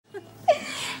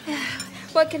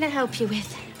What can I help you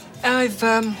with? I've,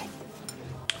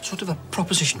 sort of a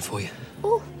proposition for you.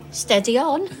 Oh, steady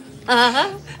on.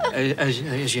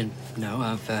 As you know,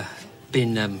 I've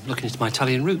been looking into my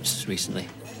Italian roots recently.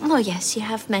 Oh, yes, you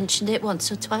have mentioned it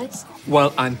once or twice.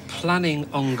 Well, I'm planning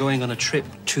on going on a trip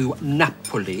to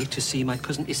Napoli to see my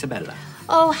cousin Isabella.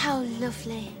 Oh, how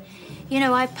lovely. You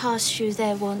know, I passed through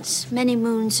there once, many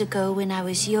moons ago when I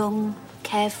was young,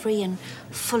 carefree and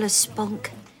full of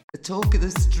spunk. The talk of the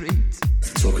street.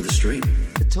 Talk of the street.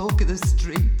 The talk of the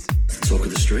street. Talk of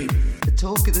the street. The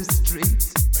talk of the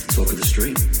street. Talk of the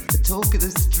street. The talk of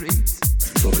the street.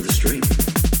 Talk of the street.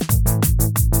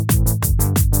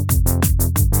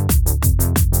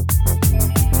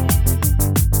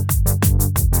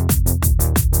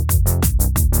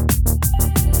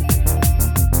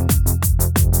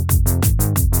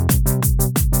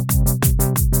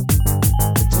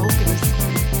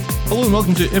 Hello and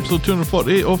welcome to episode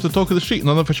 248 of The Talk of the Street, an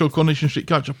unofficial Coronation Street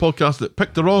Catcher podcast that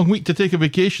picked the wrong week to take a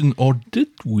vacation, or did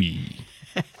we?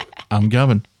 I'm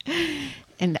Gavin.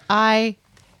 And I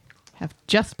have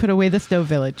just put away the snow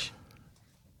village.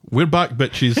 We're back,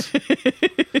 bitches.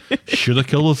 Should have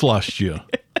killed us last year.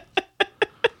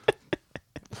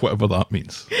 Whatever that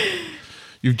means.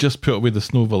 You've just put away the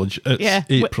snow village. It's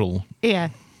April.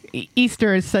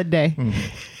 Easter is Sunday.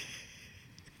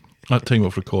 That time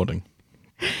of recording.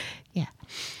 Yeah.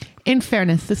 In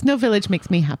fairness, the snow village makes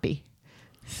me happy.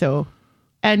 So,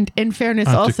 and in fairness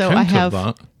also, I have...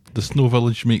 that, the snow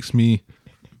village makes me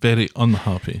very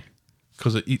unhappy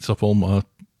because it eats up all my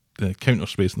counter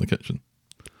space in the kitchen.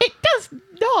 It does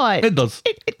not. It does.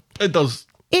 It does.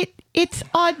 It's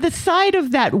on the side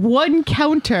of that one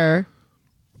counter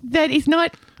that is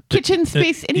not kitchen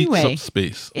space anyway. Eats up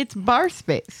space. It's bar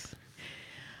space.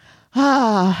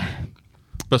 Ah.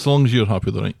 But as long as you're happy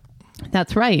with it, right?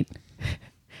 That's right.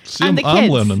 See, I'm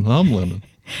learning.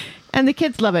 And the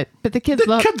kids love it. But the kids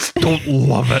don't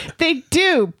love it. They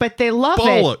do, but they love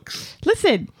Bollocks. it.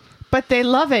 Listen, but they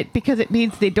love it because it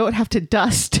means they don't have to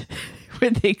dust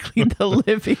when they clean the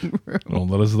living room. Well,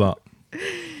 there is that.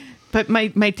 But my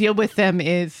deal with them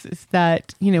is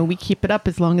that, you know, we keep it up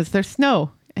as long as there's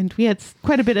snow. And we had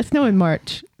quite a bit of snow in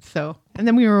March. So, and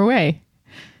then we were away.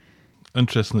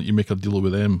 Interesting that you make a deal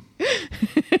with them.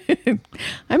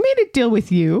 I made a deal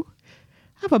with you.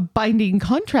 I have a binding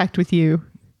contract with you.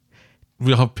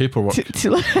 We'll have paperwork.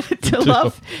 To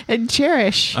love and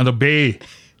cherish. And obey.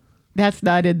 That's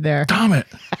not in there. Damn it.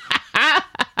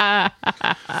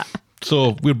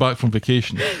 So, we're back from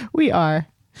vacation. We are.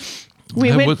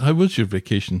 How was your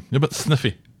vacation? You're a bit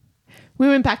sniffy. We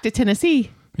went back to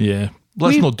Tennessee. Yeah.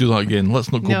 Let's not do that again.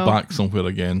 Let's not go back somewhere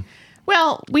again.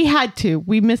 Well, we had to.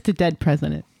 We missed a dead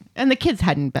president. And the kids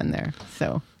hadn't been there,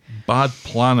 so... Bad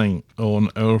planning on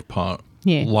our part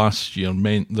last year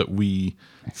meant that we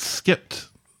skipped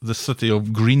the city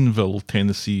of Greenville,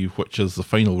 Tennessee, which is the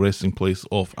final resting place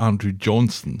of Andrew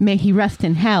Johnson. May he rest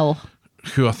in hell.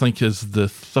 Who I think is the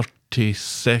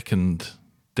 32nd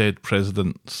dead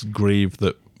president's grave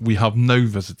that we have now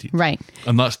visited. Right.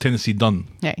 And that's Tennessee done.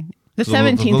 Right. The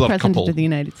 17th president of the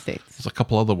United States. There's a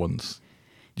couple other ones.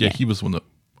 Yeah, he was one that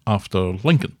after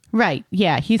Lincoln. Right.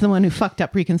 Yeah, he's the one who fucked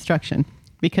up Reconstruction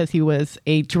because he was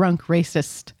a drunk,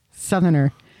 racist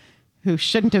Southerner who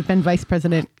shouldn't have been vice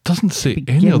president. Doesn't say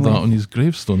any of that on his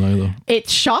gravestone either.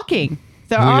 It's shocking.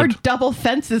 There Weird. are double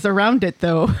fences around it,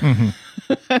 though.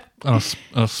 Mm-hmm. and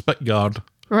a spit guard.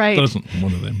 Right. There isn't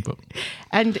one of them, but...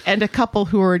 And a couple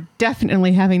who are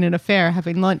definitely having an affair,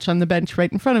 having lunch on the bench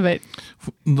right in front of it.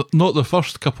 Not the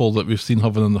first couple that we've seen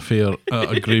having an affair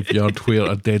at a graveyard where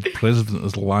a dead president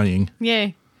is lying. Yeah.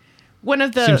 One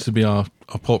of the... Seems to be a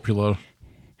popular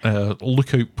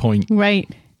lookout point. Right.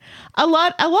 A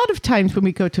lot of times when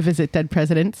we go to visit dead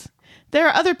presidents, there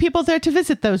are other people there to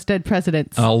visit those dead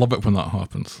presidents. I love it when that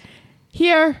happens.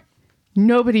 Here...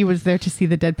 Nobody was there to see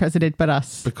the dead president but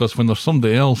us. Because when there's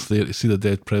somebody else there to see the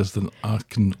dead president, I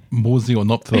can mosey on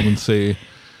up to them and say,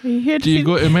 do you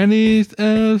go to many graves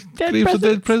of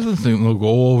dead presidents? And they'll go,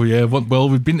 oh yeah, well,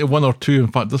 we've been to one or two.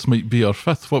 In fact, this might be our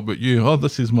fifth. What about you? Oh,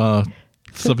 this is my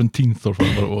 17th or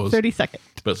whatever it was. 32nd.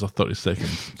 But it's a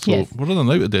 32nd. So yes. We're running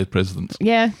out of dead presidents.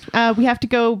 Yeah. We have to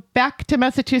go back to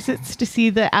Massachusetts to see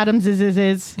the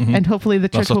Adamses, and hopefully the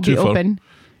church will be open.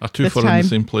 A twofer in the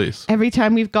same place. Every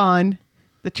time we've gone,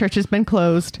 the church has been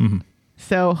closed. Mm-hmm.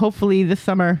 So hopefully this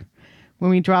summer,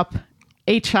 when we drop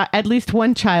at least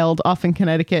one child off in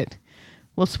Connecticut,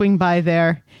 we'll swing by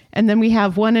there. And then we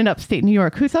have one in upstate New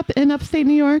York. Who's up in upstate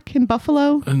New York? In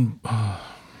Buffalo?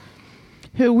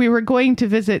 Who we were going to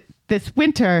visit this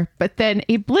winter, but then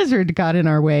a blizzard got in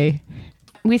our way.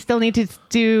 We still need to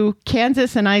do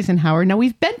Kansas and Eisenhower. Now,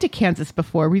 we've been to Kansas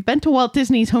before. We've been to Walt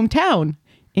Disney's hometown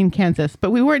in Kansas,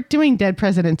 but we weren't doing dead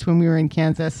presidents when we were in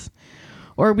Kansas.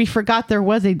 Or we forgot there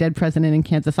was a dead president in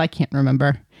Kansas. I can't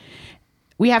remember.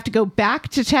 We have to go back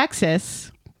to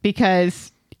Texas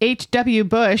because H.W.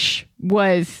 Bush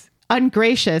was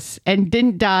ungracious and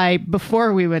didn't die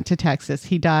before we went to Texas.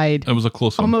 He died. It was a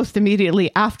close one. Almost immediately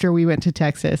after we went to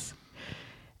Texas.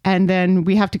 And then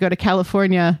we have to go to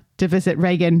California to visit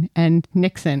Reagan and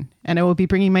Nixon. And I will be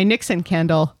bringing my Nixon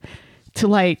candle to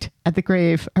light at the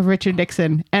grave of Richard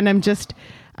Nixon. And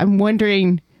I'm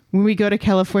wondering, when we go to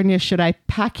California, should I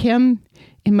pack him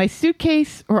in my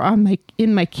suitcase or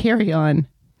in my carry-on?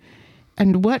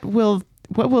 And what will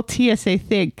TSA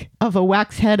think of a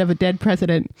wax head of a dead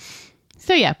president?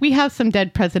 So yeah, we have some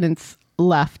dead presidents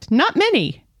left. Not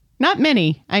many.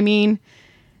 I mean,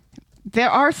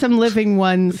 there are some living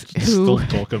ones who... Still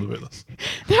talking about this.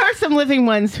 There are some living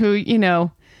ones who,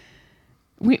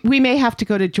 we may have to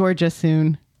go to Georgia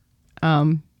soon.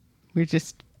 We're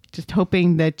just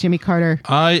hoping that Jimmy Carter...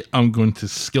 I am going to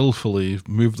skillfully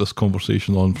move this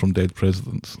conversation on from dead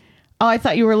presidents. Oh, I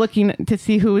thought you were looking to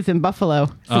see who was in Buffalo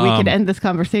so we could end this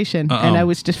conversation. And I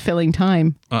was just filling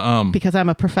time because I'm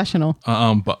a professional.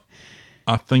 But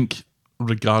I think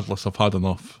regardless, I've had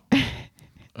enough. And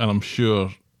I'm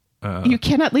sure... you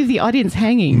cannot leave the audience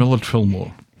hanging. Millard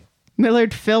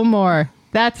Fillmore.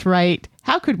 That's right.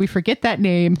 How could we forget that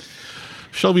name?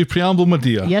 Shall we preamble, my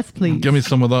dear? Yes, please. Give me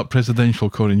some of that presidential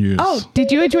Corey news. Oh,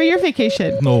 did you enjoy your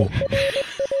vacation? No.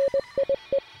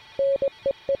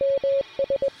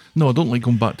 No, I don't like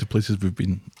going back to places we've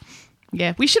been.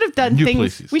 Yeah, we should have done New things.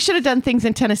 places. We should have done things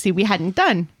in Tennessee we hadn't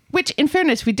done. Which, in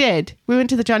fairness, we did. We went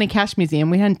to the Johnny Cash Museum.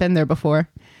 We hadn't been there before.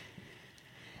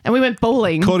 And we went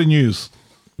bowling. Corey news.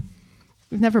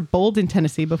 We've never bowled in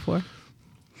Tennessee before.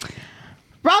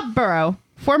 Rob Burrow,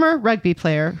 former rugby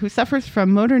player who suffers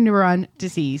from motor neuron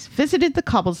disease, visited the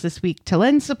Cobbles this week to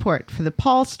lend support for the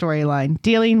Paul storyline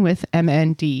dealing with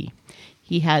MND.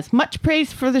 He has much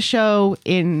praise for the show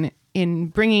in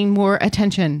bringing more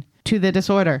attention to the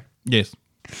disorder. Yes.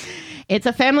 It's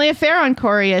a family affair on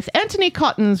Corey as Anthony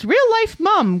Cotton's real-life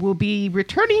mum will be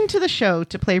returning to the show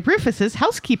to play Rufus's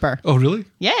housekeeper. Oh, really?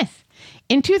 Yes.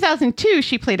 In 2002,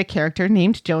 she played a character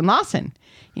named Joan Lawson.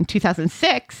 In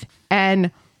 2006,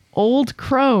 an old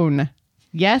crone.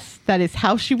 Yes, that is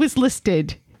how she was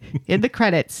listed in the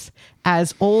credits,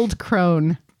 as Old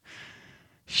Crone.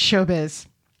 Showbiz.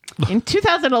 In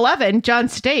 2011, John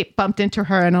Stape bumped into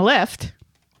her in a lift.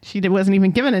 She wasn't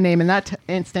even given a name in that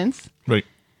instance. Right.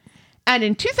 And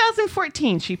in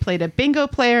 2014, she played a bingo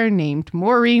player named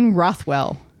Maureen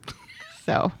Rothwell.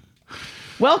 So,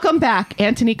 welcome back,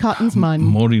 Anthony Cotton's mum.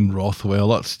 Maureen Rothwell.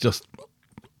 That's just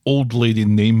old lady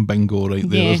name bingo right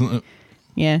there, Yeah. isn't it?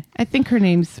 Yeah, I think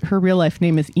her real life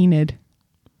name is Enid.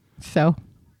 So.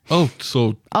 Oh,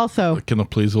 so Also. it kind of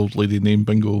plays old lady name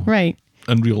bingo Right.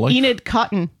 in real life. Enid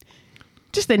Cotton.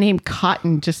 Just the name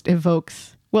Cotton just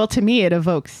evokes, well, to me, it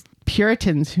evokes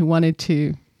Puritans who wanted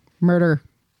to murder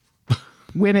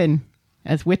women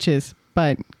as witches.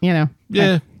 But, Yeah.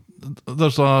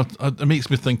 There's it makes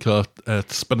me think of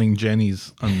spinning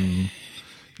jennies and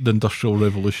the Industrial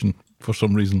Revolution for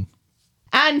some reason.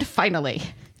 And finally,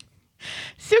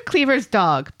 Sue Cleaver's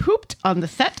dog pooped on the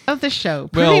set of the show,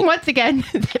 proving once again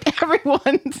that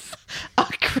everyone's a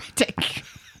critic.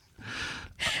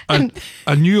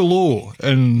 A new low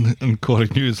in Corey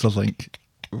News, I think.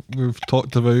 We've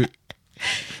talked about.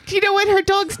 Do you know what her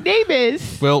dog's name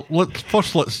is? Well,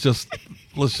 let's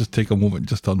just take a moment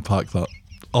just to unpack that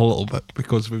a little bit,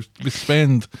 because we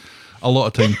spend a lot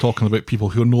of time talking about people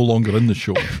who are no longer in the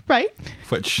show, Right.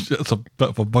 which is a bit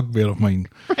of a bugbear of mine.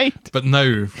 Right. But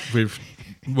now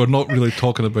we're not really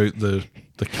talking about the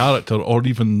character or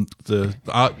even the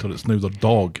actor. It's now their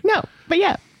dog. No,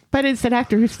 but it's an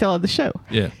actor who's still on the show.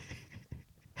 Yeah.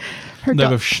 Her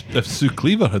Now, dog. if Sue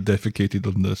Cleaver had defecated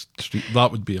on the street,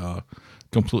 that would be a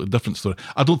completely different story.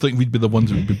 I don't think we'd be the ones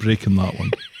who would be breaking that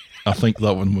one. I think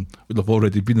that one would have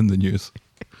already been in the news.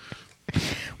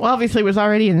 Well, obviously it was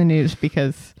already in the news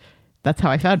because that's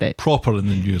how I found it. Proper in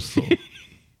the news, though.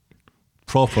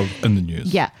 Proper in the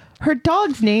news. Yeah. Her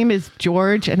dog's name is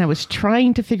George, and I was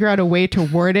trying to figure out a way to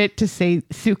word it to say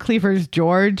Sue Cleaver's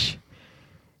George,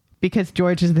 because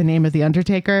George is the name of the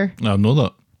Undertaker. I know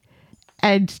that.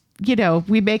 And,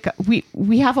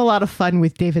 we have a lot of fun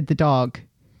with David the dog,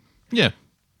 Yeah.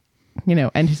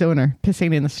 and his owner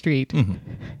pissing in the street. Mm-hmm.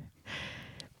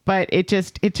 But it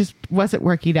just wasn't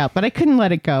working out, but I couldn't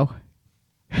let it go.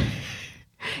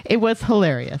 It was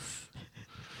hilarious.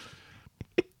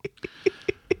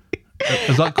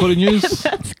 Is that Corey News?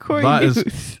 That's Corey That News.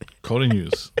 is Corrie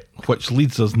news, which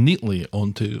leads us neatly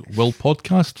onto Will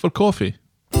Podcast for Coffee.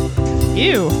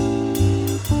 Ew.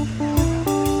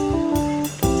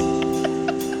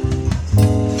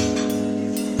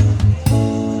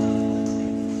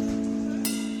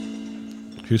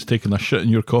 Who's taking a shit in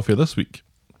your coffee this week?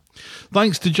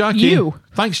 Thanks to Jackie. You.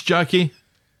 Thanks, Jackie.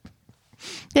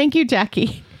 Thank you,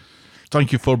 Jackie.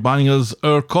 Thank you for buying us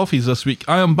our coffees this week.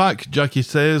 I am back, Jackie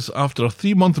says, after a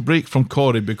 3-month break from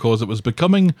Corrie because it was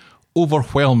becoming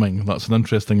overwhelming. That's an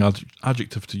interesting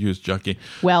adjective to use, Jackie.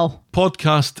 Well,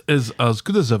 Podcast is as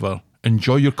good as ever.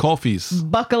 Enjoy your coffees.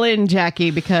 buckle in,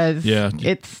 Jackie, because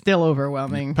it's still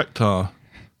overwhelming. Picked a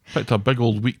big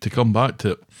old week to come back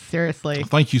to it. Seriously.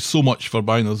 Thank you so much for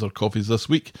buying us our coffees this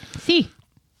week. See.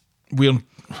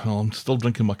 I'm still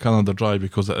drinking my Canada Dry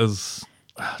because it is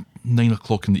 9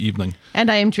 o'clock in the evening. And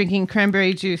I am drinking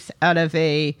cranberry juice out of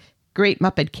a Great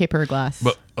Muppet Caper glass.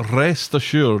 But rest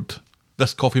assured,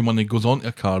 this coffee money goes onto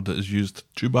a card that is used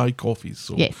to buy coffees.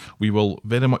 So yes. We will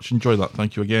very much enjoy that.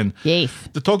 Thank you again. Yes.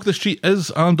 The Talk of the Street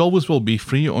is and always will be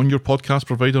free on your podcast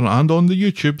provider and on the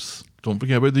YouTubes. Don't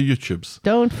forget about the YouTubes.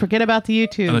 Don't forget about the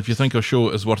YouTube. And if you think our show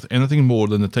is worth anything more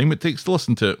than the time it takes to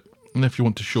listen to it, and if you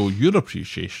want to show your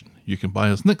appreciation, you can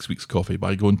buy us next week's coffee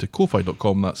by going to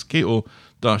ko-fi.com. That's ko-fi.com/the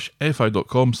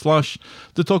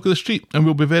Talk of the Street. And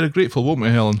we'll be very grateful, won't we,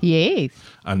 Helen? Yes.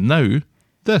 And now,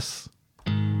 this.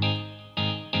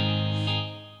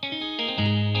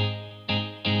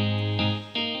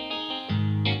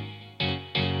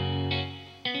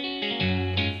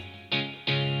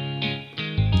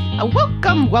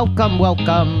 Welcome.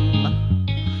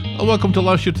 Welcome to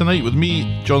Last Year Tonight with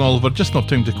me, John Oliver. Just enough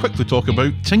time to quickly talk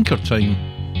about Tinker Time.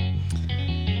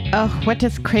 Oh, what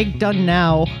has Craig done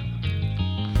now?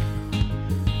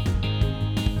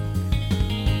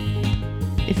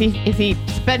 Is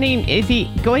he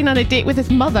going on a date with his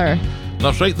mother?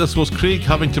 That's right, this was Craig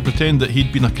having to pretend that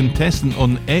he'd been a contestant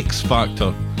on X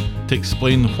Factor to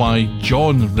explain why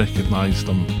John recognised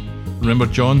him. Remember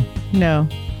John? No.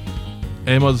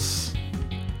 Emma's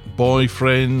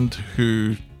boyfriend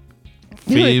whose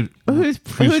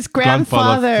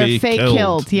grandfather Faye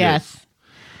killed. Yes.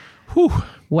 Whew.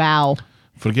 Wow.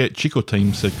 Forget Chico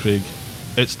time, said Craig.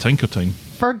 It's Tinker Time.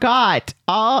 Forgot.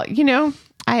 I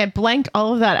had blanked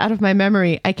all of that out of my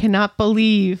memory. I cannot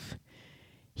believe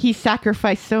he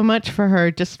sacrificed so much for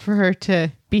her just for her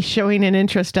to be showing an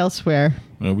interest elsewhere.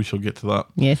 Well, we shall get to that.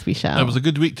 Yes, we shall. It was a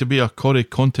good week to be a Corrie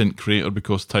content creator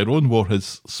because Tyrone wore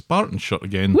his Spartan shirt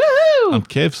again. Woohoo! And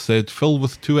Kev said, fill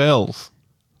with 2 L's.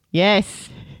 Yes.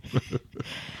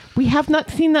 We have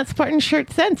not seen that Spartan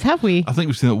shirt since, have we? I think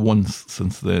we've seen it once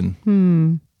since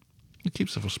then. He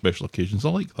keeps it for special occasions.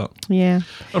 I like that. Yeah.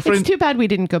 Our friend, it's too bad we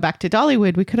didn't go back to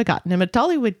Dollywood. We could have gotten him a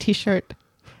Dollywood t-shirt.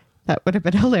 That would have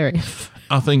been hilarious.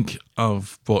 I think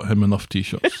I've bought him enough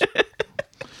t-shirts.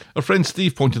 Our friend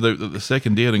Steve pointed out that the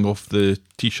second airing of the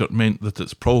t-shirt meant that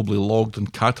it's probably logged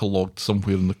and catalogued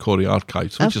somewhere in the Corrie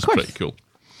archives, which is pretty cool.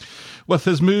 With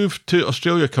his move to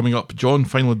Australia coming up, John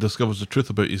finally discovers the truth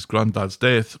about his granddad's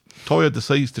death. Toya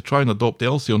decides to try and adopt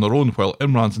Elsie on her own while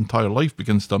Imran's entire life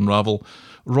begins to unravel.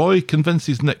 Roy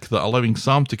convinces Nick that allowing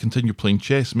Sam to continue playing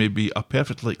chess may be a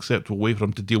perfectly acceptable way for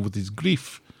him to deal with his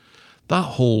grief. That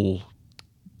whole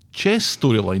chess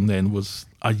storyline then was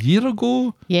a year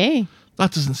ago? Yay.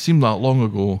 That doesn't seem that long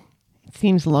ago. It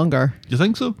seems longer. Do you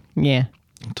think so? Yeah.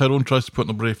 Tyrone tries to put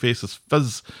on a brave face as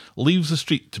Fizz leaves the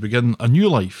street to begin a new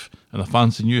life in a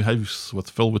fancy new house with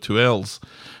Phil with 2 L's.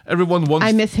 Everyone wants...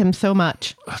 I miss him so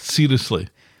much. Seriously.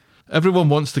 Everyone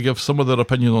wants to give some of their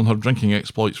opinion on her drinking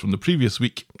exploits from the previous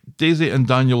week. Daisy and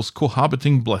Daniel's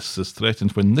cohabiting bliss is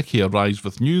threatened when Nikki arrives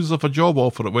with news of a job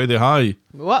offer at Weather High.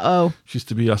 Uh-oh. She's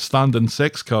to be a stand-in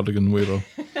sex cardigan wearer.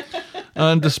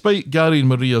 And despite Gary and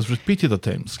Maria's repeated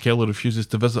attempts, Kelly refuses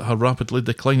to visit her rapidly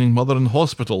declining mother in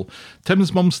hospital.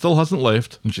 Tim's mum still hasn't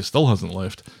left, and she still hasn't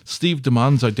left. Steve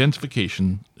demands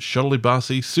identification. Shirley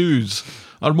Bassey sues.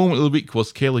 Our moment of the week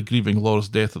was Kelly grieving Laura's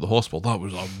death at the hospital. That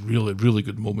was a really, really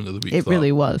good moment of the week. It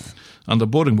really was. And the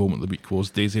boring moment of the week was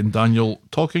Daisy and Daniel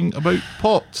talking about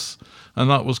pots. And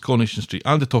that was Coronation Street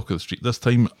and the Talk of the Street, this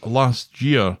time last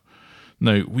year.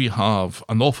 Now, we have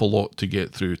an awful lot to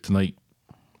get through tonight.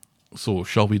 So,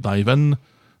 shall we dive in,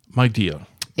 my dear?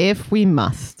 If we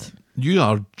must. You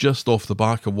are just off the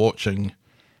back of watching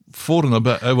 4 and a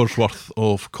bit hours worth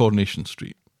of Coronation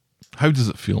Street. How does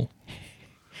it feel?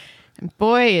 And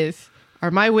boy,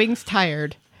 are my wings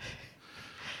tired.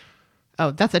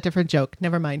 Oh, that's a different joke.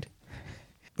 Never mind.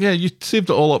 Yeah, you saved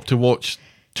it all up to watch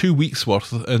 2 weeks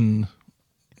worth in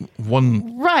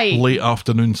one late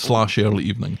afternoon / early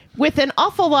evening. With an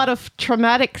awful lot of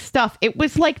traumatic stuff. It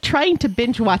was like trying to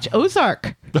binge watch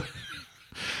Ozark.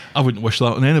 I wouldn't wish that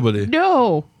on anybody.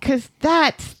 No, because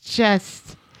that's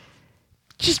just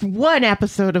one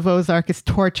episode of Ozark is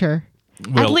torture.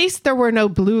 Well, at least there were no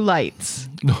blue lights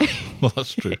No, well,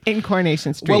 that's true. in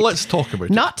Coronation Street. Well, let's talk about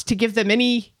it. Not to give them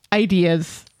any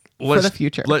ideas for the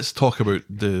future. Let's talk about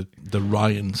the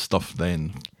Ryan stuff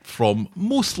then,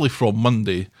 mostly from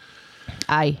Monday.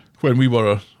 Aye. When we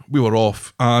were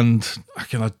off, and I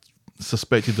kind of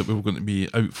suspected that we were going to be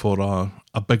out for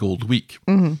a big old week.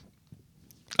 Mm-hmm.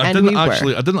 I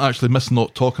didn't actually miss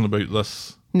not talking about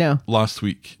this last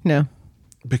week. No.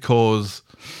 Because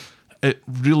it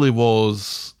really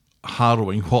was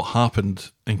harrowing what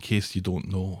happened, in case you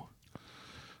don't know.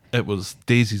 It was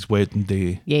Daisy's wedding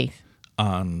day. Yes.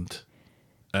 And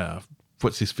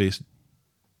what's his face?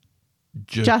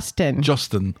 Justin.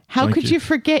 Justin. How could you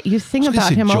forget? You sing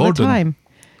about him all the time.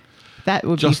 That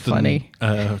would be funny.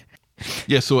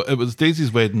 Yeah, so it was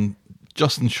Daisy's wedding.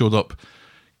 Justin showed up,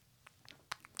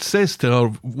 says to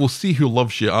her, "We'll see who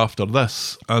loves you after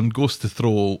this," and goes to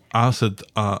throw acid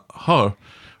at her.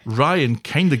 Ryan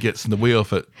kind of gets in the way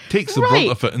of it, takes the brunt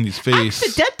of it in his face.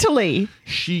 Accidentally.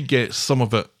 She gets some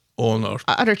of it on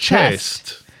her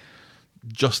chest.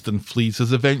 Justin flees,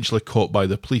 is eventually caught by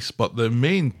the police, but the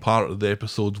main part of the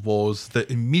episode was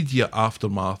the immediate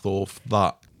aftermath of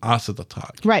that acid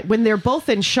attack. Right, when they're both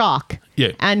in shock.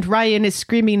 Yeah. And Ryan is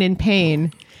screaming in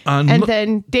pain. And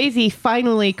then Daisy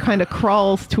finally kind of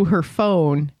crawls to her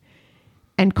phone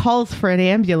and calls for an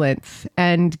ambulance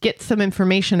and gets some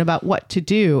information about what to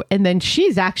do. And then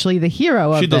she's actually the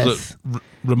hero of this. She does it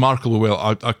remarkably well.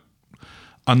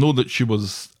 I know that she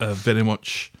was very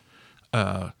much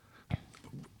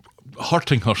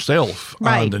hurting herself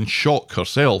and in shock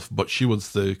herself, but she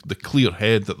was the clear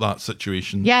head that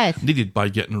situation needed by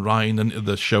getting Ryan into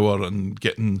the shower and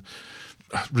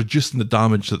reducing the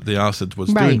damage that the acid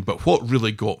was doing. But what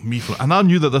really got me and I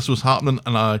knew that this was happening,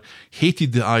 and I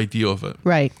hated the idea of it.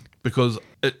 Right. Because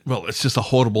it's just a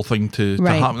horrible thing to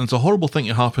happen. It's a horrible thing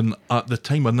to happen at the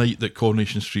time of night that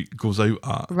Coronation Street goes out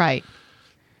at. Right.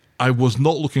 I was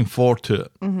not looking forward to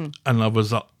it, and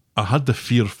I had the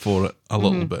fear for it a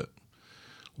little bit.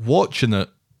 Watching it,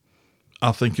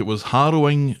 I think it was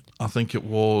harrowing. I think it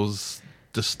was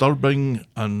disturbing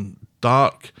and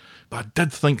dark, but I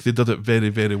did think they did it very,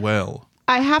 very well.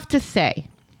 I have to say,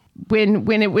 when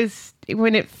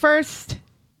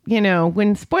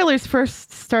spoilers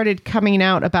first started coming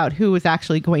out about who was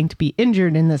actually going to be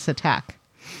injured in this attack,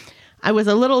 I was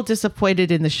a little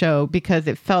disappointed in the show because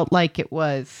it felt like it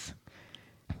was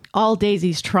all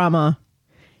Daisy's trauma,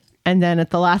 and then at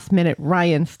the last minute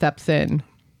Ryan steps in.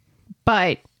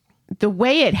 But the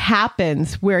way it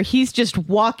happens, where he's just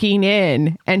walking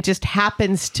in and just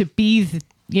happens to be,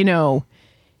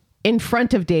 in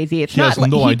front of Daisy. It's not like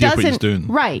no idea what he's doing.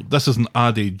 Right. This isn't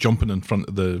Addy jumping in front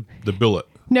of the bullet.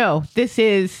 No, this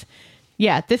is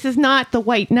not the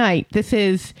White Knight. This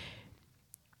is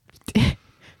an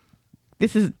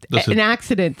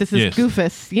accident. This is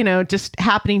Goofus, just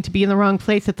happening to be in the wrong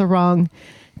place at the wrong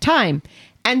time.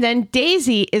 And then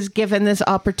Daisy is given this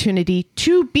opportunity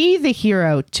to be the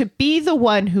hero, to be the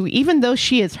one who, even though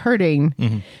she is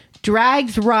hurting,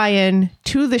 drags Ryan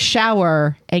to the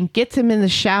shower and gets him in the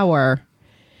shower,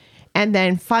 and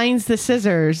then finds the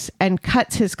scissors and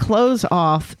cuts his clothes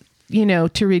off,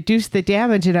 to reduce the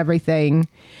damage and everything.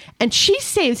 And she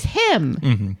saves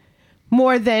him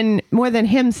more than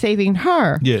him saving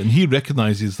her. Yeah, and he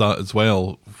recognizes that as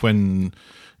well when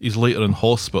he's later in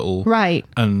hospital. Right.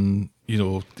 And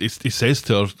he says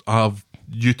to her, "I have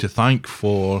you to thank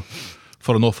for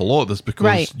an awful lot of this,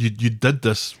 because you did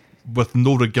this with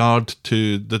no regard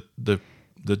to the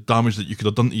damage that you could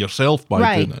have done to yourself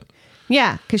by doing it."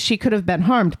 Yeah, because she could have been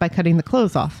harmed by cutting the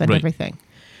clothes off and everything.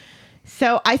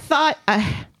 So I thought,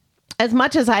 as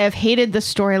much as I have hated the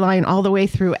storyline all the way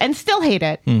through, and still hate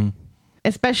it,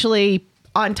 especially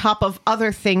on top of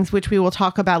other things which we will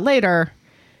talk about later,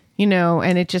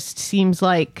 and it just seems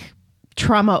like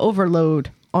trauma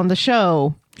overload on the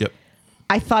show. Yep.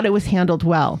 I thought it was handled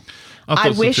well. I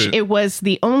wish it was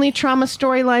the only trauma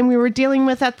storyline we were dealing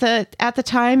with at the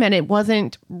time, and it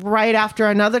wasn't right after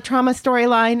another trauma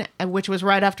storyline, which was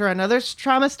right after another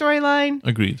trauma storyline.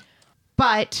 Agreed.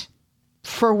 But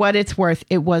for what it's worth,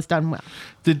 it was done well.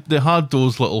 They had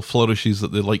those little flourishes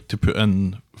that they like to put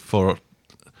in for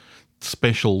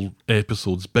special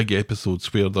episodes, big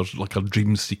episodes, where there's like a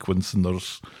dream sequence and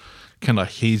there's kind of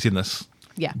haziness.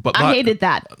 Yeah, but I hated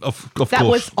that. Of that course,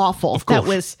 was awful. That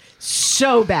was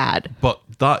so bad. But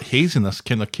that haziness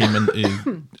kind of came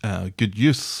into good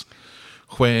use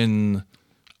when,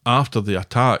 after the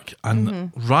attack,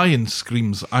 and Ryan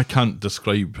screams. I can't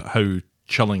describe how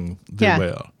chilling they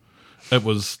were. it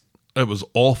was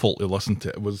awful to listen to.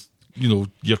 It was, you're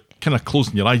kind of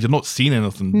closing your eyes. You're not seeing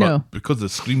anything, No. but because the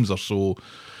screams are so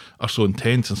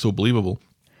intense and so believable.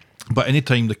 But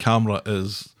anytime the camera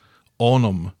is on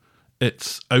him,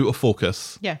 it's out of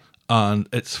focus. Yeah. And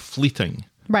it's fleeting.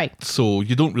 Right. So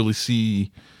you don't really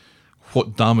see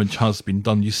what damage has been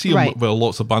done. You see him Right. with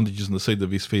lots of bandages on the side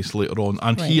of his face later on,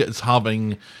 and he Right. is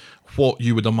having what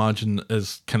you would imagine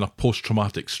is kind of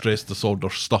post-traumatic stress disorder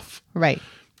stuff. Right.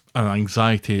 And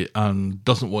anxiety, and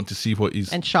doesn't want to see what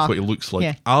And shock. what he looks like.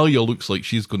 Yeah. Alia looks like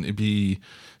she's going to be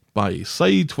by his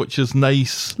side, which is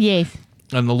nice. Yes.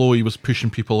 And although he was pushing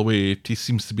people away, he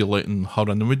seems to be letting her in.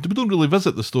 And we don't really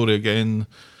visit the story again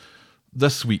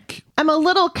this week. I'm a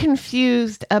little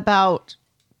confused about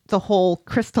the whole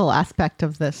crystal aspect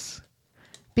of this,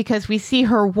 because we see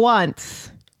her once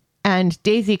and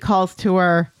Daisy calls to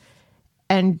her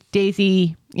and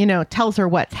Daisy, tells her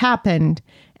what's happened.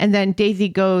 And then Daisy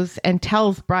goes and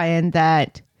tells Brian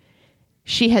that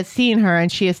she has seen her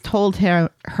and she has told her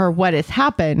what has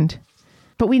happened.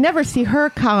 But we never see her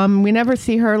come. We never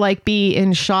see her be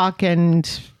in shock and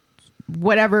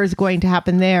whatever is going to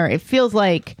happen there. It feels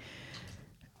like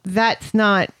that's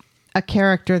not a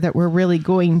character that we're really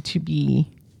going to be.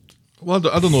 Well,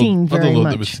 I don't Seen know. I very don't know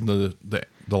much. that we've seen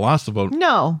the last of her.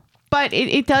 No, but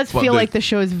it does But feel like the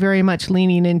show is very much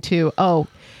leaning into,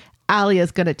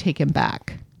 Alia's going to take him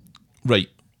back. Right.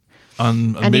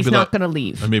 And And maybe he's not going to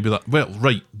leave. And maybe that. Well,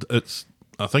 right.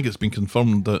 I think it's been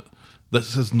confirmed that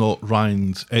this is not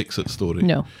Ryan's exit story.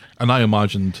 No. And I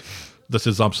imagined this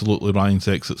is absolutely Ryan's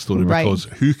exit story, Right. because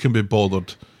who can be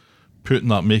bothered putting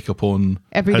that makeup on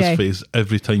Every his day. face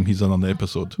every time he's in an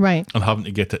episode? Right. And having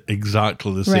to get it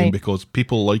exactly the same, Right. because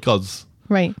people like us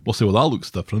Right. will say, well, that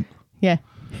looks different. Yeah.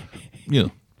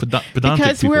 Pedantic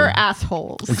Because people. we're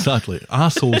assholes. Exactly.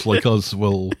 Assholes like us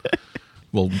will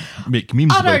make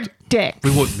memes Utter about it. dicks.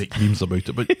 We won't make memes about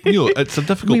it, but it's a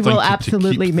difficult We thing will to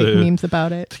absolutely keep make memes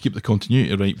about it. to keep the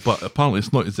continuity right. But apparently,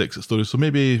 it's not his exit story. So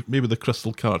maybe the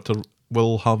Crystal character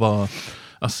will have a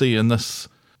say in this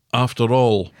after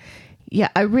all. Yeah,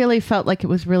 I really felt like it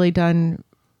was really done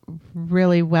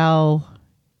really well.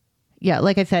 Yeah,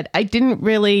 like I said, I didn't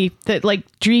really that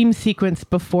dream sequence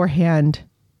beforehand.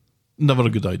 Never a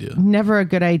good idea. Never a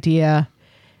good idea,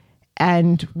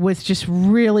 and was just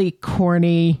really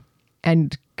corny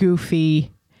and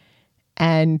goofy,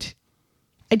 and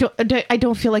I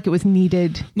don't feel like it was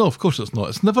needed. No, of course it's not.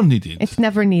 It's never needed. It's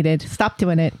never needed. Stop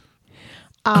doing it.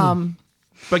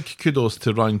 Big kudos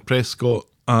to Ryan Prescott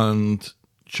and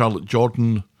Charlotte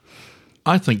Jordan.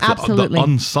 I think the Absolutely.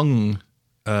 unsung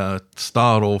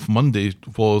star of Monday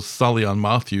was Sally Ann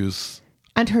Matthews.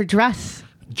 And her dress.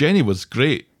 Jenny was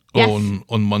great Yes.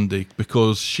 on Monday,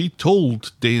 because she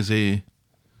told Daisy,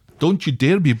 "Don't you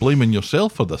dare be blaming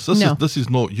yourself for this. No. This is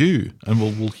not you." And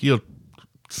we'll hear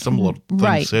similar things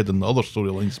Right. said in the other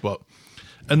storylines. But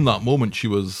in that moment,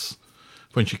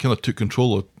 when she kind of took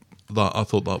control of that, I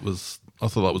thought that was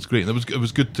great. And it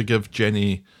was good to give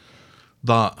Jenny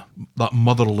that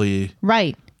motherly.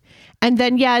 Right. And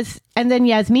then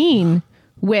Yasmin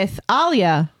with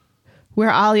Alia, where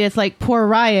Alia's like, poor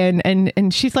Ryan,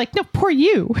 and she's like, no, poor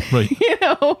you. Right.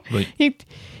 Right.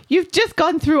 You've just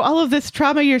gone through all of this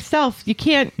trauma yourself. You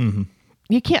can't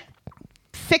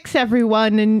fix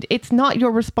everyone, and it's not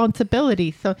your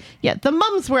responsibility. So yeah, the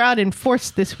mums were out in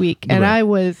force this week, and Right. I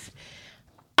was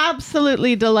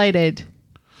absolutely delighted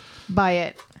by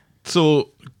it. So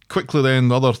quickly then,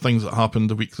 the other things that happened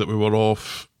the week that we were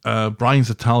off. Brian's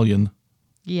Italian.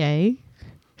 Yay.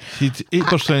 He's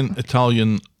 8%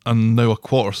 Italian and now a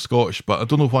quarter Scottish, but I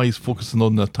don't know why he's focusing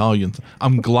on the Italian.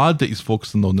 I'm glad that he's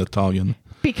focusing on the Italian.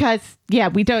 Because, yeah,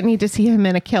 we don't need to see him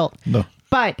in a kilt. No.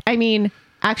 But, I mean,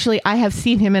 actually, I have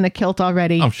seen him in a kilt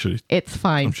already. I'm sure. It's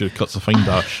fine. I'm sure he cuts a fine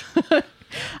dash.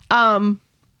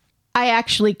 I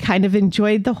actually kind of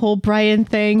enjoyed the whole Brian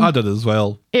thing. I did as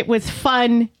well. It was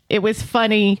fun. It was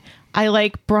funny. I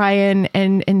like Brian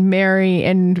and Mary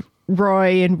and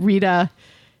Roy and Rita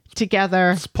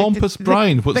together. It's pompous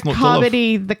Brian. What's the not to love?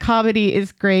 comedy? The comedy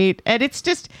is great, and it's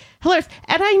just hilarious.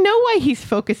 And I know why he's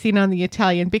focusing on the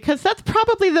Italian, because that's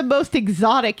probably the most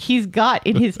exotic he's got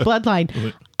in his bloodline.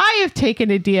 Right. I have taken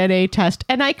a DNA test,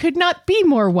 and I could not be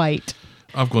more white.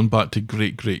 I've gone back to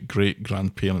great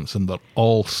grandparents, and they're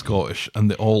all Scottish,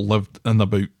 and they all lived in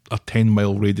about a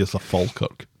 10-mile radius of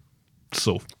Falkirk.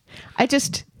 So, I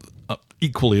just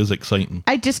equally as exciting.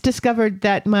 I just discovered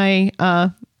that my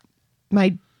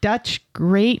my Dutch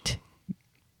great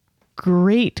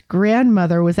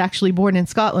grandmother was actually born in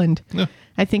Scotland. Yeah.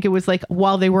 I think it was like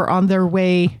while they were on their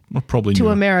way I probably to knew.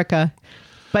 America.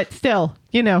 But still,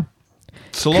 you know,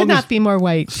 Could not be more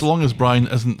white. So long as Brian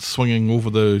isn't swinging over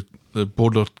the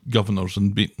border governors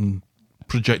and beating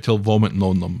projectile vomiting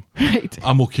on them, Right.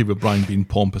 I'm okay with Brian being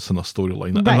pompous in a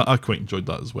storyline. Right. And I quite enjoyed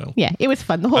that as well. Yeah, it was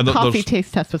fun. The whole coffee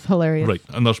taste test was hilarious. Right,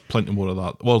 and there's plenty more of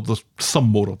that. Well, there's some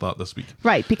more of that this week.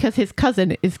 Right, because his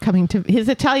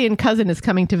Italian cousin is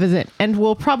coming to visit and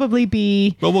will probably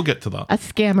be Well, we'll get to that. a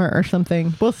scammer or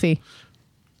something. We'll see.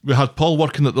 We had Paul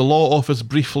working at the law office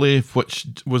briefly, which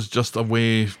was just a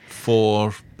way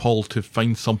for Paul to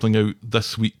find something out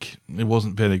this week. It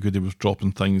wasn't very good. He was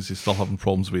dropping things. He's still having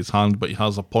problems with his hand, but he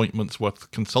has appointments with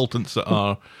consultants that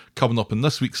are coming up in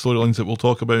this week's storylines that we'll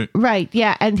talk about. Right,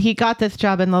 yeah, and he got this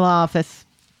job in the law office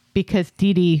because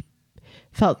Dee Dee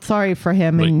felt sorry for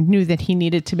him and knew that he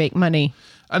needed to make money.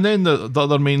 And then the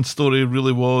other main story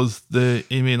really was the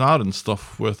Amy and Aaron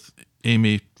stuff, with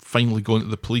Amy finally going to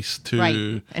the police to...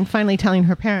 Right, and finally telling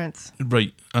her parents.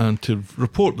 Right, and to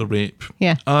report the rape.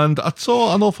 Yeah. And I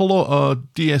saw an awful lot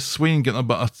of D.S. Swain getting a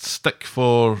bit of stick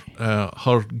for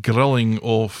her grilling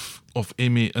of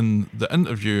Amy in the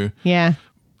interview. Yeah.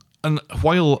 And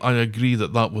while I agree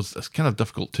that it's kind of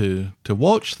difficult to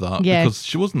watch that, Yeah. because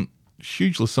she wasn't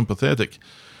hugely sympathetic,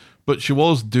 but she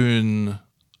was doing,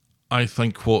 I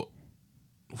think, what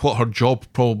her job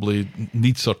probably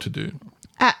needs her to do.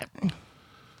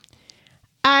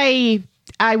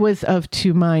 I was of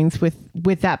two minds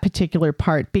with that particular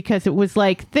part, because it was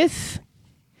like this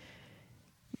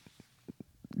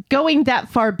going that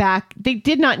far back. They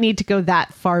did not need to go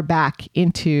that far back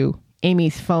into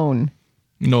Amy's phone.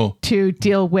 No. To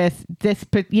deal with this,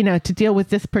 to deal with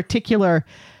this particular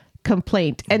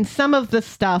complaint. And some of the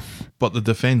stuff. But the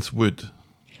defense would.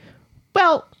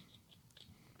 Well,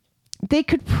 they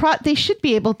should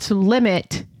be able to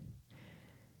limit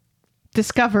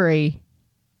discovery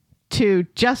to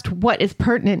just what is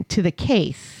pertinent to the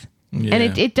case. Yeah.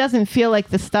 And it doesn't feel like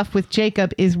the stuff with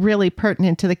Jacob is really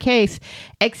pertinent to the case,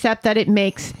 except that it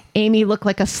makes Amy look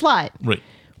like a slut. Right.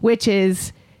 Which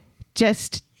is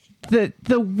just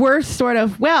the worst sort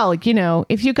of, well,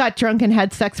 if you got drunk and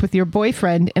had sex with your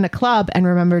boyfriend in a club and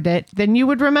remembered it, then you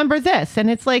would remember this. And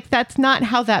it's like, that's not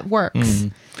how that works.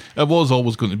 Mm. It was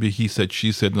always going to be he said,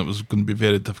 she said, and it was going to be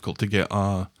very difficult to get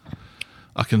a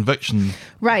conviction.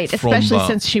 Right, especially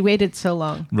since she waited so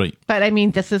long. Right. But I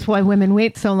mean, this is why women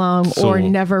wait so long or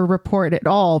never report at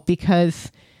all,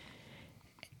 because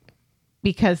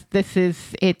this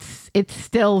is, it's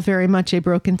still very much a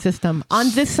broken system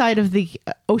on this side of the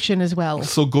ocean as well.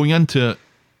 So going into it,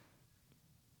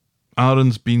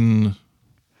 Aaron's been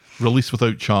released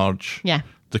without charge. Yeah.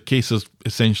 The case is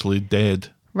essentially dead.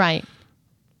 Right.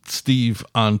 Steve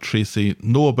and Tracy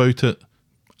know about it,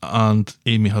 and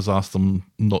Amy has asked them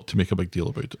not to make a big deal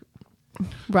about it.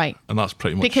 Right. And that's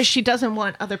pretty much... Because she doesn't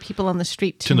want other people on the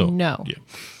street to know. Yeah.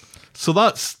 So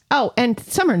that's... Oh, and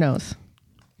Summer knows.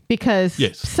 Because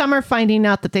Summer finding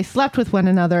out that they slept with one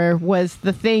another was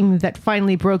the thing that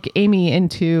finally broke Amy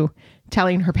into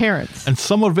telling her parents. And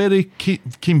Summer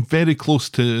came very close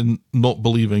to not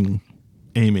believing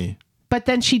Amy. But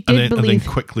then she did believe... And then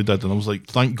quickly did. And I was like,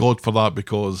 thank God for that,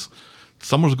 because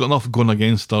Summer's got enough going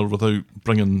against her without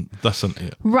bringing this into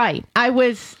it. Right. I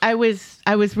was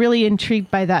really intrigued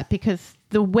by that, because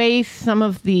the way some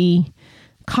of the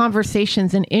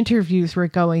conversations and interviews were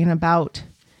going about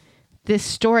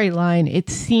this storyline, it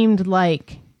seemed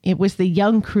like it was the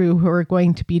young crew who were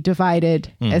going to be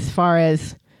divided as far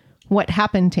as what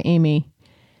happened to Amy.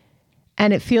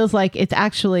 And it feels like it's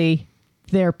actually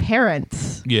their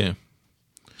parents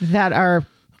that are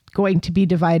going to be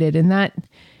divided. And that,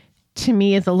 to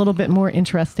me, is a little bit more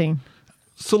interesting.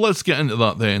 So let's get into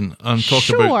that then and talk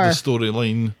about the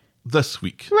storyline this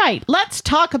week. Right. Let's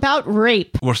talk about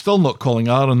rape. We're still not calling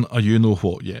Aaron a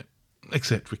you-know-what yet.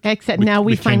 Except now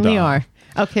we finally are.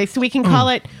 Okay, so we can call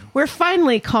it, we're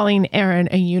finally calling Aaron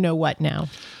a you-know-what now.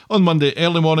 On Monday,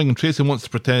 early morning, and Tracy wants to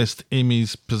protest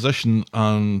Amy's position,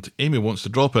 and Amy wants to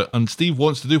drop it, and Steve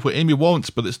wants to do what Amy wants,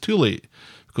 but it's too late,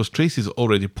 because Tracy's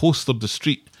already postered the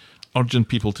street urging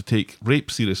people to take rape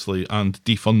seriously and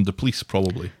defund the police,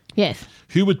 probably. Yes.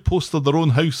 Who would poster their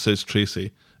own house, says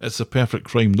Tracy. It's a perfect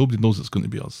crime. Nobody knows it's going to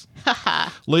be us.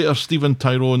 Later, Steve and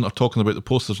Tyrone are talking about the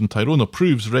posters, and Tyrone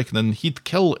approves, reckoning he'd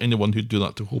kill anyone who'd do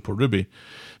that to Hope or Ruby.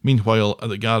 Meanwhile, at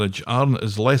the garage, Aaron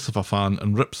is less of a fan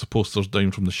and rips the posters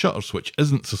down from the shutters, which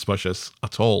isn't suspicious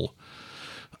at all.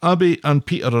 Abby and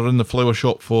Peter are in the flower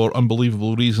shop for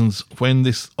unbelievable reasons when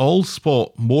they all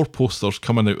spot more posters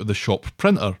coming out of the shop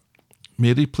printer.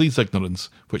 Mary pleads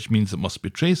ignorance, which means it must be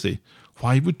Tracy.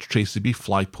 Why would Tracy be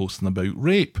fly posting about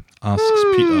rape? Asks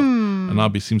Peter. And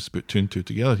Abby seems to put two and two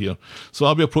together here. So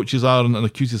Abby approaches Aaron and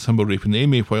accuses him of raping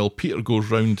Amy, while Peter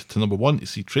goes round to number 1 to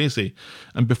see Tracy.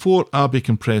 And before Abby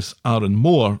can press Aaron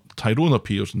more, Tyrone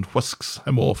appears and whisks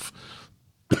him off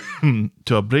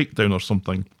to a breakdown or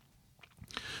something.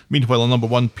 Meanwhile, on number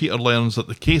 1, Peter learns that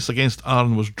the case against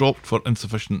Aaron was dropped for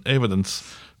insufficient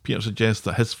evidence. Peter suggests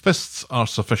that his fists are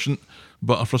sufficient,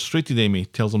 but a frustrated Amy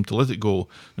tells him to let it go,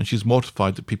 and she's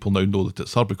mortified that people now know that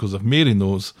it's her, because if Mary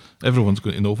knows, everyone's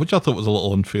going to know, which I thought was a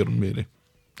little unfair on Mary.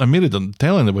 And Mary didn't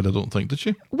tell anybody, I don't think, did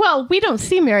she? Well, we don't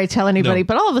see Mary tell anybody, No.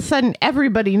 but all of a sudden,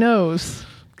 everybody knows.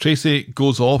 Tracy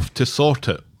goes off to sort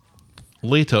it.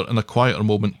 Later, in a quieter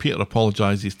moment, Peter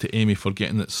apologises to Amy for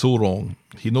getting it so wrong.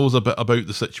 He knows a bit about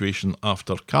the situation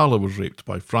after Carla was raped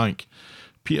by Frank.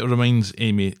 Peter reminds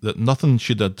Amy that nothing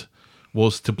she did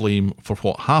was to blame for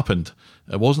what happened.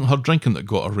 It wasn't her drinking that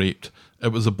got her raped. It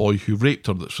was the boy who raped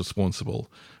her that's responsible.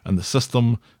 And the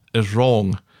system is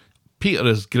wrong. Peter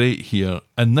is great here.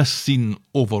 And this scene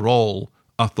overall,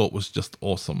 I thought was just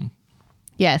awesome.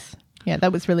 Yes. Yeah,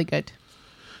 that was really good.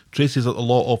 Tracy's at the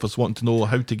law office wanting to know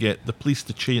how to get the police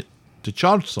to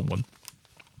charge someone.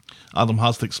 Adam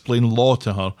has to explain law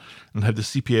to her and how the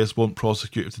CPS won't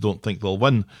prosecute if they don't think they'll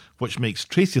win, which makes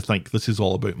Tracy think this is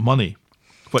all about money,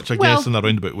 which I guess in a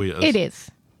roundabout way it is. It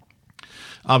is.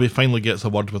 Abby finally gets a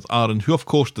word with Aaron, who of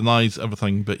course denies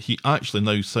everything, but he actually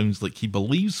now sounds like he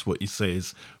believes what he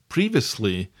says.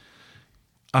 Previously,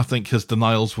 I think his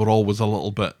denials were always a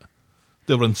little bit...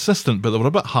 They were insistent, but they were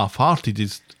a bit half-hearted.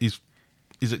 His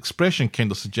expression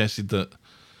kind of suggested that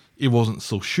he wasn't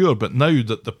so sure, but now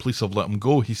that the police have let him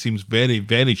go, he seems very,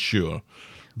 very sure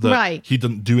that he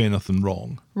didn't do anything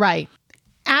wrong. Right.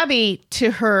 Abby, to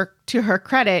her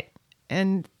credit,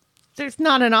 and there's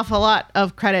not an awful lot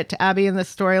of credit to Abby in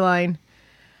this storyline,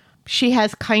 she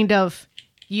has kind of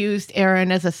used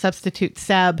Aaron as a substitute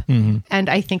Seb, and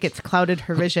I think it's clouded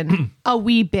her vision a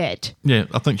wee bit. Yeah,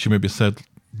 I think she maybe said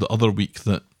the other week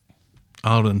that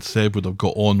Aaron and Seb would have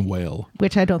got on well.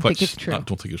 Which I don't think is true. I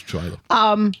don't think it's true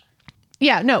either.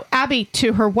 Yeah, no, Abby,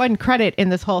 to her one credit in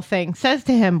this whole thing, says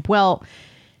to him, well,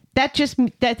 that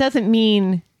doesn't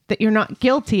mean that you're not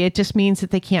guilty. It just means that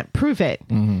they can't prove it.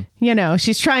 Mm-hmm. You know,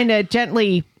 she's trying to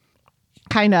gently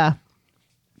kind of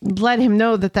let him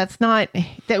know that that's not,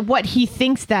 that what he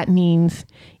thinks that means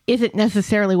isn't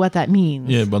necessarily what that means.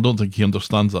 Yeah, but I don't think he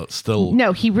understands that still.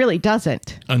 No, he really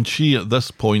doesn't. And she, at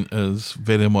this point, is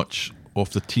very much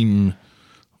of the team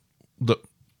that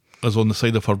is on the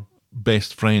side of her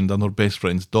best friend and her best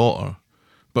friend's daughter,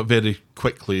 but very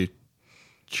quickly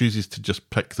chooses to just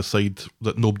pick the side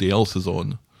that nobody else is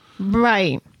on.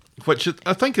 Right. Which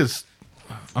I think is,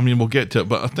 I mean, we'll get to it,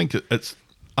 but I think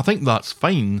I think that's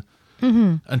fine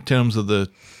in terms of the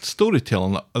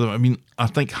storytelling. I mean, I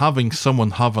think having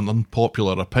someone have an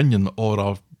unpopular opinion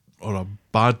or a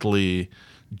badly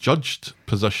judged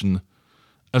position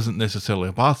isn't necessarily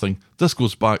a bad thing. This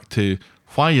goes back to,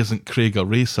 why isn't Craig a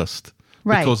racist?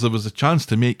 Right. Because there was a chance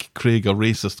to make Craig a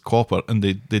racist copper and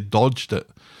they dodged it.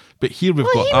 But here we've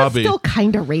got he Abby. was still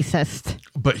kind of racist.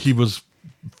 But he was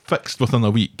fixed within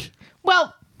a week.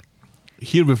 Well,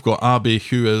 Here we've got Abby,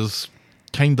 who is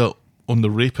kind of on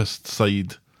the rapist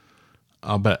side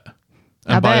a bit.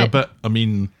 And by a bit, I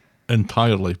mean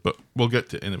entirely, but we'll get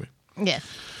to it anyway. yes.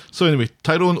 So anyway,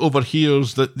 Tyrone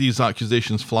overhears that these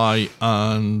accusations fly,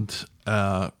 and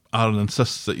Aaron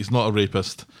insists that he's not a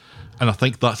rapist, and I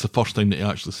think that's the first time that he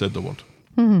actually said the word.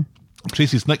 Mm-hmm.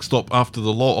 Tracy's next stop after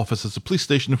the law office is the police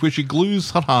station, where she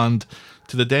glues her hand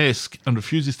to the desk and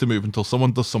refuses to move until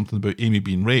someone does something about Amy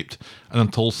being raped, and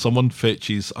until someone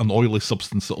fetches an oily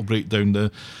substance that will break down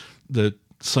the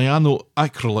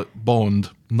cyanoacrylate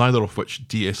bond, neither of which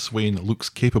D.S. Swain looks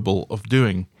capable of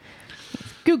doing.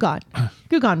 Gugon.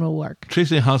 Gugon will work.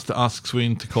 Tracy has to ask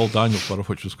Swain to call Daniel for her,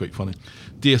 which was quite funny.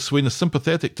 D.S. Swain is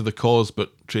sympathetic to the cause,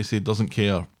 but Tracy doesn't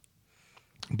care.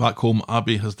 Back home,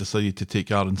 Abby has decided to take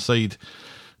Aaron's side,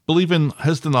 believing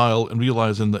his denial and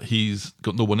realising that he's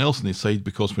got no one else on his side,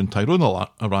 because when Tyrone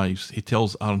arrives, he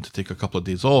tells Aaron to take a couple of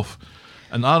days off.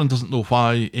 And Aaron doesn't know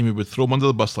why Amy would throw him under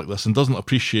the bus like this and doesn't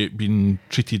appreciate being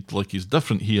treated like he's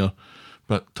different here,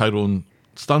 but Tyrone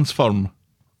stands firm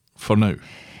for now.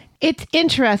 It's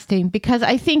interesting because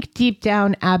I think deep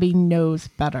down Abby knows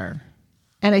better.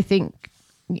 And I think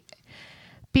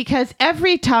because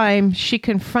every time she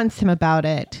confronts him about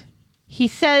it, he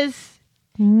says,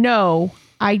 no,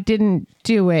 I didn't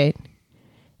do it.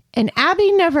 And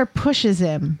Abby never pushes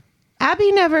him.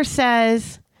 Abby never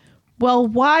says, well,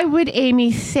 why would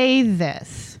Amy say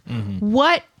this?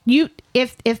 Mm-hmm.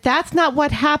 If that's not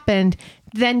what happened,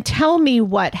 then tell me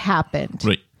what happened.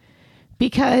 Right.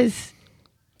 because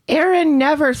Aaron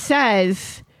never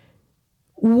says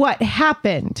what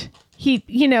happened. He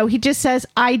just says,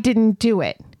 I didn't do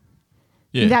it.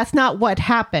 Yeah. That's not what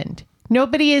happened.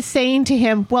 Nobody is saying to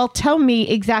him, well, tell me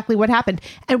exactly what happened.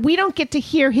 And we don't get to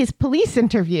hear his police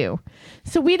interview.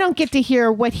 So we don't get to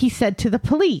hear what he said to the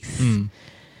police.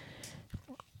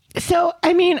 So,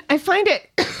 I mean, I find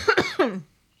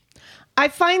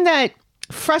that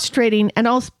frustrating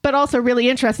but also really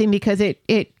interesting because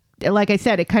it, like I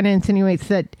said, it kind of insinuates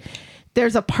that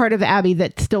there's a part of Abby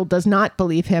that still does not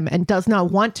believe him and does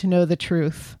not want to know the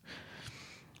truth.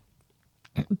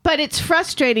 But it's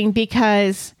frustrating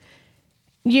because,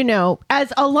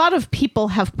 as a lot of people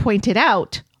have pointed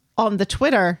out on the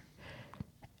Twitter,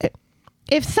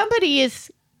 if somebody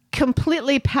is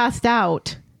completely passed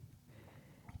out,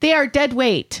 they are dead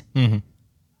weight. Mm-hmm.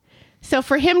 So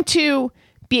for him to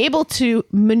be able to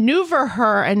maneuver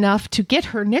her enough to get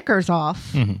her knickers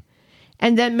off, mm-hmm.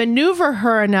 and then maneuver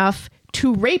her enough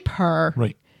to rape her,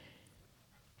 right?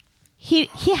 He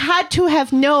had to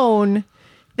have known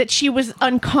that she was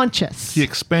unconscious. He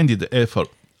expended the effort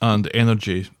and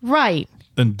energy, right,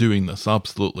 in doing this.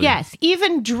 Absolutely. Yes,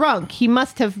 even drunk, he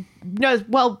must have known.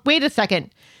 Well, wait a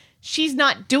second. She's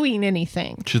not doing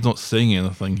anything. She's not saying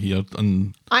anything here,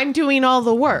 and I'm doing all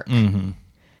the work. Mm-hmm.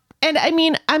 And I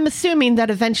mean, I'm assuming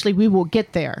that eventually we will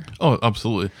get there. Oh,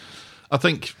 absolutely. I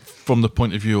think from the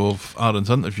point of view of Aaron's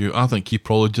interview, I think he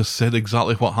probably just said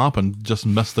exactly what happened, just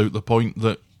missed out the point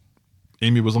that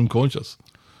Amy was unconscious.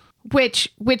 Which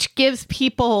gives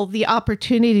people the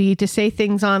opportunity to say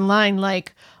things online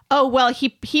like, oh, well,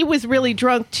 he was really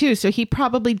drunk too, so he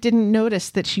probably didn't notice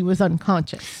that she was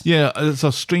unconscious. Yeah, it's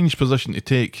a strange position to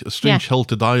take, a strange hill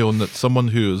to die on, that someone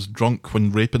who is drunk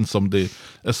when raping somebody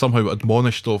is somehow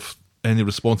admonished of any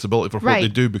responsibility for what they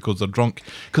do because they're drunk.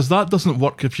 Because that doesn't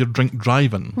work if you're drink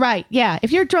driving. Right, yeah.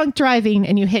 If you're drunk driving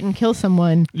and you hit and kill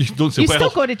someone, you don't say,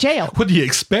 still go to jail. What do you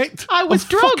expect? I was I'm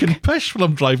drunk. Fucking pissed when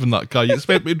I'm driving that car. You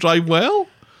expect me to drive well?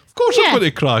 Of course I'm going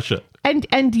to crash it.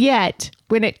 And yet,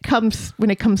 when it comes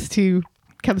to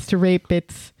rape,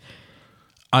 it's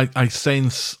I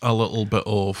sense a little bit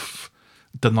of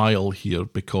denial here,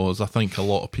 because I think a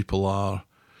lot of people are,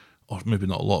 or maybe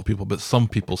not a lot of people, but some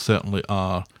people certainly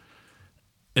are.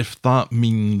 If that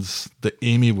means that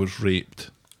Amy was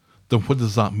raped, then what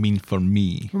does that mean for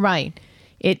me? Right.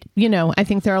 I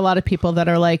think there are a lot of people that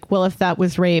are like, well, if that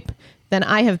was rape, then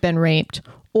I have been raped.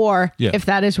 Or if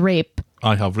that is rape,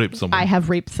 I have raped someone. I have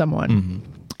raped someone.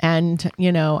 Mm-hmm. And,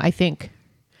 I think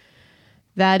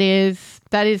that is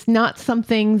not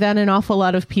something that an awful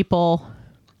lot of people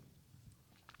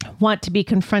want to be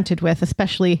confronted with,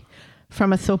 especially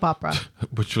from a soap opera.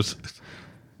 Which was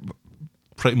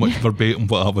pretty much verbatim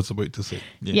what I was about to say.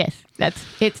 Yeah.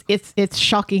 Yes, it's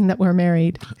shocking that we're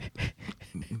married.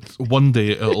 One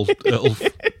day it'll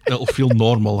feel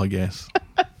normal, I guess.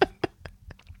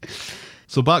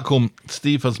 So back home,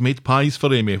 Steve has made pies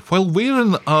for Amy while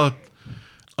wearing a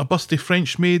busty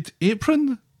French maid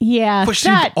apron. Yeah, which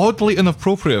seemed oddly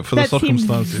inappropriate for the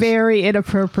circumstances. Seemed very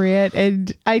inappropriate,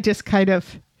 and I just kind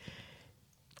of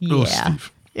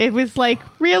Steve. It was like,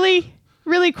 really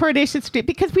Coronation Street,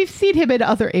 because we've seen him in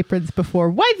other aprons before.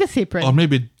 Why this apron? Or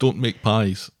maybe don't make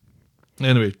pies.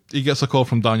 Anyway, he gets a call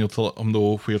from Daniel to let him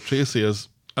know where Tracy is.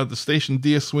 At the station,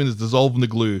 Dee Swain is dissolving the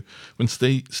glue when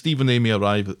Steve and Amy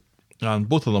arrive, and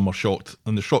both of them are shocked,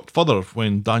 and they're shocked further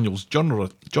when Daniel's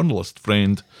journalist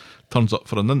friend turns up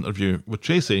for an interview with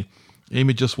Tracy.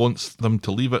 Amy just wants them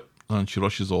to leave it, and she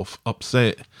rushes off,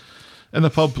 upset. In the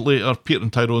pub later, Peter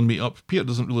and Tyrone meet up. Peter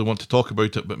doesn't really want to talk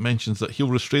about it, but mentions that he'll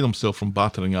restrain himself from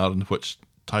battering Aaron, which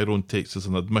Tyrone takes as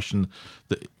an admission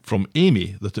from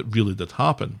Amy that it really did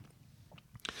happen.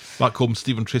 Back home,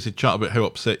 Steve and Tracy chat about how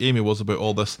upset Amy was about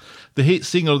all this. They hate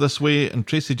seeing her this way, and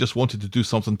Tracy just wanted to do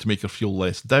something to make her feel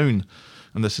less down.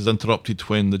 And this is interrupted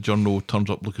when the journal turns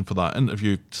up looking for that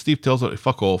interview. Steve tells her to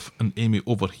fuck off, and Amy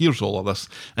overhears all of this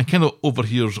and kind of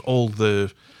overhears all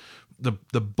the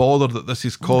bother that this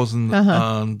is causing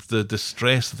and the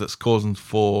distress that it's causing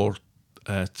for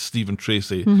Steve and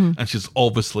Tracy. Mm-hmm. And she's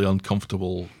obviously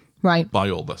uncomfortable by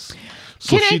all this.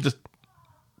 So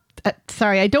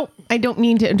sorry, I don't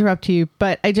mean to interrupt you,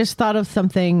 but I just thought of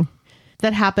something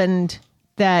that happened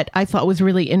that I thought was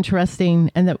really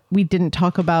interesting and that we didn't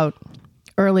talk about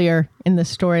earlier in the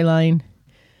storyline.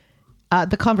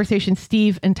 The conversation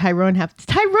Steve and Tyrone have.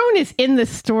 Tyrone is in this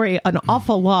story an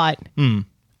awful lot. Mm.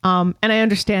 And I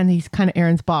understand he's kind of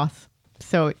Aaron's boss,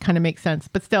 so it kind of makes sense.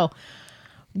 But still,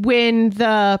 when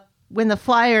the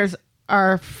flyers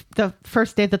are, the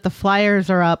first day that the flyers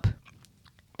are up,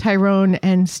 Tyrone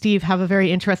and Steve have a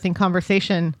very interesting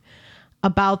conversation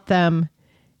about them.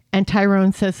 And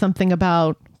Tyrone says something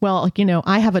about, well,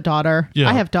 I have a daughter. Yeah,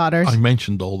 I have daughters. I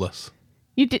mentioned all this.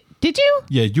 You did you?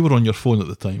 Yeah, you were on your phone at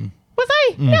the time. Was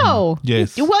I? No.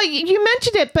 Yes. Well, you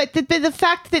mentioned it, but the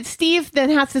fact that Steve then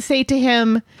has to say to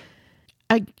him,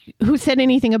 who said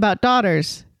anything about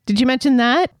daughters? Did you mention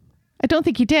that? I don't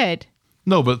think you did.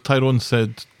 No, but Tyrone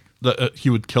said that he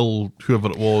would kill whoever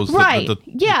it was. Right.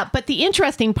 Yeah, but the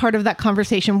interesting part of that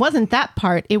conversation wasn't that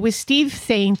part. It was Steve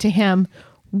saying to him,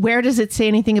 where does it say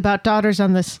anything about daughters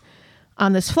on this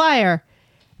flyer?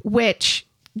 Which,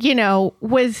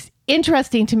 was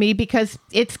interesting to me because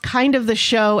it's kind of the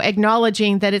show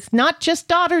acknowledging that it's not just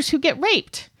daughters who get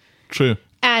raped. True.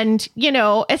 And,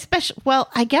 especially, well,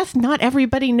 I guess not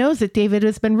everybody knows that David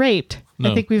has been raped.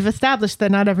 No. I think we've established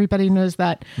that not everybody knows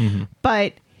that.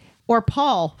 But, or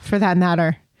Paul, for that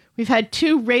matter. We've had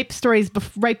 2 rape stories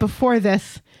right before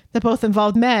this that both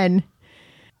involved men.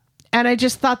 And I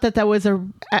just thought that was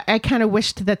I kind of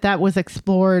wished that was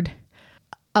explored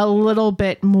a little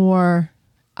bit more.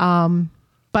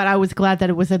 But I was glad that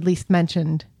it was at least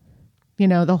mentioned,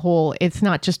 the whole, it's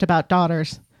not just about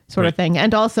daughters sort of thing.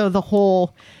 And also the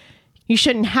whole, you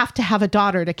shouldn't have to have a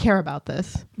daughter to care about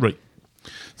this. Right.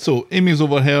 So Amy's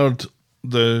overheard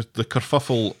the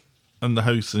kerfuffle in the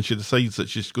house and she decides that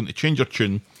she's going to change her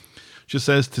tune. She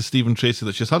says to Steve and Tracy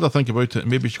that she's had a think about it and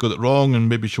maybe she got it wrong and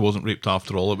maybe she wasn't raped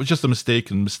after all. It was just a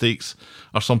mistake and mistakes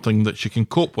are something that she can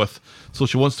cope with. So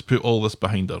she wants to put all this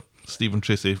behind her. Steve and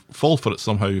Tracy fall for it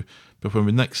somehow, but when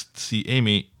we next see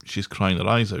Amy, she's crying her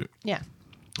eyes out. Yeah.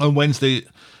 On Wednesday,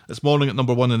 it's morning at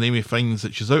number 1 and Amy finds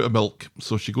that she's out of milk,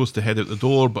 so she goes to head out the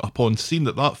door, but upon seeing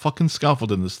that fucking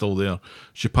scaffolding is still there,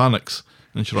 she panics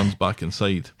and she runs back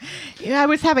inside. I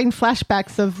was having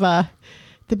flashbacks of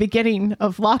the beginning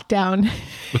of lockdown.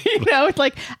 It's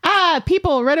like,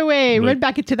 people, run away, run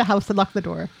back into the house and lock the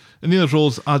door. In the other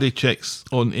roles, Addie checks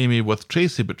on Amy with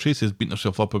Tracy, but Tracy has beaten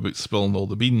herself up about spilling all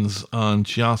the beans, and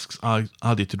she asks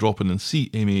Addie to drop in and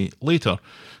see Amy later.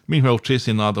 Meanwhile,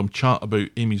 Tracy and Adam chat about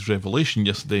Amy's revelation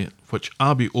yesterday, which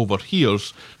Abby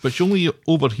overhears, but she only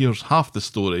overhears half the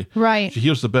story. Right. She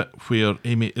hears the bit where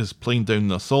Amy is playing down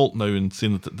the assault now and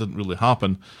saying that it didn't really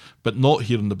happen, but not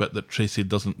hearing the bit that Tracy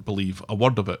doesn't believe a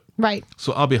word of it. Right.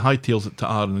 So Abby hightails it to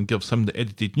Aaron and gives him the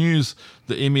edited news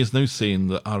that Amy is now saying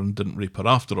that Aaron didn't rape her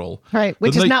after all. Right,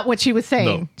 which is not what she was saying.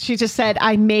 No. She just said,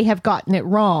 I may have gotten it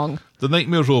wrong. The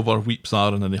nightmare's over, weeps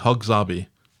Aaron, and he hugs Abby.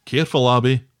 Careful,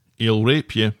 Abby, he'll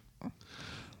rape you.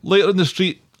 Later in the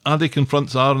street, Addie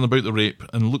confronts Aaron about the rape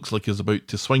and looks like he's about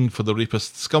to swing for the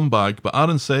rapist's scumbag, but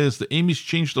Aaron says that Amy's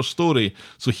changed her story,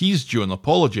 so he's due an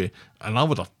apology, and I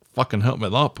would have fucking hit him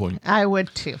at that point. I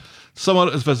would too.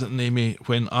 Summer is visiting Amy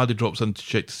when Addie drops in to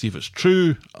check to see if it's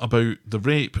true about the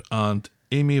rape, and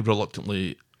Amy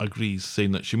reluctantly agrees,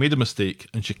 saying that she made a mistake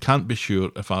and she can't be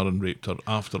sure if Aaron raped her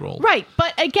after all. Right,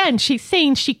 but again, she's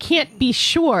saying she can't be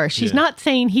sure. She's not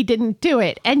saying he didn't do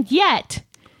it, and yet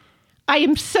I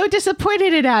am so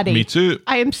disappointed in Addie. Me too.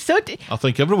 I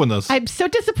think everyone is. I'm so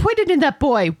disappointed in that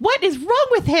boy. What is wrong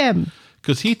with him?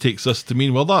 Because he takes this to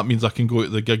mean, well, that means I can go to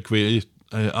the gig with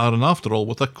Aaron after all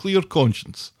with a clear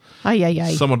conscience.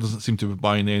 Summer doesn't seem to be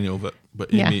buying any of it,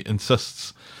 but Amy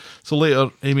insists. So later,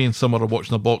 Amy and Summer are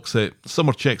watching a box set.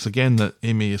 Summer checks again that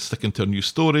Amy is sticking to her new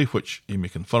story, which Amy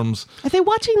confirms. Are they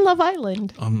watching Love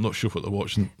Island? I'm not sure what they're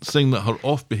watching. Saying that her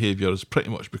off behaviour is pretty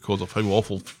much because of how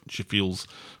awful she feels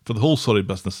for the whole sorry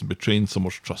business and betraying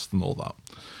Summer's trust and all that.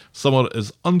 Summer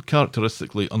is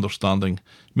uncharacteristically understanding.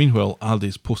 Meanwhile,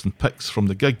 Addie's posting pics from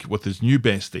the gig with his new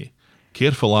bestie.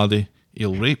 Careful, Addie,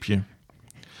 he'll rape you.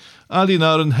 Addie and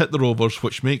Aaron hit the Rovers,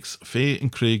 which makes Faye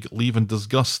and Craig leave in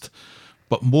disgust.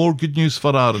 But more good news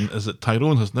for Aaron is that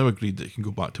Tyrone has now agreed that he can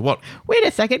go back to work. Wait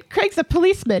a second, Craig's a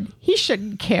policeman. He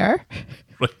shouldn't care.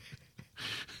 Right.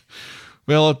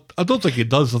 Well, I don't think he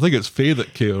does. I think it's Faye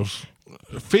that cares.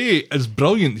 Faye is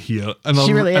brilliant here.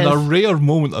 She really is. In a rare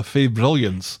moment of Faye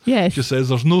brilliance. Yes. She says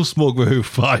there's no smoke without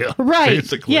fire. Right.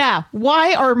 Basically. Yeah.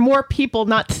 Why are more people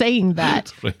not saying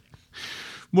that? Right.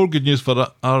 More good news for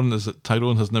Aaron is that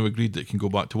Tyrone has now agreed that he can go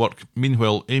back to work.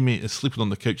 Meanwhile, Amy is sleeping on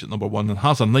the couch at number 1 and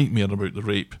has a nightmare about the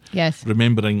rape. Yes.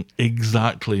 Remembering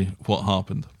exactly what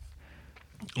happened.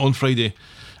 On Friday,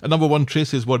 at number 1,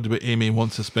 Tracy is worried about Amy and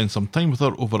wants to spend some time with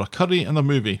her over a curry and a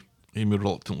movie. Amy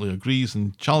reluctantly agrees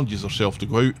and challenges herself to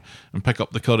go out and pick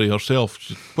up the curry herself,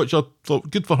 which I thought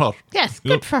good for her. Yes,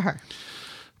 good for her.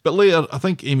 But later, I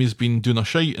think Amy's been doing a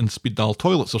shite in speed dial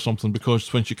toilets or something,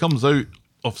 because when she comes out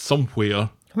of somewhere,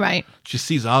 right, she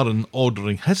sees Aaron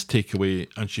ordering his takeaway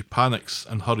and she panics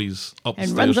and hurries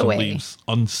upstairs and leaves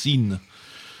unseen.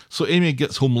 So Amy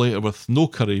gets home later with no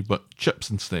curry but chips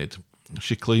instead.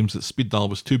 She claims that speed dial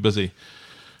was too busy.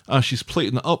 As she's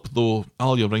plating it up, though,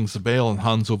 Alia rings the bell and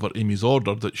hands over Amy's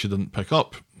order that she didn't pick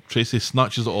up. Tracy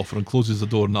snatches it off her and closes the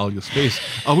door in Alia's face.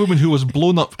 A woman who was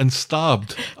blown up and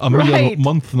stabbed a mere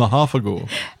month and a half ago.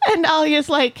 And Alia's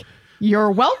like,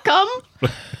 "You're welcome."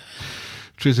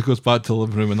 Tracy goes back to the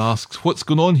living room and asks, "What's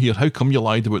going on here? How come you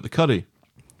lied about the curry?"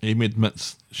 Amy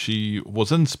admits she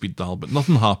was in speed dial, but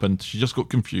nothing happened. She just got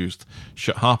confused.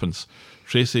 Shit happens.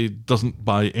 Tracy doesn't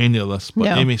buy any of this,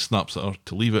 but Amy snaps at her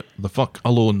to leave it the fuck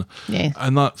alone. Yeah.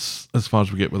 And that's as far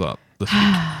as we get with that this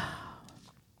week.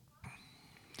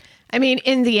 I mean,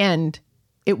 in the end,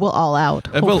 it will all out,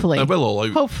 hopefully. It will all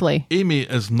out. Hopefully. Amy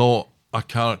is not a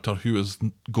character who is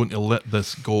going to let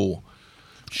this go.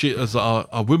 She is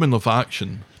a woman of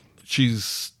action.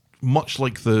 She's much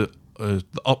like the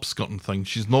upskirting thing.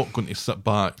 She's not going to sit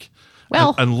back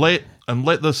and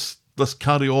let this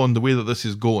carry on the way that this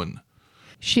is going.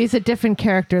 She's a different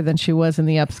character than she was in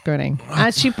the upskirting.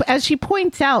 As she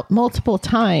points out multiple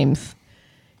times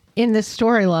in this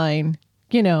storyline,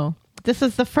 you know, this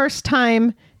is the first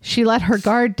time she let her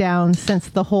guard down since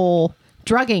the whole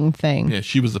drugging thing. Yeah,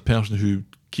 she was the person who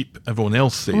keep everyone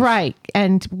else safe. Right,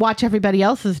 and watch everybody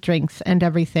else's drinks and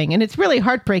everything. And it's really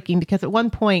heartbreaking because at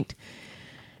one point,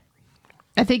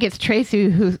 I think it's Tracy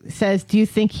who says, "Do you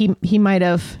think he might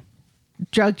have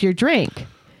drugged your drink?"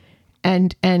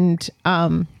 And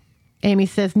Amy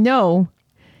says, "No.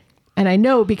 And I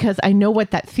know because I know what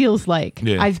that feels like.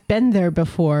 Yeah. I've been there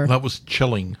before." That was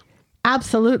chilling.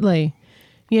 Absolutely.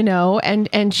 You know,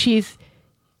 and she's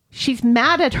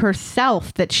mad at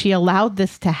herself that she allowed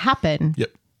this to happen.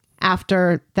 Yep.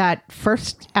 After the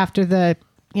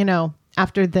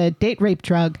date rape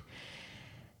drug.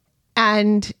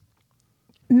 And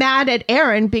mad at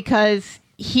Aaron because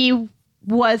he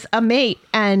was a mate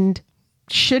and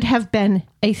should have been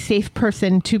a safe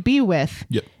person to be with.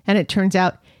 Yep. And it turns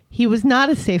out he was not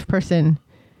a safe person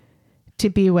to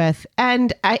be with.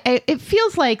 And it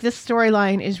feels like this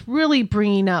storyline is really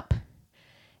bringing up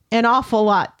an awful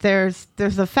lot. There's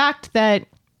the fact that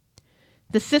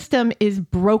the system is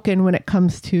broken when it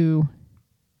comes to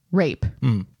rape.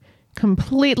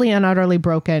 Completely and utterly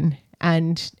broken.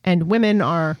 And women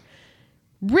are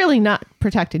really not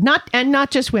protected. Not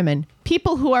just women.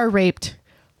 People who are raped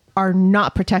are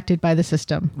not protected by the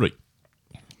system. Right.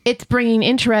 It's bringing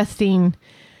interesting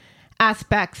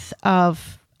aspects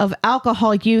of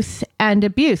alcohol use and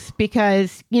abuse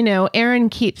because, you know, Aaron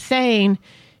keeps saying,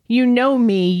 "You know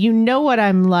me, you know what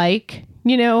I'm like."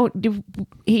 You know,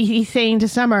 he's saying to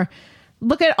Summer,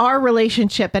 "Look at our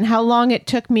relationship and how long it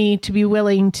took me to be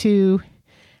willing to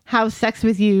have sex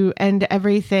with you and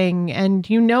everything. And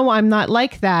you know, I'm not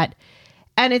like that."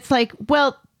 And it's like,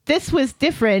 well, this was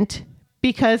different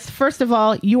because first of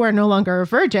all, you are no longer a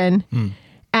virgin.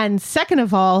 And second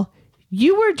of all,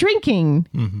 you were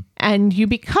drinking and you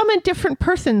become a different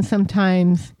person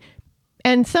sometimes.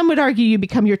 And some would argue you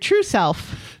become your true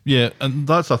self. Yeah. And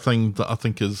that's a thing that I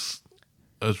think is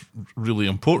really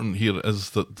important here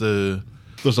is that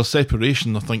there's a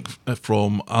separation, I think,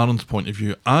 from Aaron's point of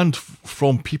view and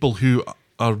from people who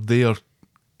are there,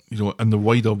 you know, in the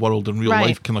wider world in real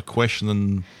life, kind of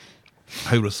questioning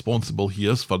how responsible he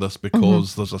is for this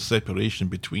because there's a separation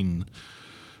between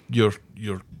your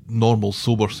normal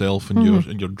sober self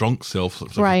and your drunk self.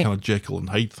 It's like a kind of Jekyll and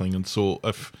Hyde thing. And so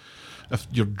if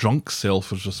your drunk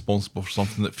self is responsible for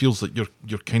something, it feels like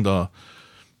you're kind of,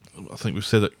 I think we've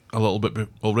said it a little bit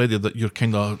already, that you're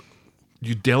kind of,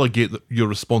 you delegate your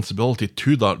responsibility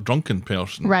to that drunken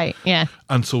person. Right, yeah.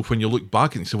 And so when you look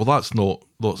back and you say, well, that's not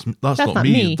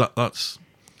me.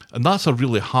 That's a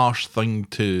really harsh thing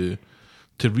to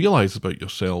realise about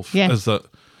yourself, is that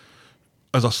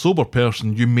as a sober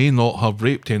person, you may not have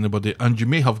raped anybody and you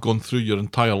may have gone through your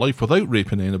entire life without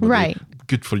raping anybody. Right.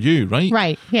 Good for you, right?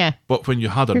 Right, yeah. But when you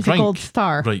had a Here's drink... a gold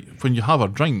star. Right, when you have a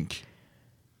drink,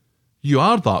 you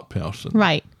are that person.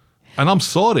 Right. And I'm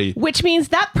sorry. Which means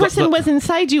that person was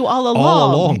inside you all along.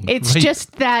 All along. It's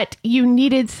just that you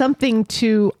needed something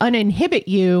to uninhibit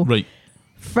you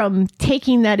from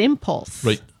taking that impulse.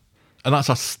 Right. And that's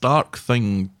a stark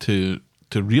thing to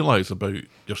realise about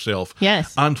yourself.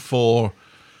 Yes. And for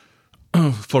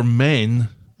men,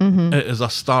 it is a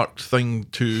stark thing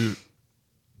to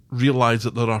realise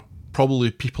that there are probably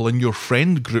people in your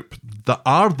friend group that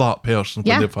are that person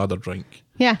when they've had a drink.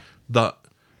 Yeah. That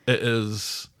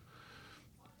it's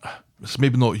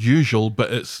maybe not usual,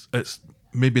 but it's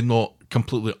maybe not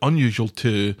completely unusual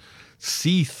to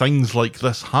see things like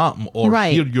this happen or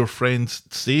hear your friends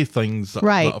say things that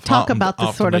have talk happened about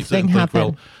this sort of thing happen.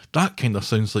 Well, that kind of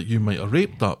sounds like you might have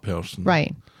raped that person.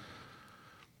 Right.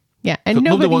 Yeah. And but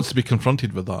nobody wants to be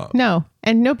confronted with that. No.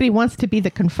 And nobody wants to be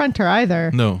the confronter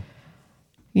either. No.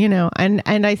 and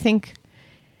I think,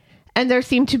 and there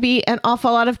seem to be an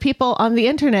awful lot of people on the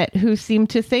internet who seem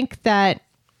to think that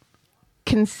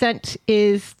consent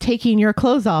is taking your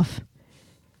clothes off.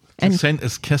 And consent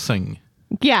is kissing.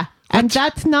 Yeah. And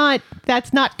that's not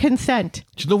consent.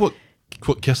 Do you know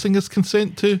what kissing is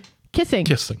consent to? Kissing.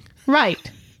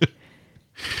 Right.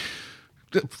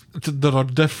 There are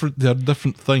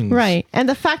different things. Right. And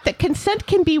the fact that consent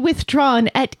can be withdrawn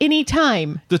at any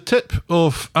time. The tip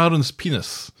of Aaron's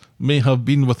penis may have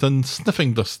been within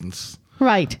sniffing distance.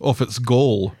 Right. Of its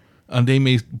goal. And they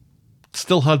may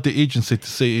still had the agency to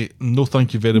say, no,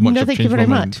 thank you very much. No, I've thank you changed very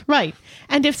my much. mind. Right.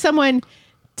 And if someone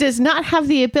does not have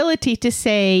the ability to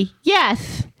say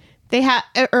yes, they don't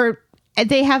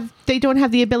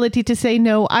have the ability to say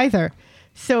no either.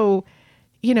 So,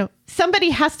 somebody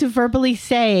has to verbally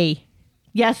say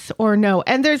yes or no.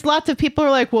 And there's lots of people who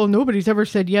are like, well, nobody's ever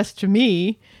said yes to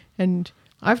me, and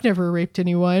I've never raped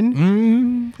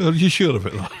anyone. Are you sure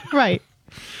about that? Right.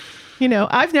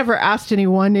 I've never asked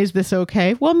anyone, is this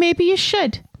okay? Well, maybe you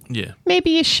should. Yeah. Maybe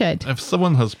you should. If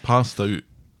someone has passed out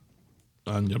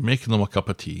and you're making them a cup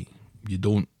of tea, you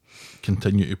don't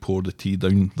continue to pour the tea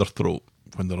down their throat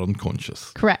when they're unconscious.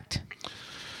 Correct.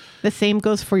 The same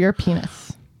goes for your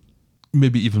penis.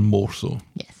 Maybe even more so.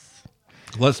 Yes.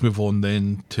 Let's move on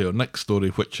then to our next story,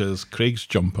 which is Craig's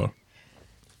jumper.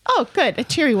 Oh, good. A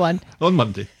cheery one. On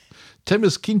Monday, Tim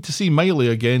is keen to see Miley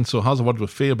again, so has a word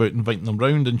with Faye about inviting them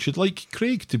round, and she'd like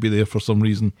Craig to be there for some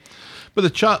reason. But the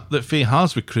chat that Faye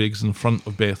has with Craig's in front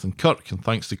of Beth and Kirk, and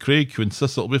thanks to Craig, who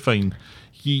insists it'll be fine,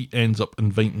 he ends up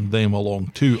inviting them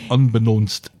along too,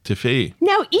 unbeknownst to Faye.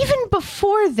 Now, even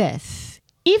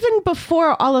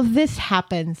before all of this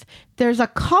happens, there's a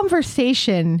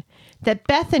conversation that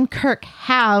Beth and Kirk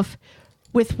have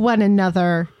with one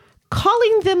another,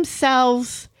 calling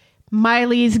themselves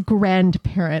Miley's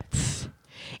grandparents.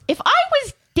 If I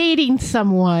was dating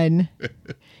someone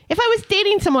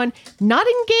not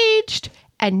engaged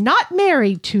and not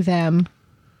married to them,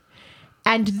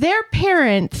 and their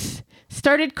parents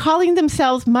started calling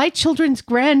themselves my children's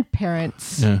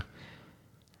grandparents, Yeah.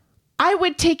 I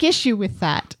would take issue with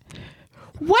that.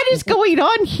 What is going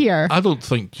on here? I don't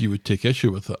think you would take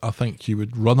issue with it. I think you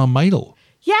would run a mile.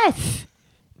 Yes.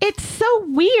 It's so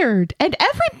weird. And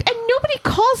nobody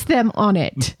calls them on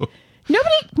it.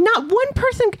 Not one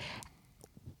person.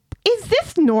 Is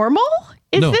this normal?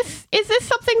 No. Is this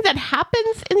something that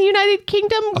happens in the United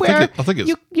Kingdom where I think it's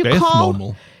you Beth call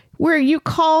normal. Where you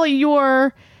call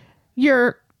your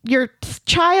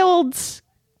child's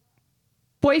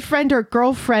boyfriend or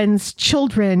girlfriend's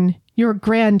children your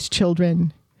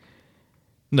grandchildren?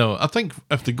 No, I think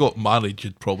if they got married,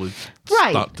 you'd probably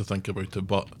start to think about it,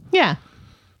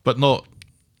 but not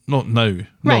now.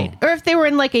 Right. No. Or if they were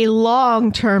in like a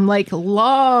long-term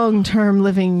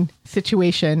living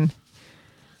situation.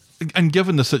 And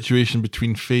given the situation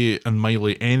between Faye and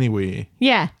Miley anyway,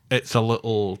 it's a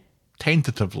little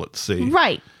tentative, let's say.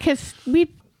 Right, because Faye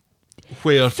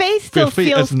feels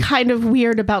feels kind of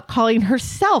weird about calling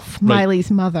herself Miley's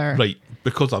mother. Right,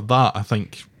 because of that, I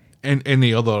think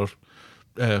any other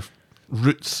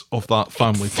roots of that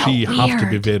family tree have to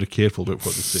be very careful about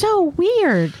what they say. So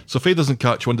weird. So Faye doesn't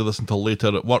catch wind of this until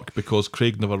later at work because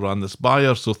Craig never ran this by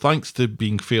her, so thanks to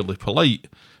being fairly polite,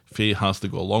 Faye has to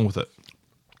go along with it.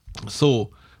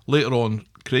 So later on,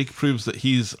 Craig proves that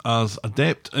he's as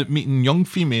adept at meeting young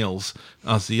females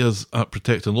as he is at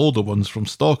protecting older ones from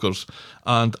stalkers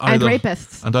and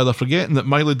rapists. And either forgetting that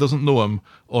Miley doesn't know him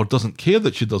or doesn't care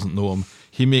that she doesn't know him,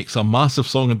 he makes a massive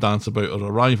song and dance about her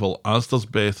arrival, as does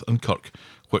Beth and Kirk,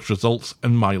 which results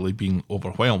in Miley being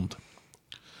overwhelmed.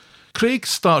 Craig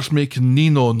starts making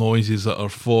Nino noises at her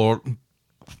for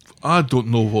I don't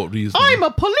know what reason. I'm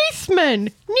a policeman!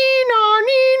 Nino!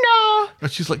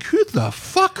 And she's like, who the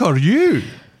fuck are you?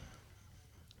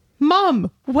 Mom,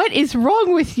 what is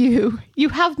wrong with you? You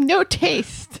have no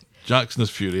taste. Jackson is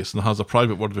furious and has a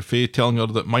private word with Faye, telling her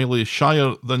that Miley is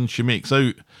shyer than she makes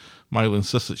out. Miley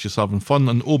insists that she's having fun,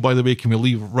 and oh, by the way, can we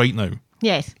leave right now?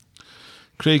 Yes.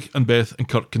 Craig and Beth and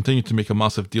Kirk continue to make a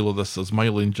massive deal of this as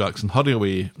Miley and Jackson hurry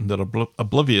away, and they're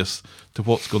oblivious to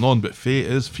what's going on, but Faye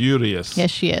is furious.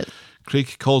 Yes, she is.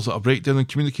 Craig calls it a breakdown in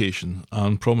communication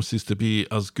and promises to be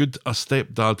as good a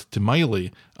stepdad to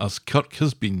Miley as Kirk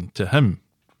has been to him.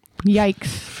 Yikes.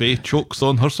 Faye chokes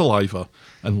on her saliva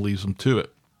and leaves him to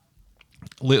it.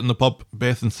 Late in the pub,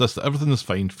 Beth insists that everything is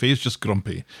fine, Faye's just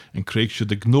grumpy, and Craig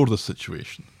should ignore the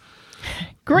situation.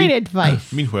 Great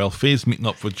advice. Meanwhile, Faye's meeting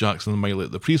up with Jackson and Miley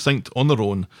at the precinct on their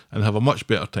own and have a much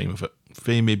better time of it.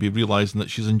 Faye may be realising that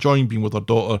she's enjoying being with her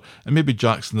daughter, and maybe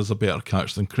Jackson is a better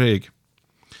catch than Craig.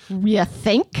 You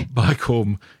think? Back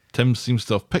home, Tim seems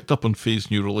to have picked up on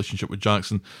Faye's new relationship with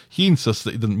Jackson. He insists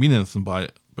that he didn't mean anything by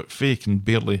it, but Faye can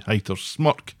barely hide her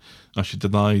smirk as she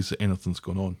denies that anything's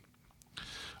going on.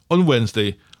 On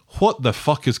Wednesday, what the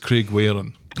fuck is Craig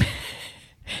wearing?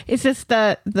 Is this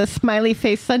the smiley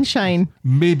face sunshine?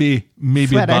 Maybe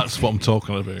sweater? That's what I'm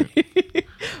talking about.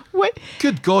 What?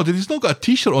 Good God, and he's not got a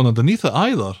t-shirt on underneath it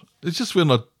either. He's just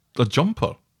wearing a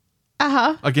jumper.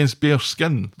 Uh-huh. Against bare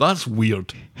skin. That's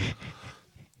weird.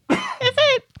 Is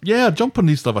it? Yeah, a jumper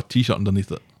needs to have a t-shirt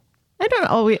underneath it.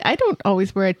 I don't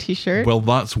always wear a t-shirt. Well,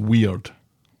 that's weird.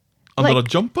 Under a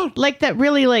jumper? Like that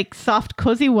really like soft,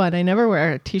 cozy one. I never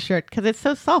wear a t-shirt because it's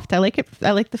so soft. I like it.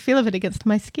 I like the feel of it against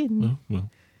my skin. Oh, well.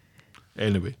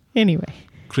 Anyway.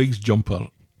 Craig's jumper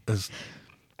is...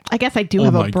 I guess I do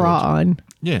have a bra on.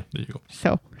 Yeah, there you go.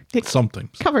 So it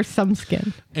sometimes covers some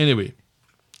skin. Anyway,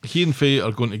 he and Faye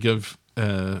are going to give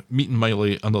meeting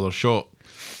Miley another shot.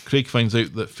 Craig finds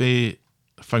out that Faye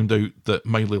found out that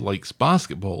Miley likes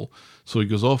basketball, so he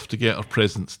goes off to get her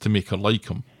presents to make her like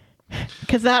him.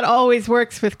 Because that always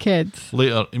works with kids.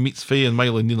 Later, he meets Faye and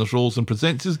Miley in Nina's rolls and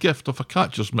presents his gift of a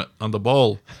catcher's mitt and a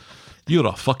ball. You're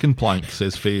a fucking plank,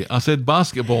 says Faye. I said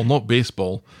basketball, not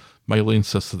baseball. Miley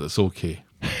insists that it's okay.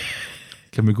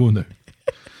 Can we go now?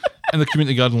 In the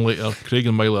community garden later, Craig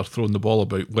and Miley are throwing the ball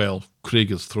about. Well,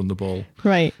 Craig is throwing the ball.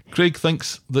 Right. Craig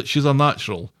thinks that she's a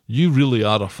natural. You really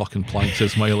are a fucking plank,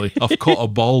 says Miley. I've caught a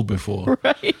ball before.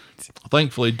 Right.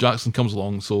 Thankfully, Jackson comes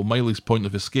along, so Miley's point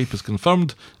of escape is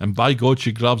confirmed, and by God,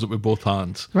 she grabs it with both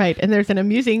hands. Right, and there's an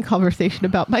amusing conversation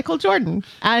about Michael Jordan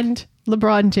and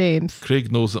LeBron James.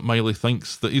 Craig knows that Miley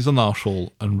thinks that he's an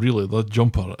arsehole, and really, the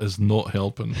jumper is not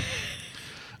helping.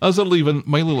 As they're leaving,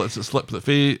 Miley lets it slip that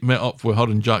Faye met up with her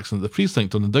and Jackson at the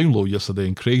precinct on the down low yesterday,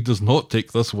 and Craig does not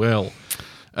take this well.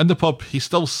 In the pub, he's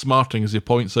still smarting as he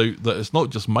points out that it's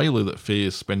not just Miley that Faye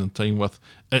is spending time with,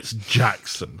 it's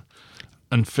Jackson.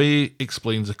 And Faye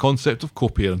explains the concept of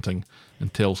co-parenting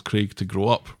and tells Craig to grow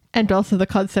up. And also the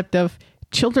concept of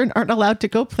children aren't allowed to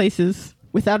go places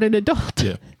without an adult.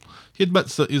 Yeah. He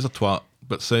admits that he's a twat,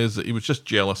 but says that he was just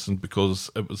jealous and because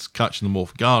it was catching them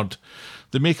off guard.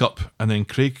 They make up, and then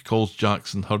Craig calls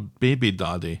Jackson her baby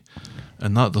daddy,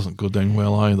 and that doesn't go down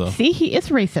well either. See, he is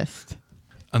racist.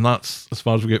 And that's as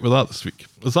far as we get with that this week.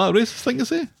 Is that a racist thing to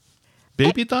say?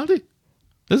 Baby daddy?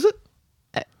 Is it?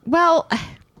 Well,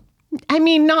 I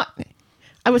mean, not...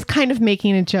 I was kind of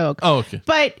making a joke. Oh, okay.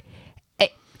 But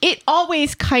it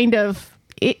always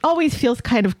feels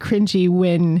kind of cringy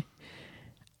when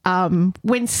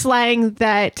slang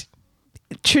that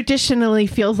traditionally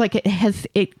feels like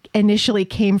it initially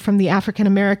came from the African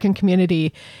American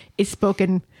community is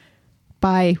spoken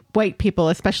by white people,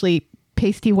 especially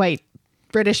pasty white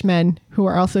British men who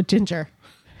are also ginger.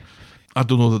 I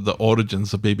don't know that the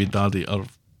origins of baby daddy are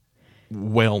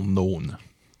well known.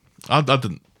 I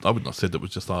wouldn't have said it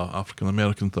was just an African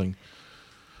American thing.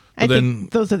 I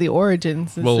think those are the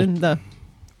origins in the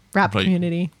rap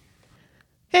community.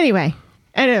 Anyway,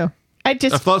 I know.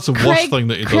 If that's the worst thing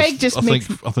that he does,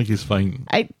 I think he's fine.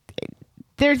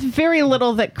 There's very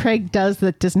little that Craig does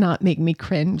that does not make me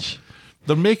cringe.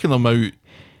 They're making him out.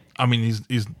 I mean,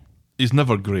 he's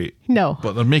never great. No,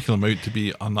 but they're making him out to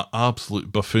be an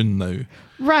absolute buffoon now.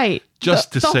 Right.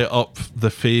 Just to set up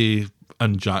the Faye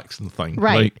and Jackson thing.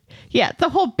 Right. Yeah, the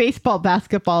whole baseball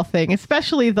basketball thing,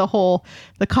 especially the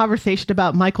conversation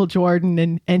about Michael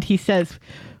Jordan, and he says,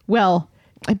 "Well,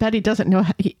 I bet he doesn't know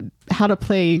how to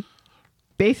play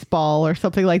baseball or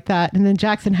something like that." And then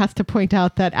Jackson has to point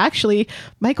out that actually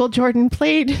Michael Jordan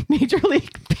played Major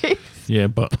League Baseball. Yeah,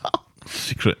 but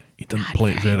secret, he didn't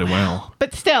play it very well.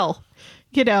 But still,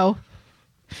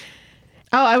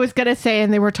 Oh, I was going to say,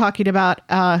 and they were talking about,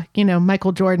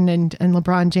 Michael Jordan and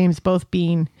LeBron James both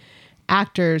being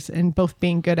actors and both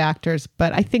being good actors.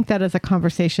 But I think that is a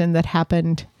conversation that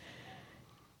happened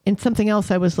in something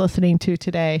else I was listening to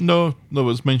today. No, it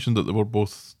was mentioned that they were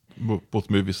both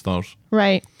movie stars.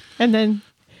 Right. And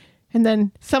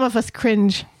then some of us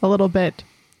cringe a little bit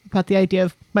about the idea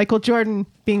of Michael Jordan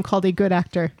being called a good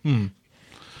actor.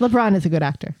 LeBron is a good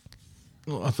actor.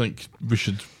 Well, I think we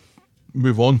should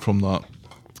move on from that.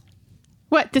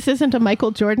 What? This isn't a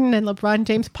Michael Jordan and LeBron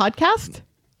James podcast?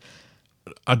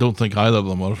 I don't think either of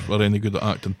them are any good at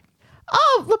acting.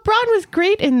 Oh, LeBron was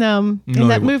great in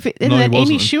that movie, in that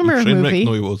Amy Schumer movie.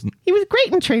 No, he wasn't. He was great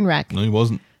in Trainwreck. No, he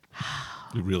wasn't.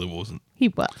 He really wasn't. He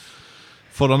was.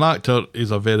 For an actor,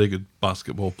 he's a very good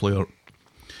basketball player.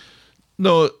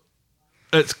 No,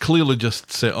 it's clearly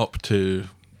just set up to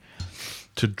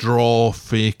draw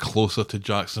Faye closer to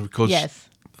Jackson because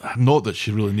not that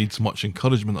she really needs much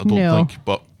encouragement, I don't think,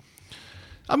 but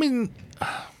I mean,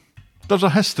 there's a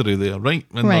history there, right?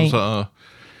 And there's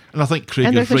And I think Craig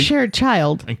And is there's a right. shared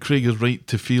child. And Craig is right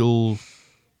to feel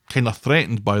kind of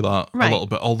threatened by that Right. a little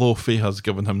bit, although Faye has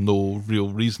given him no real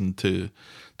reason to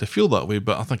feel that way.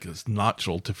 But I think it's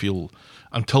natural to feel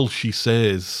until she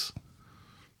says,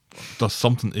 does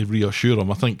something to reassure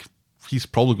him. I think he's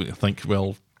probably going to think,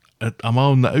 well, am I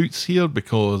on the outs here?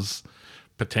 Because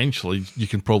potentially you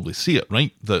can probably see it,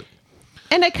 right?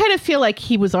 And I kind of feel like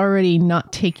he was already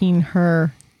not taking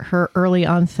her early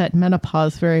onset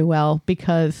menopause very well,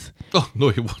 because Oh no,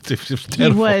 he was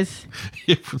terrible.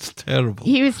 he was terrible.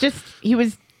 he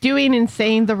was doing and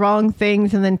saying the wrong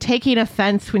things, and then taking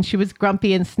offense when she was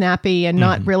grumpy and snappy, and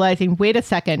not realizing, wait a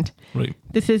second, Right.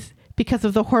 this is because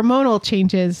of the hormonal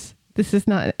changes. This is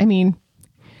not, I mean,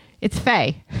 it's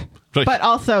Faye. Right. But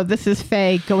also this is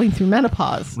Faye going through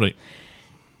menopause. Right.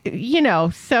 You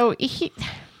know, so He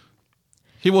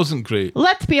wasn't great.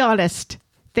 let's be honest,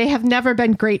 they have never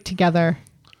been great together.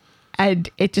 And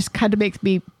it just kind of makes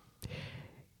me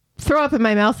throw up in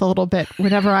my mouth a little bit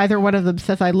whenever either one of them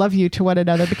says I love you to one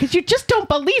another, because you just don't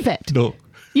believe it. No.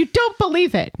 You don't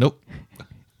believe it. Nope.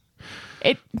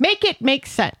 It make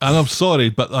sense. And I'm sorry,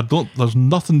 but there's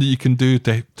nothing that you can do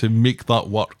to make that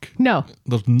work. No.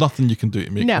 There's nothing you can do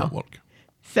to make No. that work.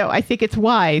 So I think it's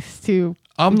wise to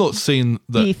I'm not saying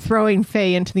be that throwing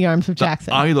Faye into the arms of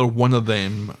Jackson. either one of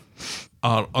them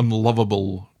are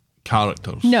unlovable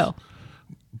characters. No.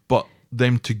 But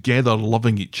them together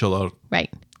loving each other,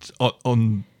 Right.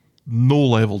 on no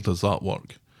level does that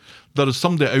work. There is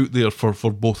somebody out there for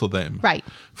both of them. Right.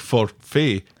 For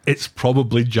Faye, it's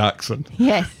probably Jackson.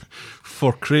 Yes.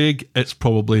 For Craig, it's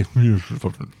probably...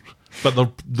 But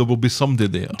there will be somebody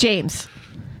there. James.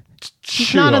 He's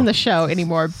Sure. not on the show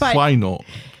anymore, but Why not?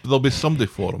 There'll be somebody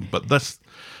for him. But this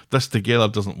together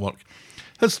doesn't work.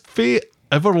 Has Faye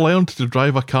ever learned to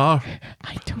drive a car?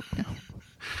 I don't know.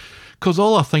 Because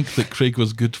all I think that Craig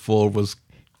was good for was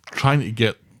trying to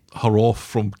get her off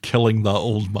from killing that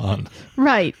old man.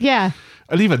 Right. Yeah.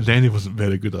 And even then he wasn't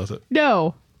very good at it.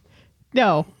 No.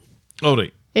 No. All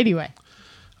right. Anyway.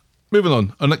 Moving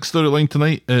on. Our next storyline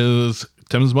tonight is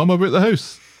Tim's mum about the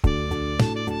house.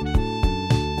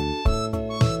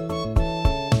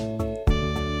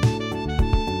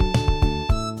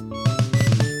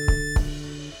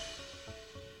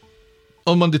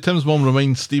 On Monday, Tim's mum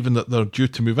reminds Stephen that they're due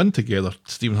to move in together.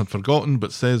 Stephen had forgotten,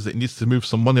 but says that he needs to move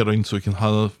some money around so he can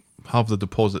have the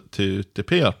deposit to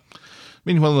pay her.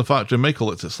 Meanwhile, in the factory, Michael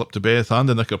lets it slip to Beth and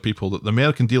the Knicker people that the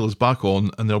American deal is back on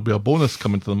and there'll be a bonus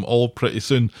coming to them all pretty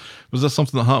soon. Was this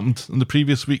something that happened in the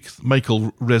previous week?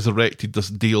 Michael resurrected this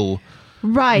deal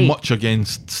Right. much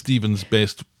against Stephen's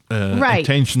best Right.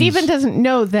 intentions. Stephen doesn't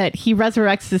know that he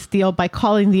resurrects this deal by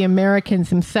calling the Americans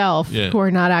himself, Yeah. who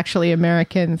are not actually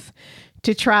Americans,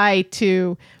 to try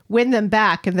to win them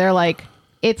back. And they're like,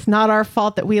 it's not our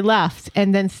fault that we left.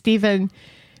 And then Stephen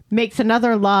makes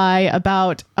another lie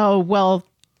about, oh, well,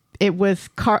 it was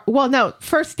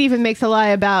first Stephen makes a lie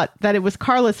about that it was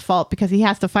Carla's fault because he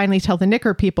has to finally tell the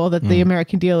Knicker people that the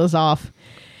American deal is off.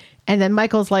 And then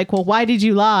Michael's like, well, why did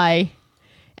you lie?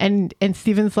 And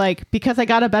Stephen's like, because I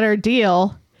got a better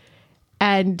deal.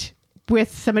 And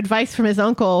with some advice from his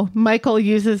uncle, Michael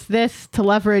uses this to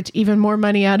leverage even more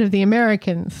money out of the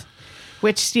Americans,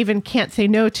 which Stephen can't say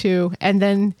no to. And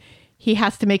then he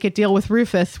has to make a deal with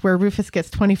Rufus where Rufus gets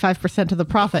 25% of the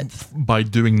profits. By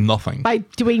doing nothing. By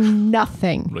doing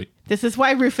nothing. Right. This is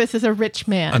why Rufus is a rich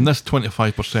man. And this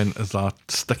 25% is a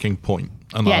sticking point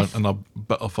and, Yes. a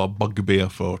bit of a bugbear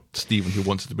for Stephen, who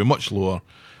wants it to be much lower.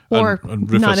 Or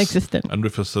Rufus, non-existent. And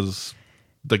Rufus is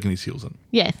digging his heels in.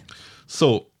 Yes.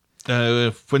 So,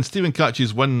 when Stephen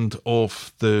catches wind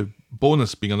of the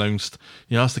bonus being announced,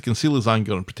 he has to conceal his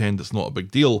anger and pretend it's not a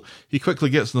big deal. He quickly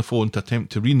gets on the phone to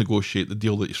attempt to renegotiate the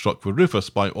deal that he struck with Rufus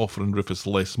by offering Rufus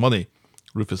less money.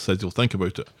 Rufus says he'll think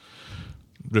about it.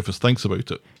 Rufus thinks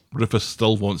about it. Rufus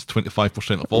still wants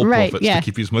 25% of all Right, profits yeah. to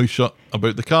keep his mouth shut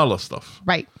about the Carla stuff.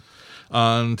 Right.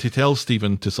 And he tells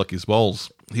Stephen to suck his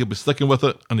balls. He'll be sticking with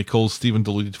it, and he calls Stephen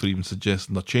deluded for even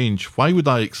suggesting a change. Why would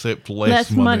I accept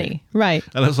less money? Right.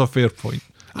 And that's a fair point.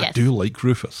 I Yes. do like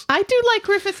Rufus. I do like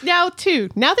Rufus now, too.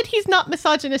 Now that he's not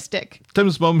misogynistic.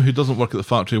 Tim's mum, who doesn't work at the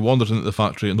factory, wanders into the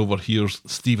factory and overhears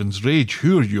Stephen's rage.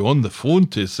 Who are you on the phone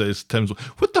to, says Tim's mum.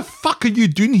 What the fuck are you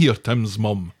doing here, Tim's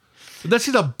mum? This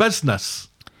is a business.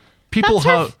 People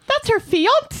That's her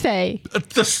fiance.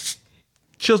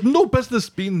 She has no business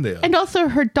being there. And also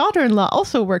her daughter-in-law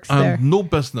also works there. No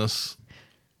business.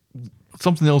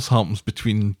 Something else happens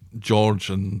between George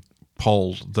and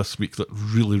Paul this week that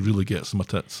really, really gets on my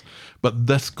tits. But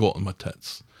this got on my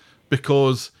tits.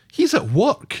 Because he's at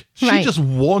work. She Right. just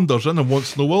wanders in and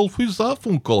wants to know, well, who's that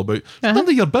phone call about? It's none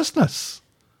of your business.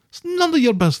 It's none of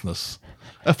your business.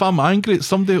 If I'm angry at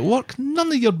somebody at work, none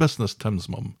of your business, Tim's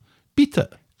mum. Beat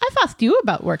it. I've asked you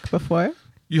about work before.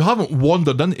 You haven't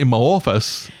wandered into my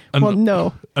office and, Well,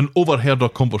 no. and overheard our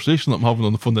conversation that I'm having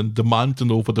on the phone and demand to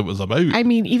know what it was about. I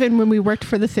mean, even when we worked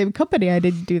for the same company, I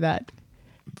didn't do that.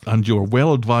 And you were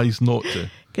well advised not to.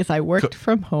 Because I worked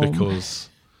from home. Because,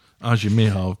 as you may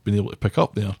have been able to pick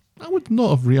up there, I would not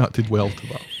have reacted well to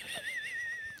that.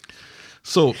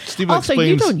 So, Stephen Also, explains...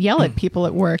 you don't yell at people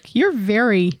at work. You're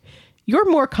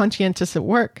more conscientious at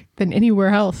work than anywhere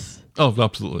else. Oh,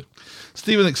 absolutely.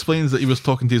 Stephen explains that he was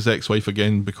talking to his ex-wife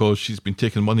again because she's been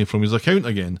taking money from his account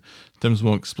again. Tim's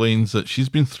mum explains that she's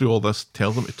been through all this,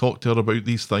 tells him to talk to her about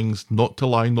these things, not to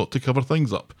lie, not to cover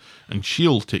things up. And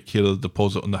she'll take care of the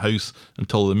deposit on the house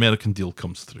until the American deal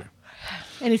comes through.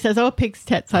 And he says, oh, pig's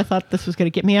tits. I thought this was going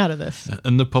to get me out of this.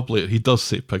 In the pub later, he does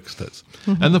say pig's tits.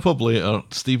 In the pub later,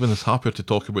 Stephen is happier to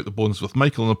talk about the bones with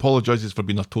Michael and apologises for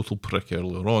being a total prick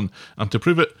earlier on. And to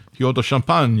prove it, he orders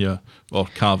champagne, or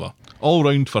cava, all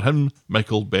round for him,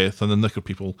 Michael, Beth and the Knicker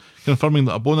people, confirming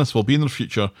that a bonus will be in the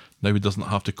future now he doesn't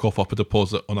have to cough up a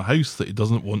deposit on a house that he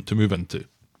doesn't want to move into.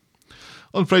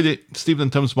 On Friday, Stephen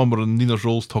and Tim's mum were in Nina's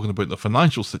Rolls talking about their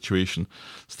financial situation.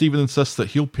 Stephen insists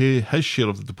that he'll pay his share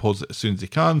of the deposit as soon as he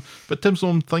can, but Tim's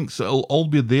mum thinks it'll all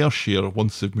be their share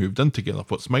once they've moved in together.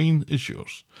 What's mine is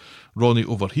yours. Ronnie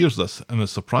overhears this and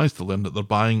is surprised to learn that they're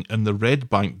buying in the Red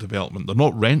Bank development. They're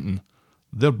not renting,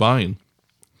 they're buying.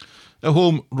 At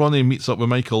home, Ronnie meets up with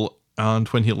Michael, and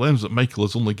when he learns that Michael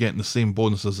is only getting the same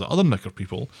bonus as the other Knicker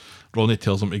people, Ronnie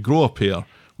tells him to grow a pair.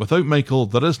 Without Michael,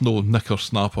 there is no Knicker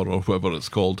Snapper or whatever it's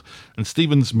called, and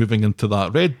Stephen's moving into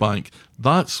that Red Bank.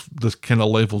 That's the kind of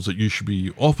levels that you should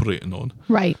be operating on.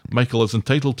 Right. Michael is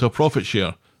entitled to a profit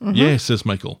share. Yes, says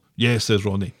Michael. Yes, says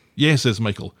Ronnie. Yes, says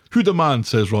Michael. Who the man,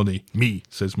 says Ronnie. Me,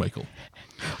 says Michael.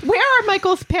 Where are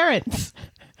Michael's parents?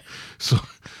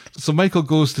 So Michael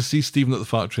goes to see Stephen at the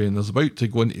factory and is about to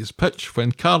go into his pitch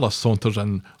when Carla saunters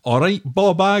in. All right,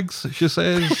 ball bags, she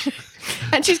says.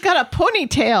 And she's got a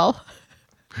ponytail.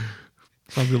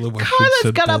 I really wish she'd Carla's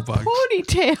said got a ball bags.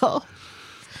 ponytail.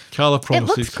 Carla It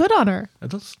promises. looks good on her. It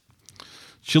does.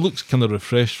 She looks kind of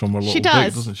refreshed from her little does.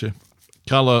 break, doesn't she?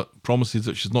 Carla promises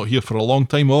that she's not here for a long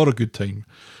time or a good time.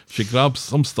 She grabs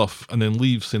some stuff and then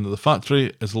leaves, saying that the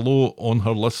factory is low on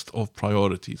her list of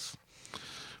priorities.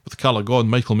 With Carla gone,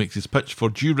 Michael makes his pitch for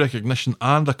due recognition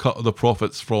and a cut of the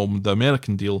profits from the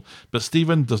American deal, but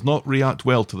Stephen does not react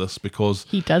well to this because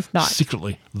He does not.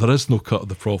 secretly there is no cut of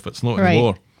the profits, not Right.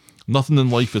 anymore. Nothing in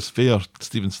life is fair,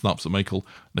 Stephen snaps at Michael,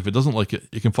 and if he doesn't like it,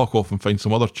 he can fuck off and find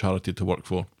some other charity to work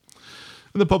for.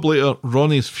 In the pub later,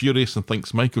 Ronnie is furious and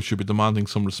thinks Michael should be demanding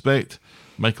some respect.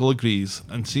 Michael agrees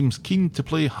and seems keen to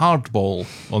play hardball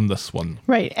on this one.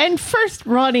 Right. And first,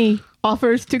 Ronnie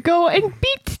offers to go and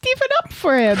beat Stephen up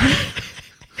for him.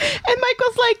 And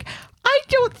Michael's like, I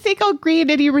don't think I'll gain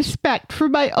any respect for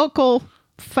my uncle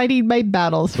fighting my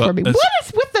battles But for me. it's- What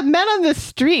is with the men on the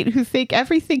street who think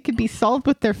everything can be solved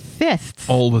with their fists?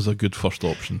 Always a good first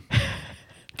option.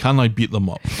 Can I beat them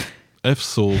up? If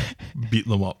so, beat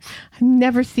them up. I've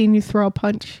never seen you throw a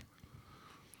punch.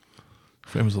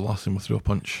 When was the last time I threw a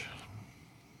punch?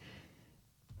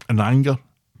 In anger?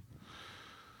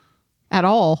 At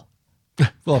all.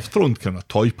 Well, I've thrown kind of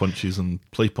toy punches and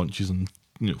play punches and,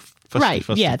 fisty Right.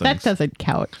 Yeah, things. that doesn't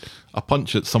count. A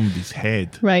punch at somebody's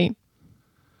head. Right.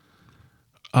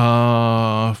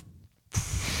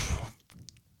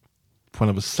 When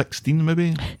I was 16,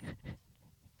 maybe.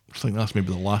 I think that's maybe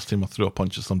the last time I threw a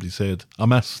punch at somebody's head. I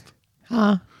missed.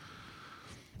 I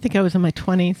think I was in my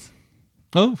 20s.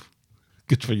 Oh,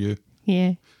 good for you.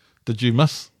 Yeah. Did you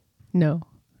miss? No.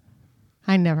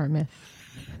 I never miss.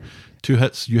 2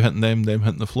 hits, you hitting them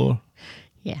hitting the floor.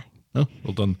 Yeah. Oh,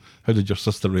 well done. How did your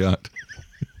sister react?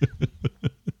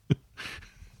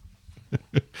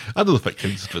 I don't know if it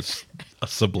counts if it's a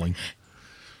sibling.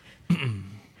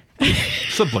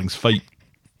 Siblings fight,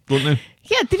 don't they?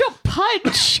 Yeah, they don't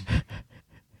punch.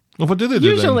 Well, what do they do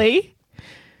then? Usually.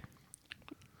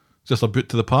 Just a boot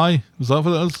to the pie? Is that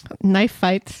what it is? Knife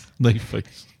fights. Knife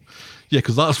fights. Yeah,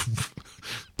 because that's...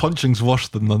 punching's worse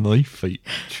than the knife fight,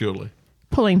 surely.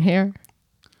 Pulling hair.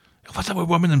 What's up with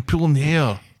women and pulling the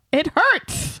hair? It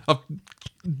hurts.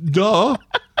 Duh.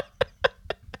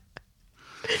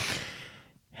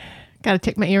 Got to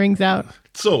take my earrings out.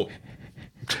 So,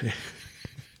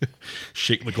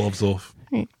 shake the gloves off.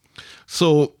 Right.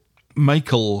 So,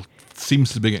 Michael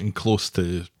seems to be getting close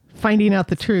to... Finding out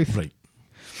the truth. Right.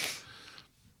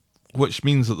 Which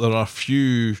means that there are a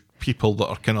few people that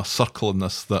are kind of circling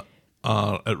this that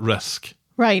are at risk.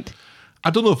 Right. I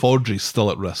don't know if Audrey's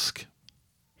still at risk.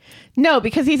 No,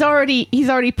 because he's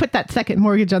already put that second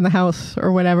mortgage on the house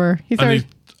or whatever.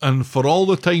 And for all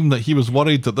the time that he was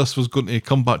worried that this was going to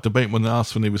come back to bite him in the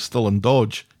ass when he was still in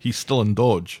Dodge, he's still in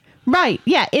Dodge. Right.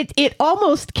 Yeah. It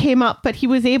almost came up, but he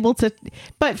was able to.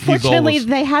 But fortunately,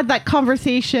 they had that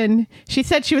conversation. She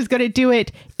said she was going to do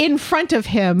it in front of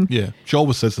him. Yeah. She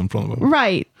always says in front of him.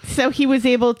 Right. So he was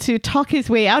able to talk his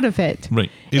way out of it.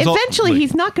 Right. Eventually,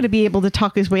 he's not going to be able to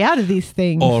talk his way out of these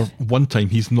things. Or one time,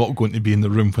 he's not going to be in the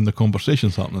room when the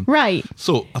conversation's happening. Right.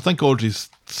 So I think Audrey's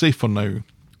safe for now.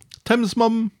 Tim's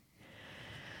mum.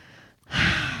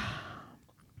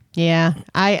 Yeah.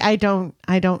 I don't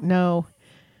know.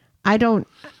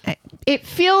 It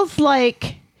feels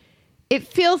like,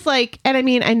 and I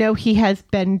mean, I know he has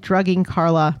been drugging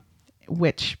Carla,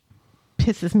 which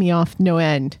pisses me off no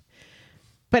end,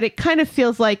 but it kind of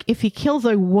feels like if he kills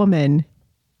a woman,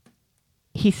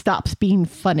 he stops being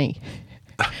funny.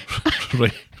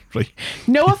 Right.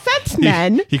 No offense,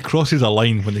 men. He crosses a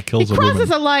line when he kills a woman. He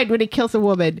crosses a line when he kills a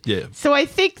woman. Yeah. So I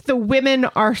think the women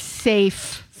are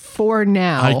safe for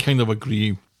now. I kind of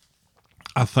agree.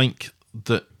 I think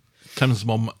that Tim's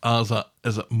mum is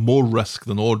at more risk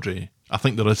than Audrey. I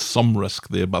think there is some risk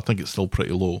there, but I think it's still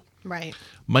pretty low. Right.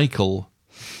 Michael,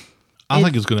 I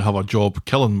think is going to have a job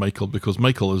killing Michael because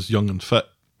Michael is young and fit.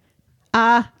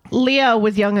 Leo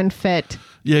was young and fit.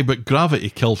 Yeah, but gravity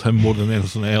killed him more than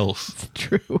anything else. It's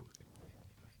true.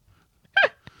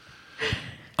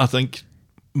 I think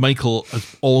Michael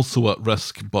is also at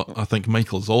risk, but I think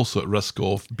Michael is also at risk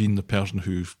of being the person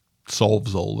who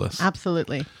solves all this.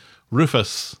 Absolutely.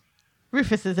 Rufus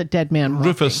is a dead man walking.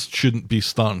 Rufus shouldn't be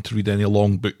starting to read any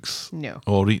long books. No.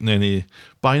 Or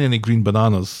buying any green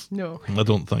bananas. No. I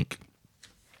don't think.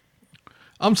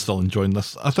 I'm still enjoying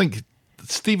this. I think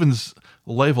Stephen's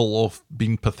level of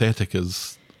being pathetic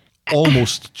is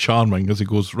almost charming as he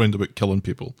goes round about killing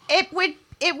people. It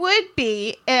would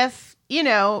be if,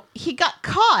 he got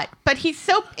caught, but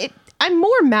I'm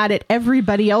more mad at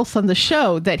everybody else on the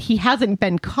show that he hasn't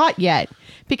been caught yet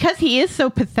because he is so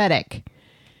pathetic.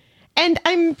 And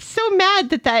I'm so mad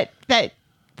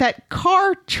that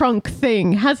car trunk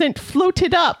thing hasn't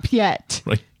floated up yet.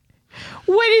 Right.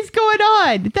 What is going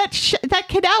on? That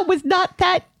canal was not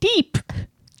that deep.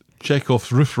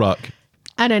 Chekhov's roof rack.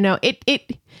 I don't know.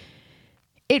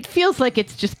 It feels like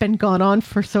it's just been gone on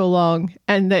for so long,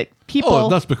 and that people. Oh,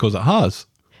 that's because it has.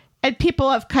 And people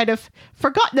have kind of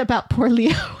forgotten about poor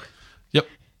Leo. Yep.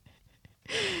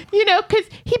 Because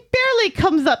he barely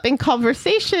comes up in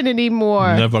conversation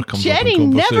anymore. Never comes up in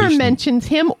conversation. Jenny never mentions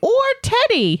him or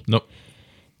Teddy. Nope.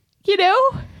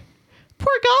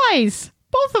 Poor guys.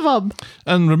 Both of them.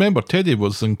 And remember, Teddy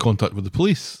was in contact with the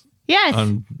police. Yes.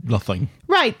 And nothing.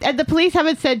 Right. And the police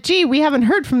haven't said, gee, we haven't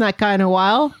heard from that guy in a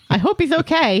while. I hope he's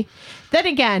okay. Then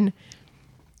again,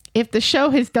 if the show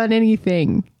has done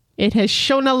anything, it has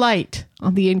shone a light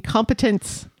on the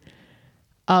incompetence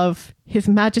of His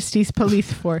Majesty's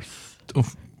police force.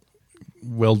 Oh,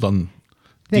 well done.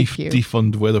 Thank you.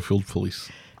 Defund Weatherfield Police.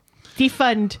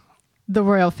 Defund the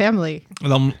royal family.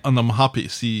 And I'm happy to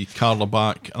see Carla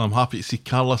back, and I'm happy to see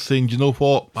Carla saying, you know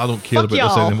what? I don't care about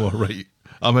this anymore. Right.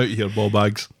 I'm out here, ball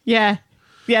bags. Yeah.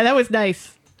 Yeah, that was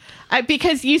nice.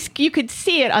 Because you could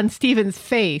see it on Stephen's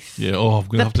face. Yeah, I'm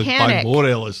going to have to buy more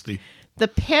LSD. The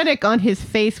panic on his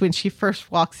face when she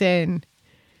first walks in.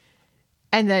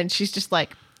 And then she's just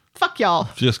like, fuck y'all.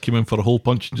 She just came in for a whole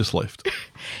punch and just left.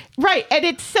 Right. And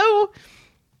it's so...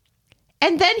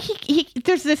 And then he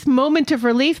there's this moment of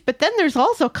relief, but then there's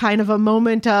also kind of a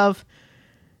moment of,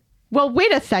 well,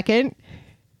 wait a second.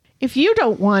 If you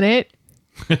don't want it,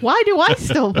 why do I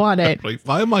still want it? Right.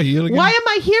 Why am I here again? Why am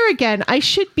I here again? I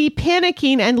should be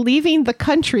panicking and leaving the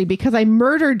country because I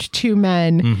murdered 2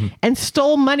 men and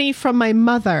stole money from my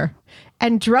mother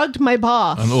and drugged my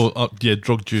boss. And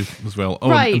drugged you as well.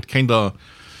 Right. I'm kind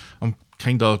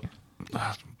of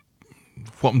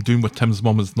what I'm doing with Tim's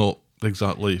mum is not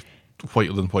exactly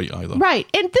whiter than white either. Right.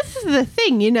 And this is the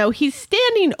thing, he's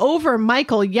standing over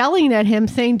Michael, yelling at him,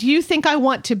 saying, do you think I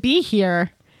want to be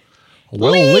here?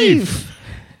 Well, leave.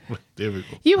 There we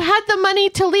go. You had the money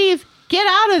to leave. Get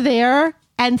out of there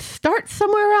and start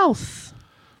somewhere else.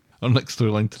 Our next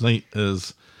storyline tonight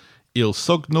is Il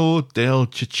Sogno del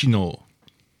Cecchino.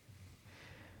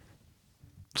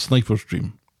 Sniper's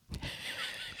Dream.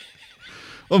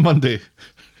 On Monday,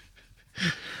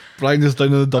 Brian is down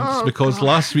in the dumps because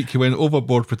last week he went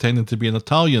overboard pretending to be an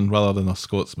Italian rather than a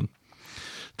Scotsman.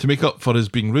 To make up for his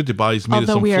being rude, he buys Mary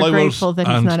some we are flowers, grateful that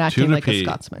he's and not acting to like a repay,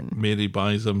 Scotsman. Mary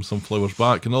buys him some flowers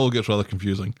back, and it all gets rather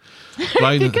confusing.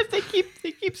 Brian, because they keep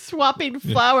swapping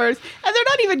flowers, and they're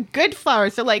not even good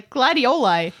flowers. They're like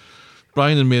gladioli.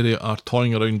 Brian and Mary are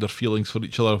toying around their feelings for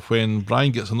each other when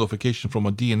Brian gets a notification from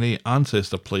a DNA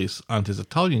ancestor place and his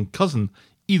Italian cousin,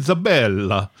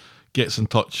 Isabella, gets in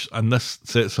touch, and this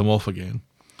sets him off again.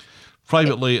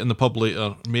 Privately, in the pub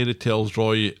later, Mary tells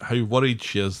Roy how worried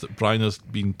she is that Brian has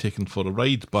been taken for a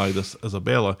ride by this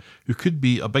Isabella, who could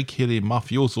be a big hairy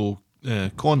mafioso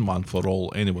con man for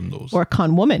all anyone knows. Or a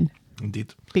con woman.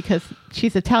 Indeed. Because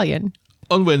she's Italian.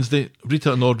 On Wednesday,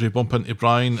 Rita and Audrey bump into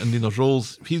Brian in Nina's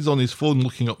Rolls. He's on his phone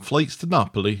looking up flights to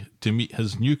Napoli to meet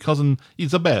his new cousin,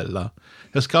 Isabella.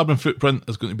 His carbon footprint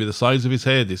is going to be the size of his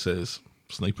head, he says.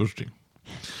 Sniper's dream.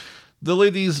 The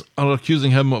ladies are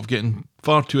accusing him of getting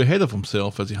far too ahead of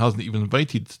himself as she hasn't even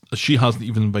invited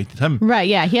him. Right,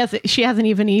 yeah. She hasn't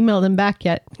even emailed him back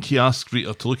yet. He asks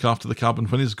Rita to look after the cabin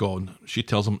when he's gone. She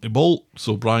tells him to bolt,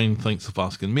 so Brian thinks of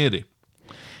asking Mary.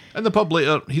 In the pub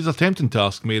later, he's attempting to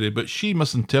ask Mary, but she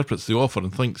misinterprets the offer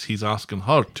and thinks he's asking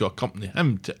her to accompany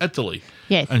him to Italy.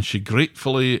 Yes. And she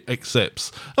gratefully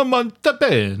accepts. Molto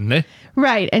bene.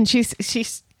 Right, and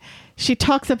she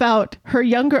talks about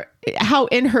how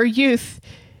in her youth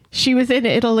she was in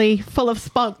Italy full of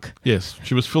spunk. Yes,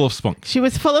 she was full of spunk. She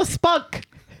was full of spunk.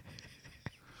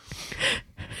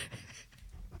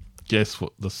 Guess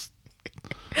what this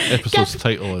episode's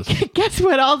title is? Guess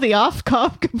what all the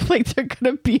Ofcom complaints are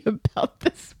going to be about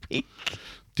this week?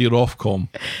 Dear Ofcom,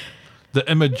 the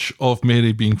image of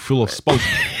Mary being full of spunk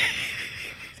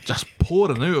just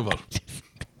pouring out of her.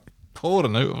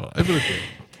 Pouring out of her. Everything.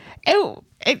 Oh,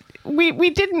 we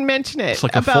didn't mention it. It's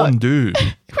like a fondue.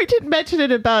 We didn't mention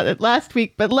it about it last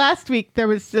week, but last week there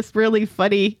was this really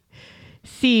funny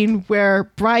scene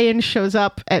where Brian shows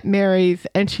up at Mary's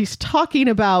and she's talking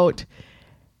about...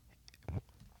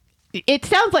 It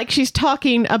sounds like she's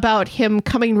talking about him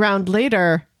coming round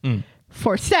later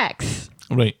for sex.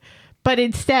 Right. But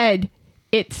instead,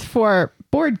 it's for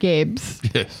board games.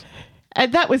 Yes.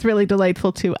 And that was really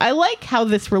delightful too. I like how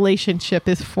this relationship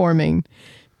is forming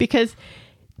because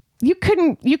you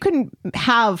couldn't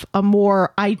have a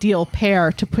more ideal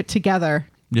pair to put together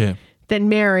than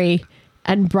Mary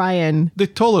and Brian. They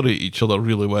tolerate each other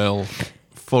really well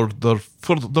for their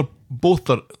both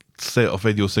their set of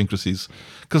idiosyncrasies.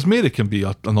 Because Mary can be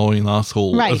an annoying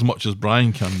asshole as much as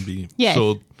Brian can be. Yes.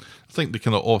 So I think they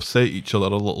kind of offset each other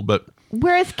a little bit.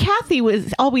 Whereas Kathy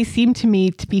always seemed to me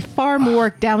to be far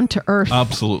more down to earth.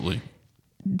 Absolutely.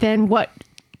 Than what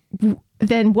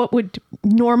would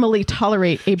normally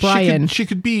tolerate a Brian. She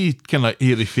could be kind of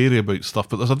airy-fairy about stuff,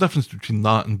 but there's a difference between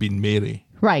that and being Mary.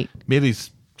 Right.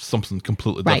 Mary's something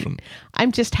completely different.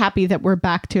 I'm just happy that we're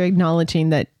back to acknowledging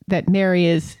that Mary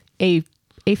is a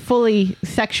fully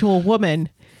sexual woman,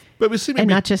 but we seem and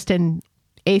not just an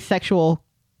asexual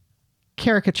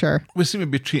caricature. We seem to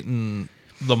be treating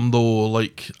them though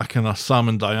like a kind of Sam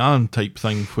and Diane type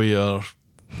thing, where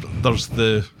there's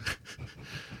the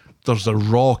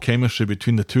raw chemistry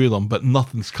between the two of them, but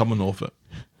nothing's coming off it.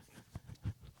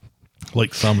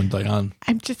 Like Sam and Diane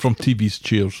from TV's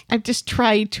Cheers. I'm just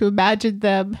trying to imagine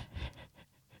them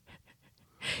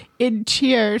in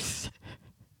Cheers.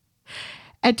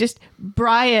 And just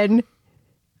Brian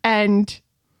and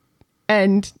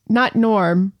not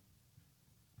Norm,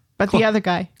 but the other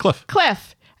guy.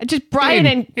 Cliff. And just Brian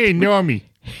Hey, Normie.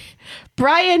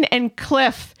 Brian and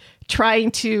Cliff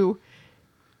trying to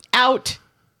out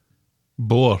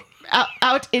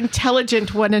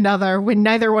intelligent one another when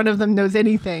neither one of them knows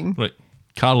anything. Right.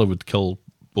 Carla would kill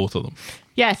both of them.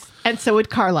 Yes, and so would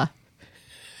Carla.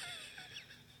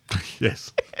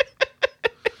 Yes.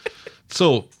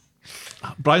 So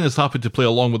Brian is happy to play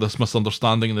along with this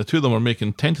misunderstanding, and the two of them are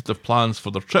making tentative plans for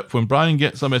their trip when Brian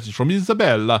gets a message from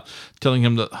Isabella telling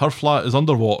him that her flat is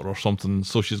underwater or something,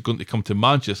 so she's going to come to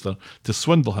Manchester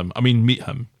to meet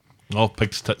him. Oh,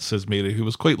 pig's tits, says Mary, who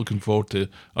was quite looking forward to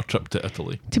a trip to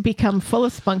Italy. To become full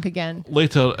of spunk again.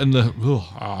 Later in the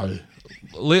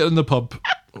pub,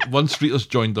 once Rita's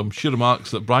joined them, she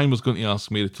remarks that Brian was going to ask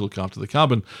Mary to look after the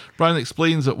cabin. Brian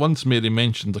explains that once Mary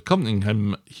mentioned accompanying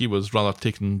him, he was rather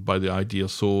taken by the idea,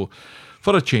 so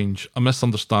for a change, a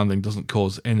misunderstanding doesn't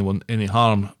cause anyone any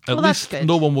harm. At least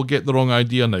no one will get the wrong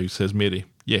idea now, says Mary.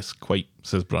 Yes, quite,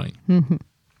 says Brian. Mm-hmm.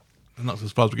 And that's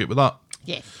as far as we get with that.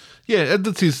 Yes. Yeah,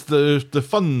 this is the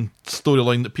fun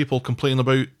storyline that people complain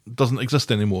about doesn't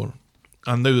exist anymore.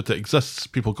 And now that it exists,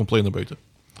 people complain about it.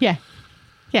 Yeah.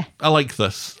 Yeah. I like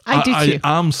this. I do too.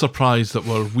 I am surprised that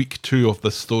we're week 2 of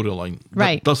this storyline.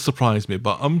 Right. That does surprise me,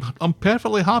 but I'm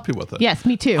perfectly happy with it. Yes,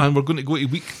 me too. And we're going to go to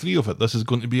week 3 of it. This is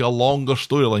going to be a longer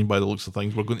storyline by the looks of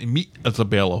things. We're going to meet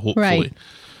Isabella, hopefully. Right.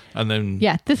 And then...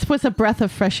 Yeah, this was a breath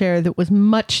of fresh air that was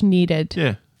much needed.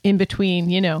 Yeah. In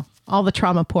between, all the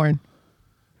trauma porn.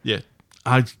 Yeah.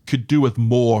 I could do with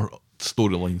more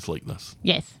storylines like this.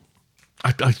 Yes.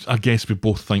 I guess we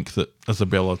both think that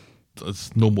Isabella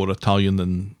is no more Italian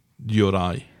than you or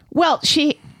I. Well,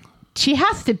 she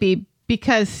has to be,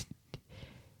 because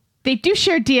they do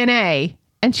share DNA,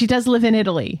 and she does live in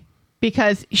Italy,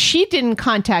 because she didn't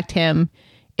contact him.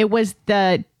 It was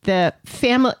the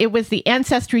family. It was the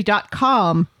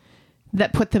Ancestry.com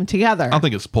that put them together. I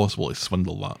think it's possible to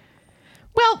swindle that.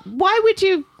 Well, why would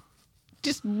you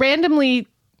just randomly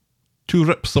To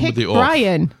rip somebody pick off.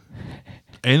 Brian?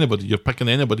 Anybody. You're picking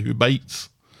anybody who bites.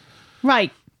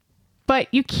 Right. But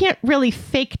you can't really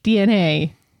fake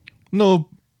DNA. No,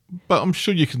 but I'm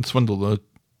sure you can swindle the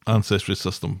ancestry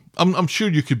system. I'm sure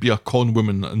you could be a con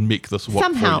woman and make this work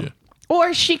Somehow. for you.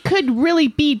 Or she could really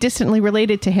be distantly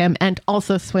related to him and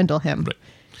also swindle him. Right.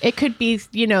 It could be,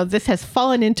 this has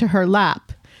fallen into her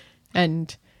lap.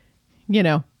 And,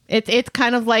 it's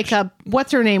kind of like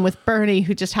what's her name with Bernie,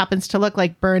 who just happens to look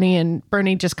like Bernie, and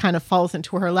Bernie just kind of falls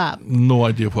into her lap. No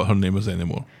idea what her name is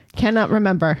anymore. Cannot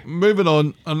remember. Moving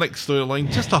on, our next storyline,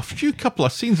 just a couple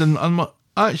of scenes, and I'm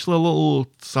actually a little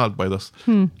sad by this.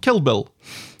 Kill Bill.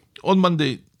 On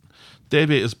Monday,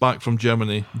 Debbie is back from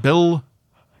Germany. Bill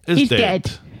is He's dead.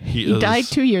 dead. He Died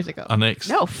 2 years ago.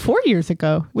 No, 4 years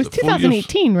ago. It was Is it 4 years?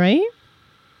 2018, right?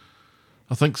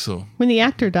 I think so. When the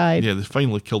actor died. Yeah, they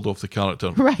finally killed off the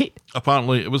character. Right.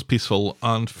 Apparently, it was peaceful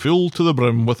and full to the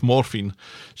brim with morphine.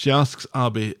 She asks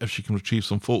Abby if she can retrieve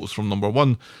some photos from number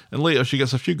 1, and later she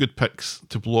gets a few good pics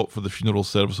to blow up for the funeral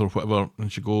service or whatever,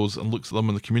 and she goes and looks at them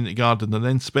in the community garden and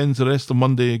then spends the rest of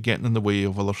Monday getting in the way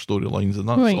of other storylines, and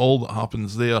that's Right. all that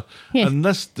happens there. Yeah. And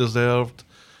this deserved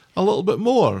a little bit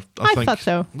more, I think. thought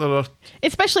so. There are,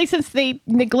 Especially since they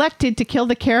neglected to kill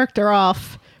the character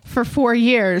off for 4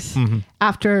 years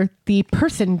after the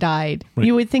person died. Right.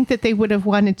 You would think that they would have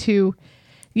wanted to...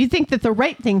 You'd think that the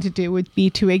right thing to do would be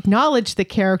to acknowledge the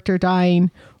character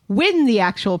dying when the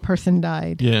actual person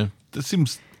died. yeah, it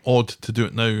seems odd to do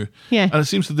it now. Yeah. And it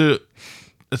seems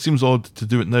odd to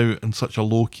do it now in such a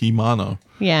low-key manner.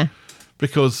 Yeah.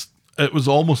 Because it was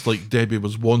almost like Debbie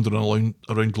was wandering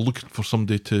around looking for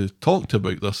somebody to talk to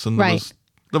about this, and Right.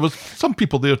 there was some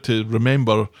people there to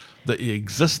remember that he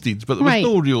existed, but there was Right.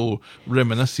 no real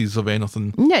reminiscences of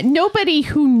anything. Nobody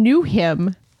who knew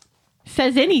him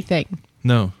says anything.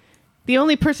 No, The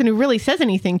only person who really says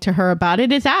anything to her about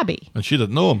it is Abby. and she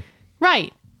didn't know him.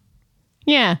 Right.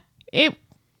 Yeah. It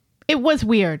was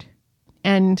weird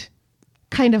and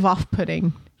kind of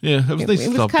off-putting. Yeah, it was nice it to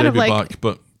was have kind of Debbie like- back,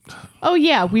 but Oh,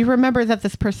 yeah, we remember that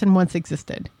this person once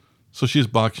existed. so she's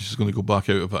back and she's going to go back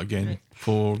out of it again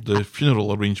for the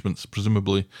funeral arrangements,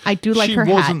 presumably. I do like she her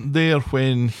hat. wasn't there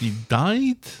when he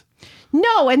died.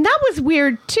 No, and that was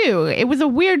weird, too. It was a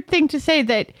weird thing to say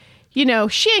that, she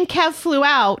and Kev flew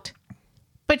out,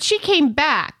 but she came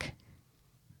back.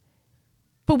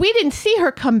 But we didn't see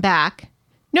her come back.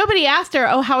 Nobody asked her,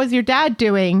 "Oh, how is your dad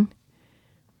doing?"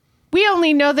 We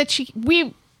only know that she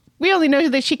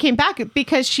came back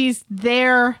because she's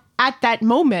there at that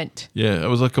moment. Yeah, it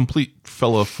was a complete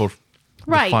filler for the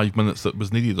Right. 5 minutes that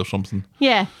was needed or something.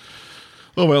 Yeah.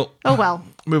 Oh well. Oh, well.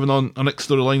 Moving on, our next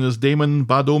storyline is Damon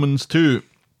Bad Omens 2.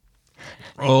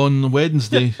 On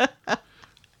Wednesday,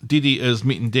 Dee Dee is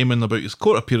meeting Damon about his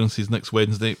court appearances next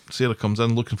Wednesday. Sarah comes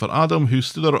in looking for Adam, who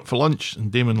stood her up for lunch,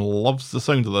 and Damon loves the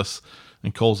sound of this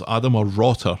and calls Adam a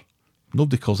rotter.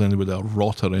 Nobody calls anybody a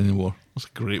rotter anymore. That's a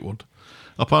great word.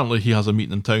 Apparently he has a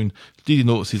meeting in town. Dee Dee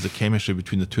notices the chemistry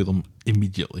between the two of them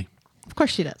immediately. Of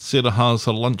course she does. Sarah has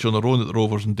her lunch on her own at the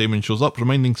Rovers, and Damon shows up,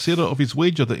 reminding Sarah of his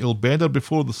wager that he'll bed her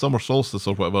before the summer solstice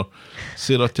or whatever.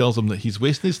 Sarah tells him that he's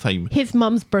wasting his time His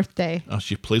mum's birthday. as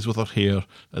she plays with her hair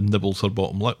and nibbles her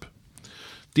bottom lip.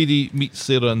 Dee Dee meets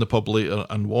Sarah in the pub later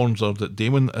and warns her that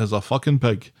Damon is a fucking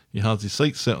pig. He has his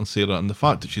sights set on Sarah, and the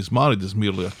fact that she's married is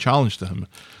merely a challenge to him.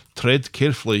 Tread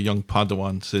carefully, young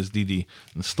Padawan, says Dee Dee,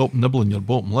 and stop nibbling your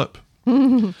bottom lip.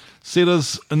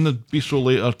 Sarah's in the bistro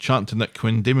later chatting to Nick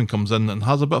when Damon comes in and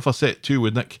has a bit of a set too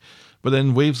with Nick, but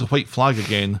then waves a white flag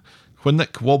again. When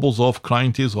Nick wobbles off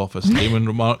crying to his office, Damon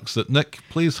remarks that Nick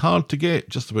plays hard to get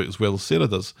just about as well as Sarah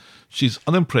does. She's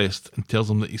unimpressed and tells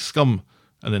him that he's scum,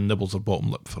 and then nibbles her bottom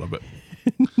lip for a bit.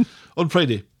 On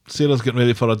Friday, Sarah's getting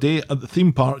ready for a day at the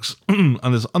theme parks and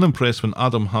is unimpressed when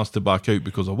Adam has to back out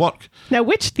because of work. Now,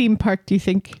 which theme park do you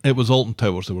think? It was Alton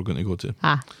Towers they were going to go to.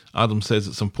 Ah. Adam says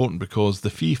it's important because the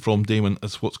fee from Damon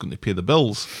is what's going to pay the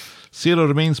bills. Sarah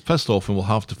remains pissed off and will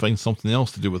have to find something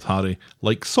else to do with Harry,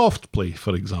 like soft play,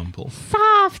 for example.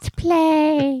 Soft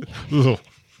play. Ugh.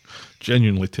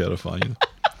 Genuinely terrifying.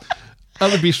 At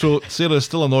the bistro, Sarah is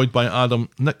still annoyed by Adam.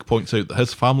 Nick points out that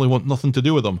his family want nothing to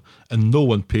do with him, and no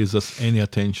one pays this any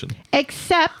attention.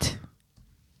 Except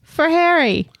for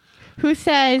Harry, who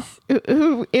says,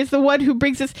 who is the one who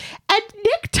brings us, and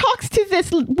Nick talks to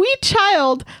this wee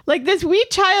child, like this wee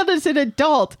child is an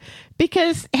adult,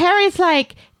 because Harry's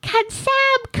like, can Sam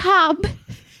come?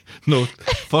 No,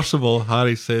 first of all,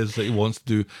 Harry says that he wants to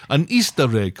do an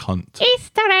Easter egg hunt.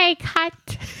 Easter egg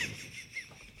hunt.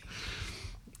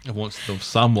 He wants to know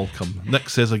Sam will come. Nick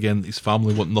says again that his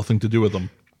family want nothing to do with him,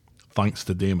 thanks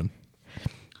to Damon.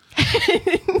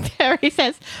 Harry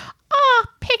says, oh,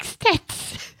 pig's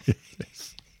tits.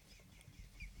 Yes.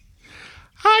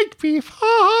 I'd be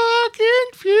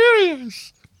fucking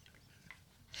furious.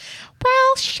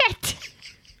 Well, shit.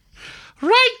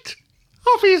 Right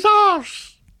off his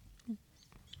arse.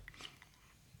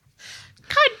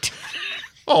 Cunt.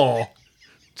 Oh.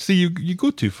 See, you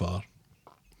go too far.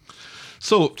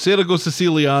 So, Sarah goes to see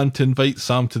Leanne to invite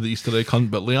Sam to the Easter egg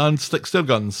hunt, but Leanne sticks to her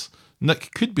guns.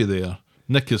 Nick could be there.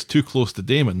 Nick is too close to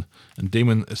Damon, and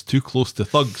Damon is too close to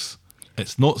thugs.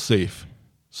 It's not safe,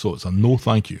 so it's a no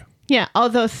thank you. Yeah,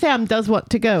 although Sam does want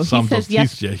to go. Sam he says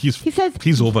does, yes.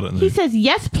 He's over it now. He says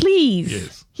yes, please.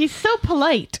 Yes. He's so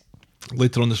polite.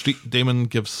 Later on the street, Damon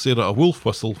gives Sarah a wolf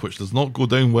whistle, which does not go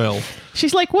down well.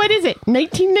 She's like, what is it,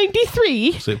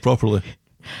 1993? Say it properly.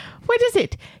 What is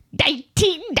it,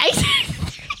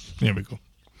 1993? There we go.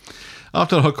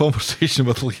 After her conversation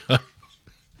with Leanne,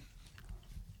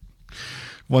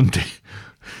 one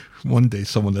day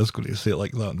someone is going to say it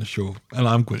like that in the show, and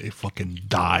I'm going to fucking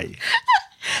die.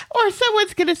 Or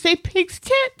someone's going to say pig's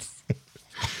tits.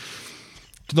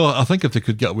 No, I think if they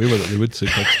could get away with it, they would say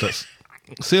pig's tits.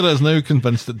 Sarah is now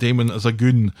convinced that Damon is a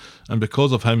goon, and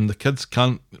because of him, the kids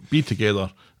can't be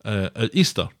together at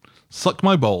Easter. Suck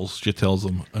my balls, she tells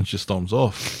them, and she storms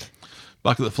off.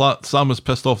 Back at the flat, Sam is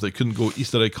pissed off that he couldn't go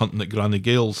Easter egg hunting at Granny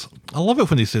Gale's. I love it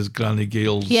when he says Granny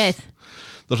Gale's. Yes.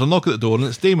 There's a knock at the door, and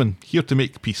it's Damon, here to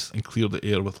make peace and clear the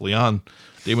air with Leanne.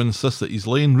 Damon insists that he's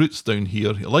laying roots down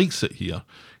here. He likes it here.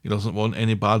 He doesn't want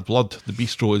any bad blood. The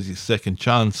bistro is his second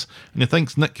chance, and he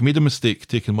thinks Nick made a mistake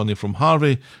taking money from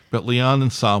Harvey, but Leanne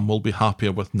and Sam will be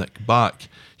happier with Nick back.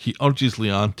 He urges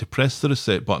Leanne to press the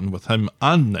reset button with him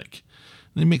and Nick,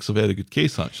 and he makes a very good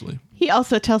case, actually. He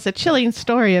also tells a chilling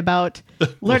story about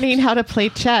learning how to play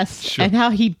chess. Sure. And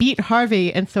how he beat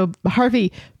Harvey, and so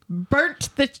Harvey burnt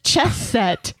the chess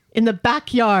set in the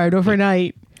backyard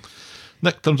overnight.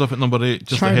 Nick turns up at number 8,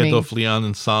 just Charming. ahead of Leanne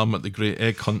and Sam at the Great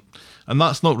Egg Hunt. And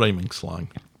that's not rhyming slang.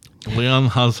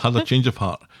 Leanne has had a change of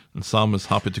heart, and Sam is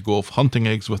happy to go off hunting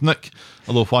eggs with Nick,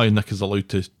 although why Nick is allowed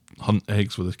to hunt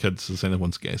eggs with his kids is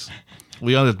anyone's guess.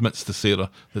 Leanne admits to Sarah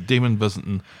that Damon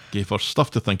visiting gave her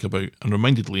stuff to think about and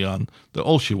reminded Leanne that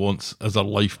all she wants is her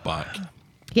life back.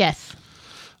 Yes.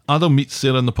 Adam meets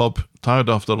Sarah in the pub, tired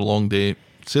after a long day.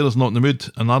 Sarah's not in the mood,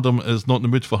 and Adam is not in the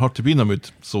mood for her to be in the mood,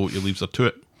 so he leaves her to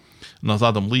it. And as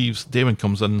Adam leaves, Damon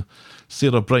comes in.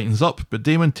 Sarah brightens up, but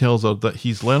Damon tells her that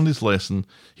he's learned his lesson.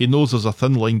 He knows there's a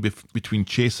thin line between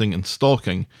chasing and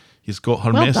stalking. He's got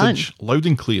her message loud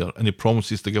and clear, and he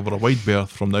promises to give her a wide berth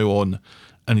from now on,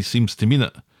 and he seems to mean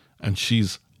it. And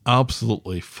she's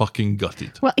absolutely fucking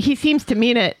gutted. Well, he seems to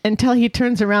mean it until he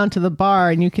turns around to the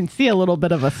bar, and you can see a little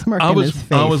bit of a smirk in his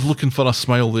face. I was looking for a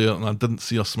smile there, and I didn't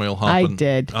see a smile happen. I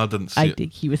did. I didn't see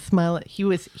it. He was smiling. He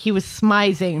was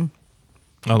smizing.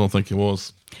 I don't think he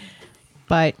was.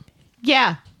 But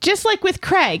yeah, just like with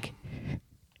Craig,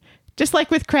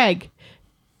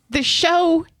 the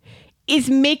show is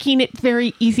making it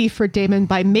very easy for Damon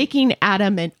by making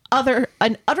Adam an utter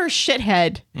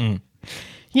shithead.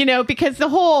 You know, because the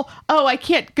whole, I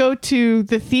can't go to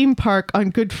the theme park on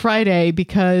Good Friday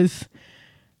because,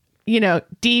 you know,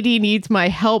 Dee Dee needs my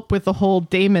help with the whole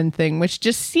Damon thing, which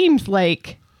just seems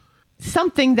like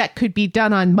something that could be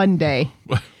done on Monday.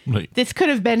 Right. This could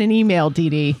have been an email, Dee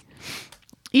Dee.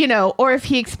 You know, or if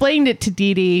he explained it to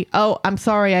Dee Dee, I'm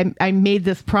sorry, I made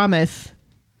this promise,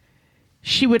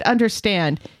 she would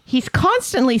understand. He's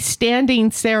constantly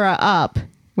standing Sarah up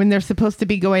when they're supposed to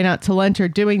be going out to lunch or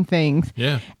doing things.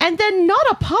 Yeah. And then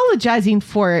not apologizing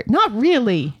for it. Not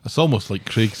really. It's almost like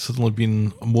Craig's suddenly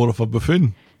been more of a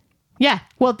buffoon. Yeah.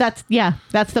 Well, that's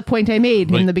the point I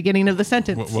made in the beginning of the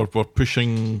sentence. We're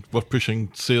pushing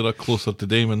Sarah closer to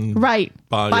Damon. Right.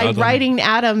 By writing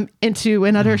Adam into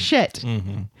an utter shit.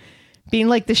 Mm-hmm. Being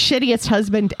like the shittiest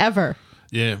husband ever.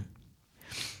 Yeah.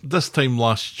 This time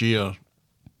last year,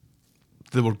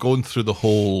 they were going through the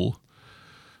whole,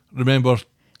 remember?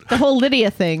 The whole Lydia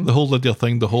thing.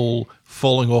 The whole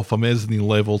falling off a mezzanine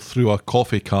level through a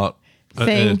coffee cart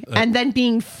thing. And then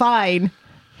being fine.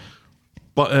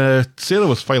 But Sarah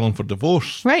was filing for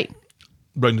divorce. Right.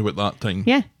 Round about that time.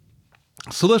 Yeah.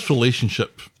 So this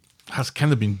relationship has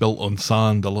kind of been built on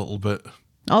sand a little bit.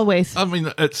 Always. I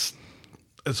mean,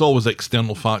 it's always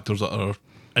external factors that are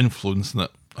influencing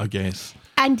it, I guess.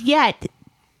 And yet,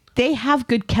 they have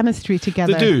good chemistry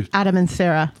together. They do. Adam and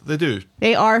Sarah. They do.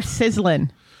 They are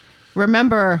sizzling.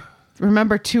 Remember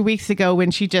 2 weeks ago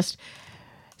when she just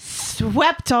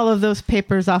swept all of those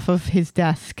papers off of his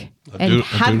desk and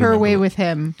had her way with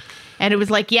him. And it was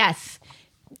like, yes,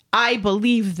 I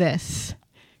believe this.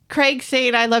 Craig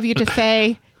saying I love you to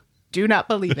Faye, do not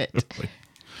believe it.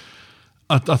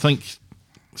 I think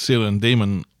Sarah and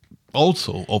Damon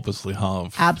also obviously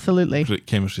have absolutely great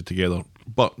chemistry together.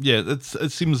 But yeah,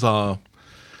 it seems if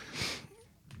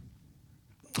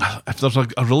there's a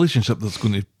relationship that's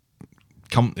going to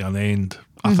come to an end,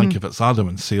 I think if it's Adam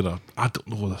and Sarah, I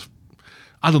don't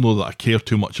know that I care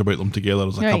too much about them together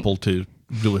as a couple to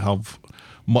really have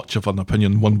much of an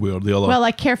opinion one way or the other. Well,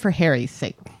 I care for Harry's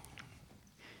sake.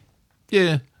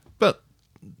 Yeah, but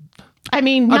I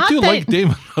mean, I do like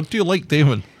Damon. I do like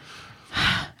Damon.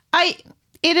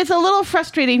 It is a little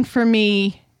frustrating for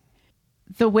me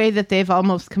the way that they've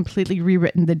almost completely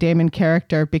rewritten the Damon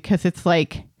character, because it's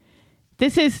like,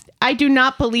 I do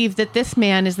not believe that this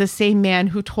man is the same man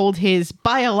who told his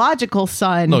biological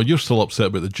son. No, you're still upset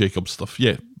about the Jacob stuff,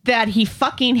 yeah. That he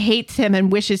fucking hates him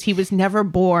and wishes he was never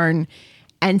born,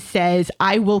 and says,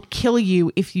 I will kill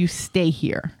you if you stay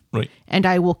here. Right. And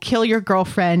I will kill your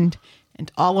girlfriend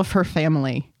and all of her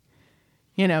family.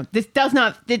 You know, it does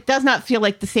not feel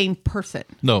like the same person.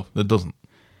 No, it doesn't.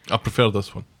 I prefer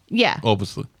this one. Yeah.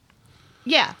 Obviously.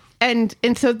 Yeah. And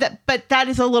so that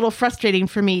is a little frustrating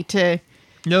for me to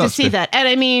see that. And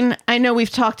I mean, I know we've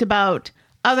talked about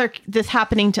this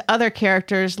happening to other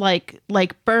characters like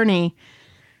Bernie,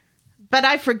 but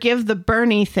I forgive the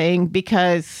Bernie thing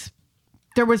because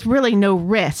there was really no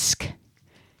risk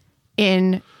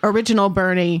in original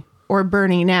Bernie or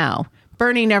Bernie now.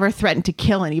 Bernie never threatened to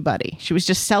kill anybody. She was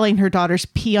just selling her daughter's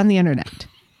pee on the internet.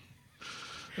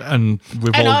 And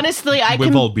honestly,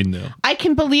 we've all been there. I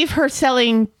can believe her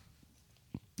selling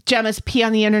Gemma's pee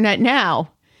on the internet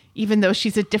now, even though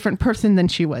she's a different person than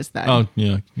she was then. Oh,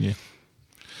 yeah.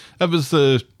 It was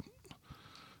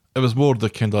more the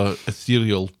kind of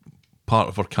ethereal part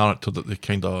of her character that they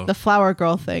kind of... The flower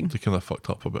girl thing. They kind of fucked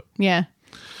up a bit. Yeah.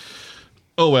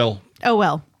 Oh, well.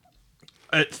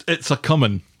 It's a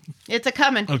coming. It's a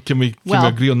coming. Can we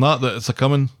agree on that it's a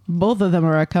coming? Both of them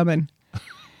are a coming.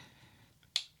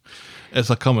 It's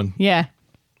a coming. Yeah.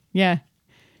 You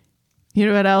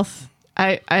know what else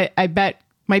I bet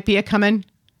might be a coming?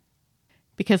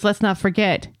 Because let's not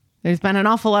forget, there's been an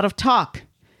awful lot of talk,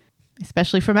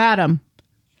 especially from Adam,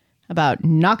 about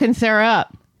knocking Sarah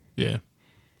up. Yeah.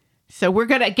 So we're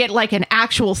going to get like an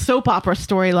actual soap opera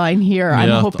storyline here,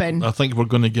 I'm hoping. I think we're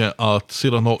going to get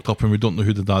Sarah knocked up and we don't know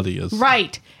who the daddy is.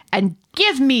 Right. And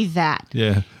give me that.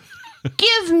 Yeah.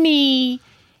 Give me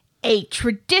a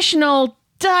traditional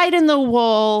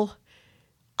dyed-in-the-wool,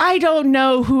 I don't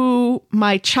know who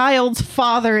my child's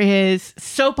father is,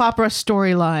 soap opera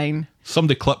storyline.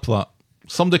 Somebody clip that.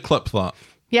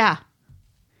 Yeah.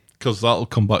 Because that'll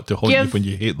come back to haunt you when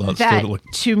you hate that storyline.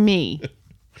 To me.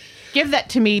 Give that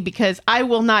to me because I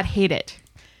will not hate it.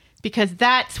 Because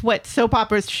that's what soap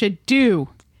operas should do.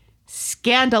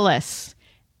 Scandalous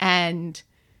and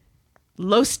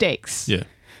low stakes. Yeah.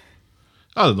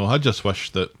 I don't know. I just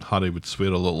wish that Harry would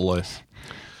swear a little less.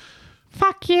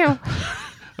 Fuck you.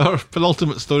 Our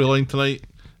penultimate storyline tonight.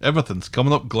 Everything's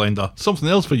coming up, Glenda. Something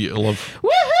else for you to love.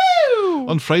 Woohoo!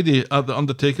 On Friday at the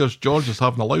Undertaker's, George is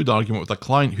having a loud argument with a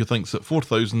client who thinks that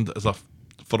 $4,000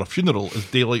 for a funeral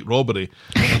is daylight robbery,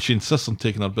 and she insists on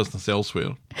taking her business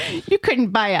elsewhere. You couldn't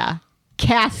buy a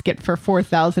casket for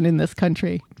 $4,000 in this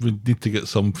country. We need to get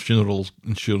some funeral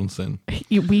insurance then.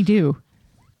 We do.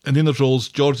 In Nina's roles,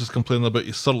 George is complaining about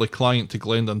his surly client to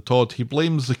Glenda and Todd. He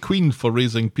blames the Queen for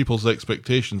raising people's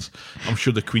expectations. I'm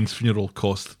sure the Queen's funeral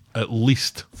cost at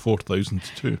least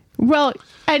 $4,000 too. Well,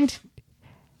 and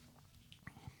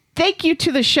thank you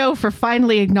to the show for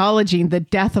finally acknowledging the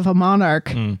death of a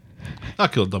monarch. I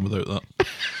could have done without that.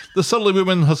 The surly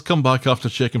woman has come back after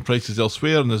checking prices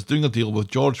elsewhere and is doing a deal with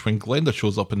George when Glenda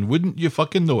shows up, and wouldn't you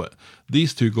fucking know it,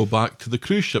 these two go back to the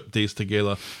cruise ship days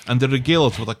together and they regale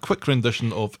us with a quick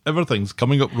rendition of Everything's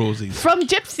Coming Up Roses. From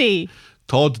Gypsy.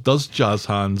 Todd does jazz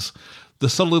hands. The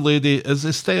surly lady is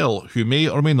Estelle, who may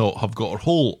or may not have got her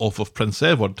whole off of Prince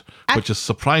Edward, which is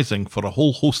surprising for a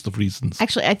whole host of reasons.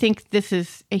 Actually, I think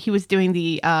he was doing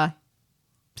the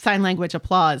sign language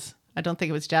applause. I don't think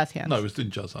it was jazz hands. No, he was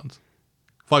doing jazz hands.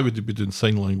 Why would you be doing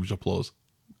sign language applause?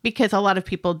 Because a lot of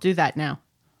people do that now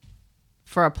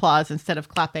for applause instead of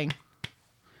clapping.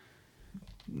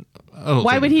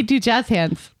 Why would he do jazz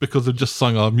hands? Because they just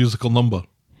sung a musical number.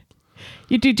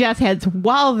 You do jazz hands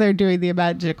while they're doing the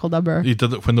magical number. He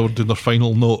did it when they were doing their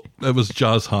final note. It was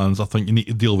jazz hands. I think you need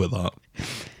to deal with that.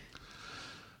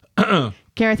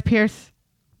 Gareth Pierce,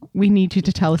 we need you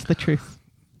to tell us the truth.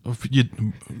 You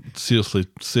seriously,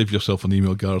 save yourself an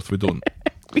email, Gareth. We don't.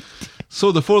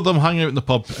 So the four of them hang out in the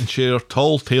pub and share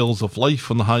tall tales of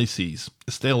life on the high seas.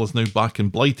 Estelle is now back in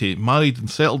Blighty, married and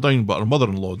settled down, but her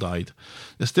mother-in-law died.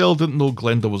 Estelle didn't know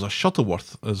Glenda was a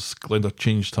Shuttleworth, as Glenda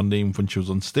changed her name when she was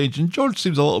on stage, and George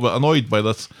seems a little bit annoyed by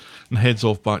this and heads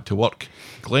off back to work.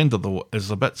 Glenda, though,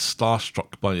 is a bit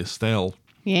starstruck by Estelle.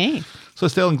 Yeah. So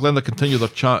Estelle and Glenda continue their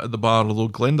chat at the bar, although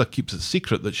Glenda keeps it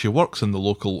secret that she works in the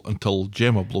local until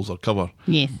Gemma blows her cover.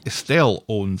 Yes. Estelle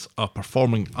owns a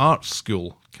performing arts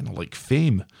school, kind of like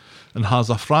Fame, and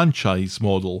has a franchise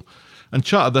model. And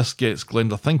chat of this gets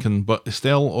Glenda thinking, but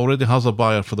Estelle already has a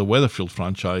buyer for the Weatherfield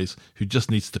franchise who just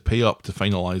needs to pay up to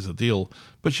finalise the deal.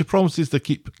 But she promises to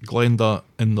keep Glenda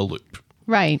in the loop.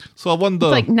 Right. So I wonder...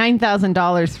 It's like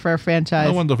 $9,000 for a franchise.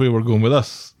 I wonder where we're going with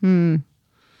this.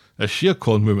 Is she a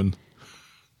con woman?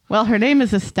 Well, her name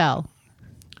is Estelle.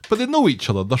 But they know each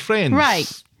other. They're friends.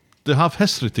 Right. They have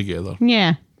history together.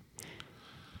 Yeah.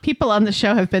 People on the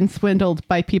show have been swindled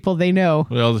by people they know,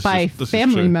 Well, by this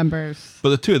family is true. members. But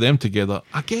the two of them together,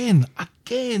 again.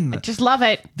 Just love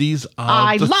it. These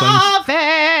are I the love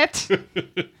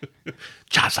it.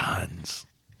 jazz hands.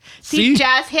 See,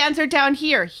 jazz hands are down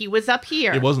here. He was up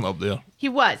here. He wasn't up there. He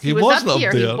was. He was wasn't up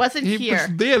here. there. He wasn't here. He was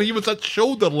there. He was at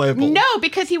shoulder level. No,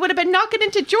 because he would have been knocking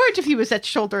into George if he was at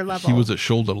shoulder level. He was at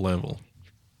shoulder level.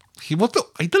 He wasn't.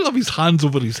 He didn't have his hands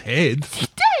over his head. He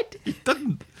did. He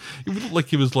didn't. He looked like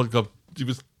he was like a. He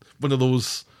was one of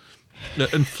those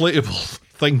inflatable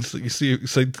things that you see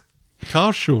outside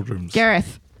car showrooms.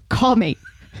 Gareth, call me.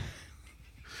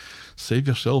 Save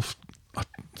yourself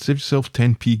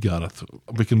 10p, Gareth.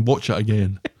 We can watch it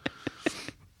again.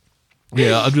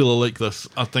 Yeah, I really like this.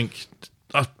 I think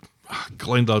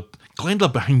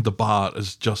Glenda behind the bar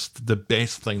is just the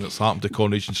best thing that's happened to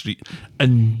Coronation Street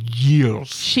in years.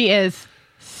 She is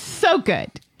so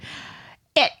good.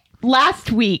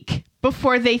 Last week,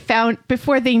 before they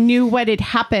knew what had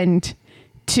happened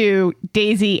to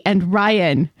Daisy and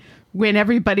Ryan, when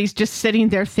everybody's just sitting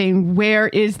there saying, "Where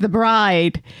is the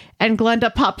bride?" And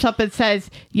Glenda pops up and says,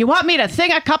 "You want me to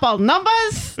sing a couple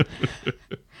numbers?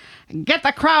 Get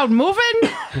the crowd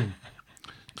moving?"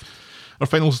 Our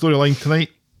final storyline tonight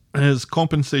is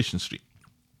Compensation Street.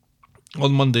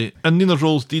 On Monday, in Nina's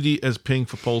roles, Dee Dee is paying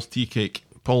for Paul's tea cake.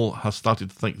 Paul has started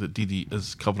to think that Dee Dee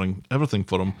is covering everything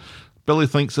for him. Billy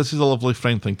thinks this is a lovely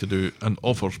friend thing to do and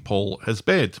offers Paul his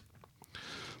bed.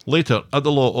 Later, at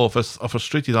the law office, a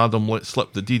frustrated Adam lets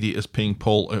slip that Dee Dee is paying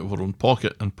Paul out of her own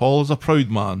pocket, and Paul is a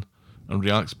proud man and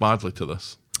reacts badly to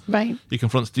this. Right. He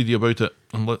confronts Dee Dee about it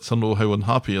and lets her know how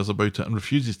unhappy he is about it and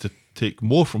refuses to take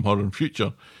more from her in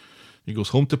future. He goes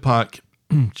home to pack.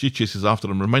 She chases after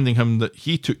him, reminding him that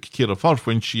he took care of her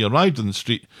when she arrived in the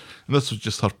street, and this was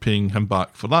just her paying him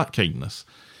back for that kindness.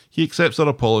 He accepts her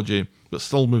apology, but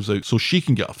still moves out so she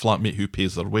can get a flatmate who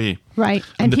pays her way. Right.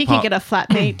 And he can get a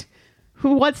flatmate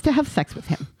who wants to have sex with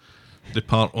him. They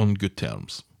part on good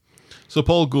terms. So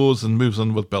Paul goes and moves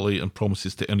in with Billy and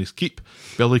promises to earn his keep.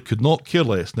 Billy could not care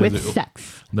less now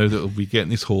that he'll be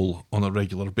getting his hole on a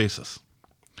regular basis.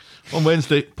 On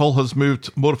Wednesday, Paul has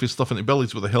moved more of his stuff into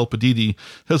Billy's with the help of Dee Dee.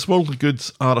 His worldly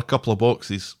goods are a couple of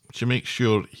boxes. She makes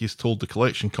sure he's told the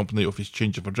collection company of his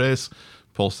change of address.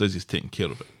 Paul says he's taking care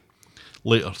of it.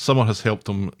 Later, Summer has helped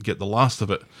him get the last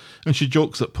of it, and she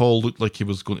jokes that Paul looked like he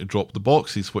was going to drop the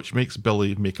boxes, which makes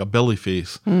Billy make a Billy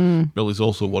face. Billy's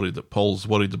also worried that Paul's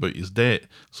worried about his debt,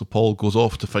 so Paul goes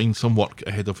off to find some work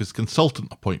ahead of his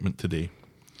consultant appointment today.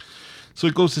 So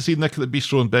he goes to see Nick at the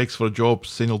bistro and begs for a job,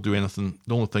 saying he'll do anything.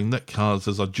 The only thing Nick has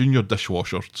is a junior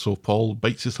dishwasher, so Paul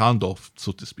bites his hand off,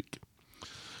 so to speak.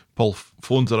 Paul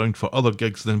phones around for other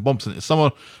gigs, then bumps into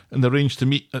Summer, and they arrange to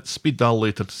meet at Speed Dial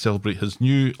later to celebrate his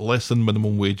new, less than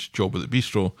minimum wage job at the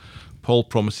bistro. Paul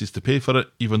promises to pay for it,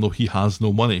 even though he has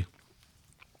no money.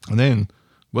 And then,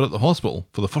 we're at the hospital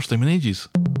for the first time in ages.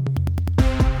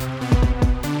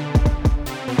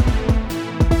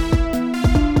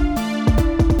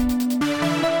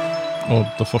 Oh,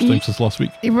 the first time since last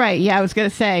week. Right, yeah, I was going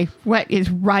to say, what, is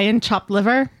Ryan chopped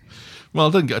liver? Well,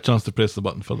 I didn't get a chance to press the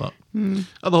button for that.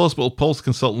 At the hospital, Paul's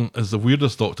consultant is the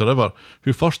weirdest doctor ever,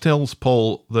 who first tells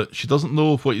Paul that she doesn't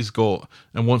know what he's got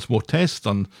and wants more tests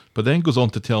done, but then goes on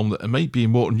to tell him that it might be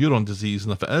motor neuron disease,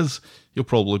 and if it is, he'll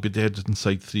probably be dead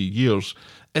inside 3 years.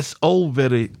 It's all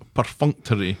very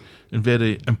perfunctory and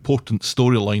very important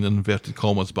storyline in inverted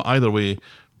commas, but either way,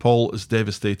 Paul is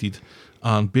devastated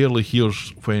and barely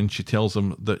hears when she tells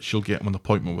him that she'll get him an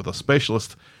appointment with a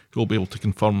specialist he'll be able to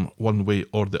confirm one way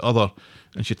or the other.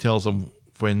 And she tells him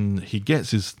when he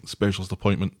gets his specialist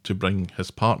appointment to bring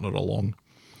his partner along.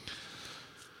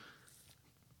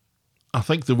 I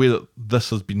think the way that this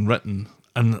has been written,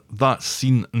 and that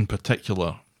scene in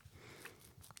particular,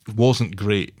 wasn't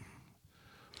great.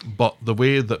 But the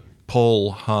way that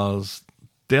Paul has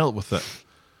dealt with it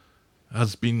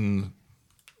has been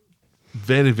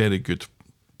very, very good.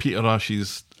 Peter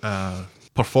Ash's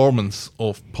performance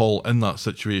of Paul in that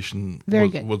situation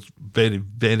was very,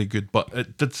 very good. But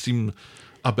it did seem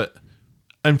a bit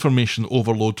information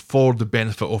overload for the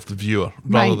benefit of the viewer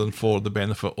rather than for the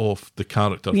benefit of the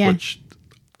character, which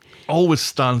always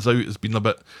stands out as being a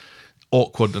bit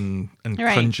awkward and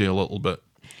cringy a little bit.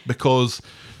 Because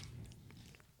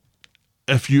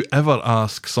if you ever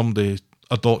ask somebody,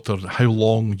 a doctor, how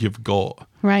long you've got,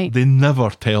 they never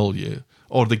tell you,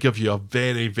 or they give you a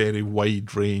very, very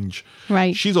wide range.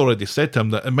 She's already said to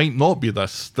him that it might not be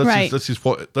this. This is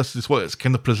what it's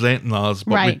kind of presenting as,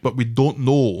 but we don't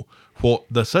know what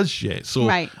this is yet.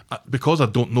 So because I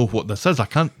don't know what this is, I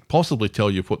can't possibly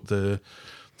tell you what the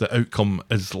outcome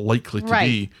is likely to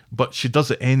be. But she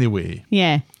does it anyway.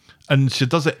 Yeah. And she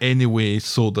does it anyway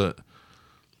so that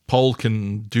Paul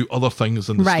can do other things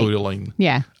in the storyline.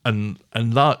 Yeah. And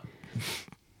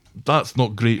that's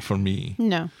not great for me.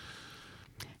 No.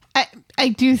 I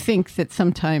do think that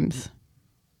sometimes,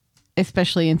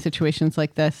 especially in situations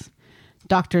like this,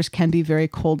 doctors can be very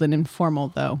cold and informal,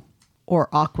 though, or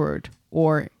awkward,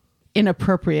 or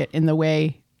inappropriate in the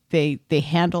way they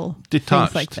handle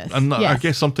detached. Things like this. And I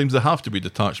guess sometimes they have to be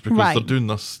detached because they're doing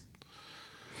this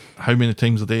how many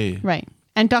times a day? Right.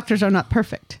 And doctors are not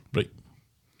perfect. Right.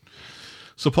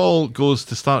 So Paul goes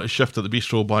to start his shift at the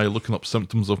bistro by looking up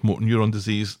symptoms of motor neuron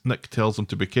disease. Nick tells him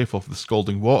to be careful of the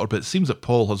scalding water, but it seems that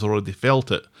Paul has already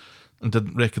felt it and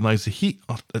didn't recognise the heat.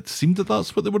 It seemed that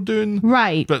that's what they were doing.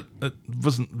 Right. But it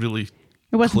wasn't really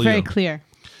It wasn't very clear.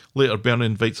 Later, Bernie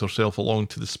invites herself along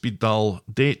to the speed dial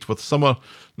date with Summer.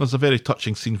 There's a very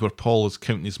touching scene where Paul is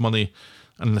counting his money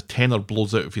and the tenner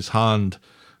blows out of his hand.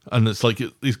 And it's like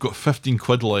he's got 15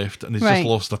 quid left and he's just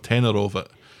lost a tenner of it.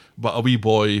 But a wee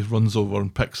boy runs over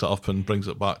and picks it up and brings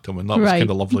it back to him. And that was kind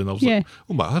of lovely. And I was like,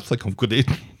 oh my, I think I'm good.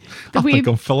 I think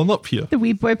I'm filling up here. The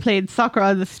wee boy played soccer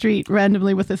on the street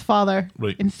randomly with his father.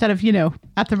 Instead of,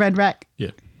 at the Red Wreck.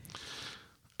 Yeah.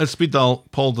 At speed dial,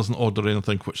 Paul doesn't order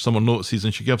anything, which Summer notices,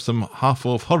 and she gives him half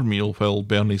of her meal while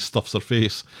Bernie stuffs her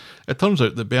face. It turns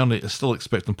out that Bernie is still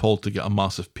expecting Paul to get a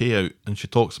massive payout, and she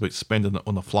talks about spending it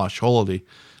on a flash holiday.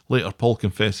 Later, Paul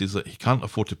confesses that he can't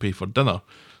afford to pay for dinner,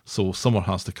 so Summer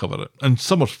has to cover it. And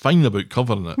Summer's fine about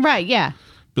covering it. Right, yeah.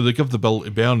 But they give the bill to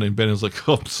Bernie, and Bernie's like,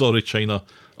 oh, I'm sorry, China.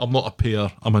 I'm not a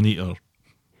payer, I'm an eater.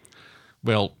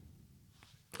 Well,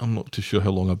 I'm not too sure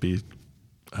how long I'd be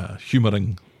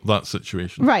humouring that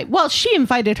situation. Right. Well, she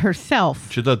invited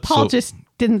herself. She did. Paul just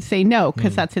didn't say no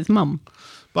because that's his mum.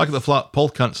 Back at the flat, Paul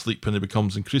can't sleep and he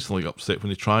becomes increasingly upset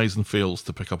when he tries and fails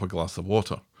to pick up a glass of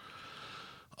water.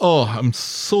 Oh, I'm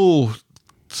so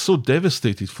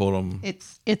devastated for him.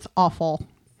 It's awful.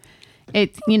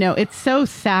 It's so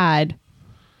sad,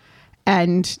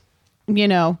 and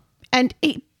and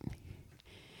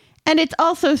it's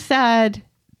also sad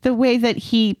the way that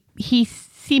he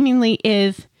seemingly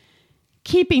is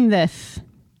keeping this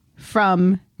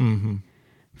from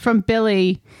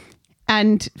Billy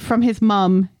and from his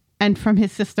mom and from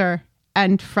his sister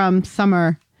and from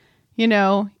Summer. They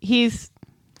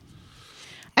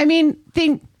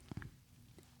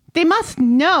must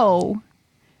know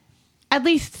at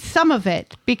least some of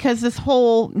it because this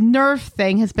whole nerve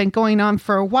thing has been going on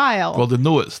for a while. Well, they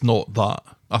know it's not that.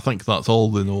 I think that's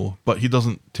all they know, but he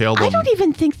doesn't tell them. I don't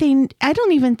even think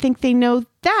they know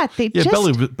that.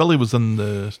 Billy was in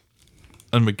with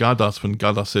Gadas when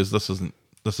Gadas says this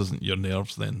isn't your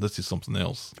nerves. Then this is something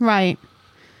else. Right.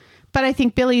 But I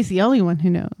think Billy's the only one who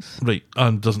knows. Right,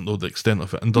 and doesn't know the extent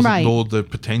of it, and doesn't know the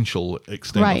potential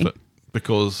extent of it,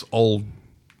 because all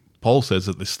Paul says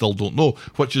that they still don't know,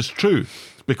 which is true,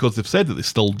 because they've said that they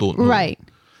still don't know. Right.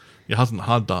 He hasn't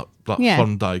had that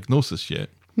firm diagnosis yet.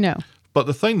 No. But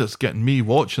the thing that's getting me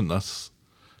watching this,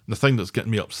 the thing that's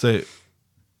getting me upset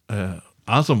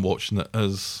as I'm watching it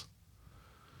is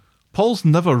Paul's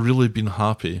never really been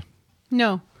happy.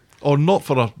 No. Or not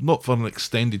for an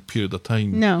extended period of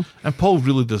time. No. And Paul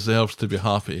really deserves to be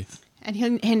happy.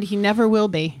 And he never will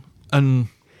be. And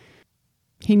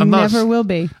he never will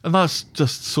be. And that's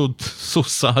just so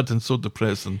sad and so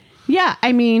depressing. Yeah,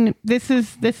 I mean, this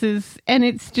is and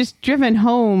it's just driven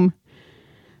home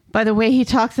by the way he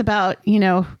talks about,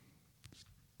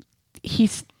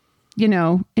 he's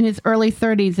in his early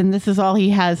 30s, and this is all he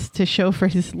has to show for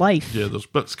his life. Yeah, there's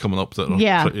bits coming up that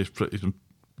are pretty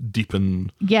deep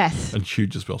and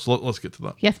huge as well. So let's get to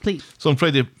that. Yes, please. So on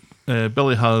Friday,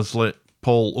 Billy has let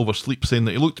Paul oversleep, saying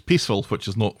that he looked peaceful, which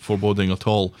is not foreboding at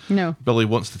all. No. Billy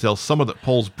wants to tell Summer that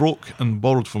Paul's broke and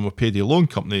borrowed from a payday loan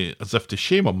company as if to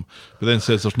shame him, but then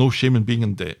says there's no shame in being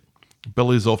in debt.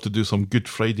 Billy's off to do some Good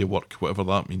Friday work, whatever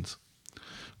that means.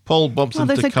 Paul bumps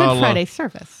into there's a Carla Good Friday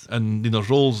service. and Nina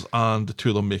rolls, and the two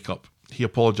of them make up. He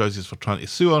apologises for trying to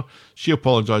sue her. She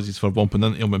apologises for bumping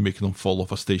into him and making him fall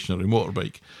off a stationary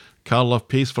motorbike. Carla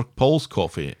pays for Paul's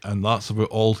coffee, and that's about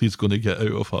all he's going to get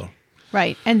out of her.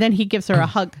 Right, and then he gives her a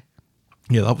hug.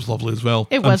 Yeah, that was lovely as well.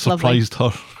 It was lovely.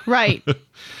 Surprised her. Right.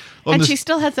 And she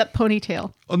still has that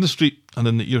ponytail. On the street and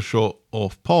in the earshot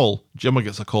of Paul, Gemma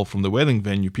gets a call from the wedding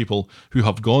venue people who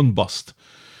have gone bust.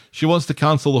 She wants to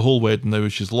cancel the whole wedding now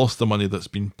as she's lost the money that's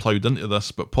been ploughed into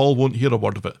this, but Paul won't hear a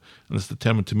word of it and is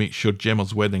determined to make sure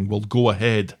Gemma's wedding will go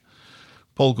ahead.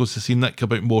 Paul goes to see Nick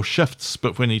about more shifts,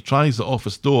 but when he tries the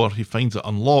office door, he finds it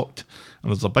unlocked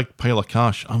and there's a big pile of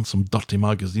cash and some dirty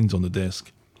magazines on the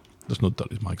desk. There's no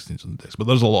dirty magazines on the desk, but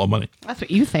there's a lot of money. That's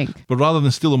what you think. But rather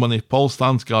than steal the money, Paul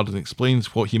stands guard and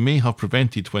explains what he may have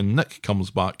prevented when Nick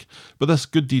comes back. But this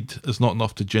good deed is not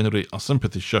enough to generate a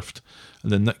sympathy shift,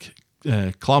 and then Nick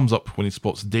clams up when he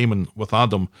spots Damon with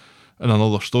Adam in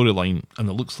another storyline, and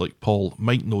it looks like Paul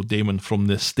might know Damon from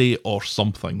the estate or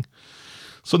something.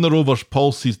 So in the Rovers,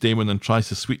 Paul sees Damon and tries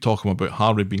to sweet talk him about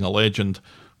Harry being a legend.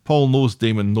 Paul knows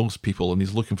Damon knows people and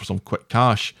he's looking for some quick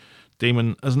cash.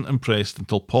 Damon isn't impressed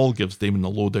until Paul gives Damon the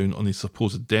lowdown on his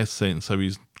supposed death sentence, how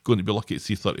he's going to be lucky to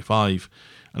see 35,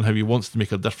 and how he wants to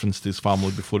make a difference to his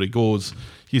family before he goes.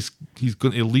 He's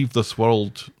going to leave this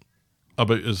world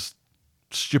about as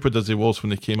stupid as he was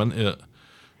when he came into it,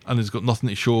 and he's got nothing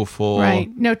to show for. Right.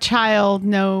 No child,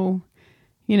 no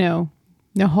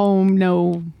home,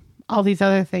 no all these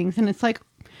other things. And it's like,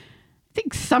 I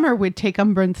think Summer would take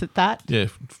umbrance at that. Yeah.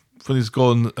 When he's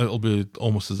gone, it'll be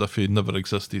almost as if he never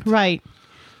existed. Right.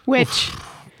 Which,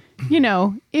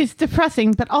 is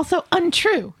depressing, but also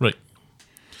untrue. Right.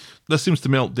 This seems to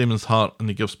melt Damon's heart, and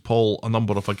he gives Paul a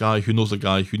number of a guy who knows a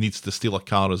guy who needs to steal a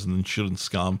car as an insurance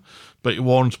scam, but he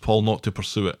warns Paul not to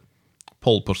pursue it.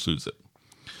 Paul pursues it.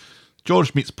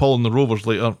 George meets Paul in the Rovers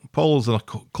later. Paul is in a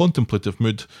contemplative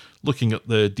mood, looking at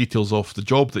the details of the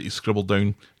job that he scribbled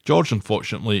down. George,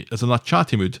 unfortunately, is in a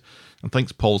chatty mood and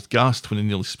thinks Paul's gassed when he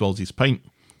nearly spills his pint.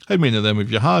 "How many of them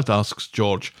have you had?" asks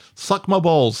George. "Suck my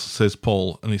balls," says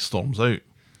Paul, and he storms out.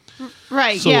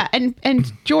 Right, yeah,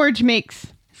 and George makes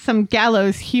some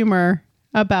gallows humor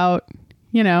about,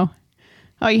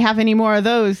 oh, you have any more of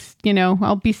those,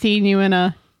 I'll be seeing you in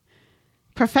a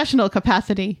professional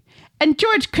capacity. And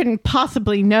George couldn't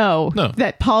possibly know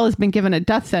that Paul has been given a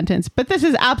death sentence, but this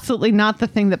is absolutely not the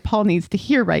thing that Paul needs to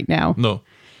hear right now. No,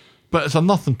 but it's a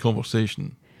nothing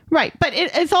conversation. Right, but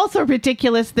it's also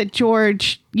ridiculous that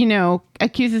George,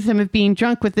 accuses him of being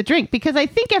drunk with the drink, because I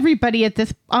think everybody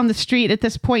on the street at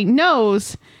this point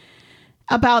knows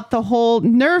about the whole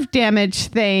nerve damage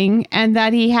thing, and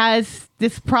that he has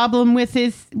this problem with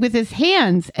his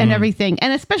hands and everything.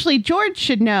 And especially George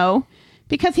should know,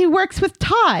 because he works with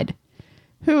Todd,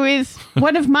 who is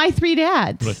one of my 3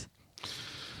 dads. Right.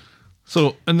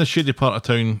 So, in the shady part of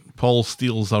town, Paul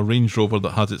steals a Range Rover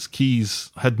that has its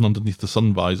keys hidden underneath the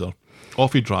sun visor.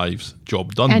 Off he drives,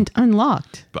 job done. And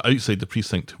unlocked. But outside the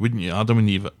precinct, wouldn't you Adam and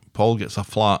Eve it, Paul gets a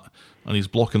flat and he's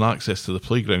blocking access to the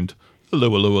playground.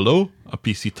 "Hello, hello, hello." A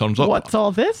PC turns up. What's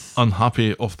all this?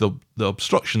 Unhappy of the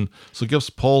obstruction, so gives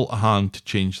Paul a hand to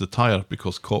change the tyre,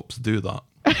 because cops do that.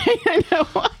 I know.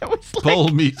 I was like, Paul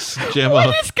meets Gemma.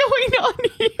 What is going on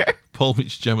here? Paul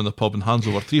meets Gemma in the pub and hands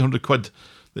over 300 quid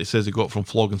that he says he got from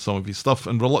flogging some of his stuff,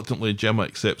 and reluctantly Gemma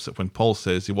accepts it when Paul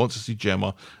says he wants to see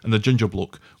Gemma and the ginger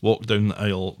bloke walk down the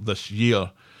aisle this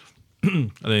year.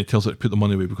 And then he tells her to put the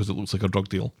money away because it looks like a drug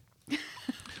deal.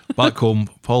 Back home,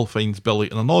 Paul finds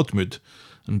Billy in an odd mood,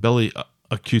 and Billy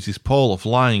accuses Paul of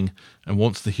lying and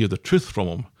wants to hear the truth from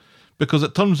him, because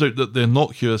it turns out that the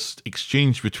innocuous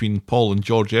exchange between Paul and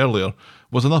George earlier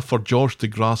was enough for George to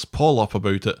grass Paul up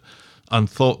about it and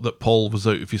thought that Paul was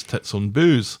out of his tits on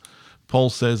booze. Paul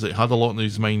says that he had a lot on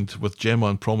his mind with Gemma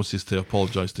and promises to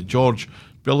apologise to George.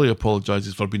 Billy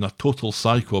apologises for being a total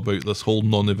psycho about this whole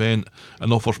non-event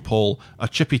and offers Paul a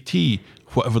chippy tea,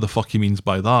 whatever the fuck he means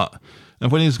by that.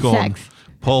 And when he's gone, Sex.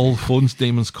 Paul phones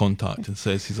Damon's contact and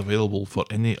says he's available for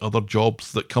any other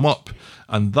jobs that come up.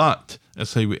 And that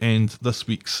is how we end this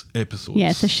week's episode.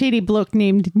 Yeah, it's a shady bloke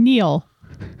named Neil.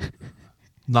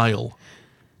 Niall.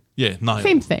 Yeah, Niall.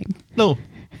 Same thing. No,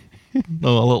 a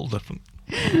little different.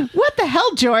 What the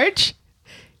hell, George?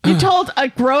 You told a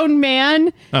grown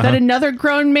man that another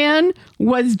grown man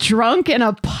was drunk in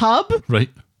a pub? Right.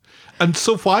 And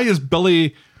so why is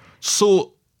Billy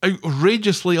so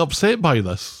outrageously upset by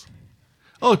this?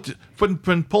 Oh,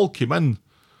 when Paul came in,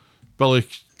 Billy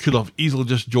could have easily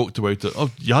just joked about it.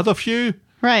 Oh, you had a few?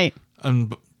 Right.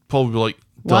 And Paul would be like,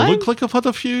 do I look like I've had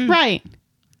a few? Right.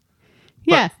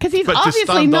 Yeah, because he's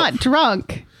obviously not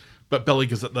drunk. But Billy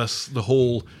gives it the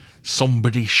whole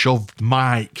somebody shoved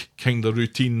Mike kind of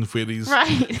routine where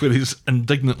he's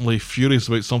indignantly furious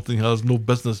about something he has no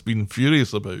business being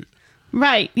furious about.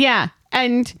 Right, yeah.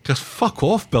 And just fuck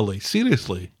off, Billy,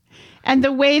 seriously. And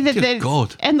the way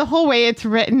that and the whole way it's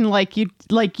written, like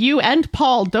you and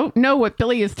Paul don't know what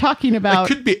Billy is talking about.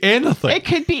 It could be anything. It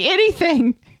could be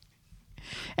anything.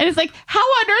 And it's like, how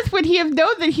on earth would he have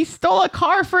known that he stole a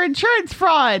car for insurance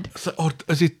fraud? It's like, or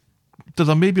did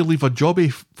I maybe leave a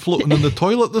jobby floating in the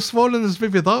toilet this morning? Is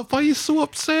maybe that why he's so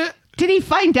upset? Did he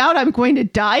find out I'm going to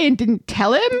die and didn't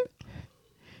tell him?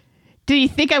 Did he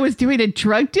think I was doing a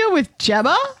drug deal with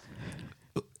Gemma?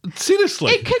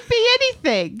 Seriously? It could be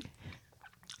anything.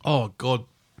 Oh, God.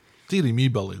 Dearie me,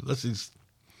 Billy.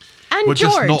 We're George.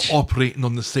 Just not operating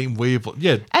on the same wave.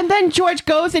 Yeah. And then George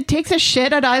goes and takes a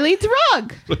shit on Eileen's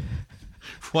rug.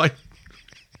 Why?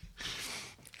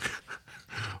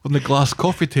 On the glass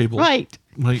coffee table. Right.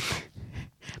 Right.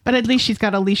 But at least she's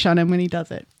got a leash on him when he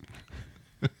does it.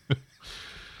 I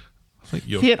think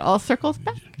See, it all circles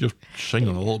back. You're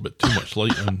shining a little bit too much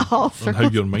light on how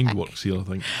your mind works here, I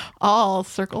think. All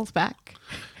circles back.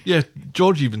 Yeah,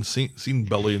 George even seen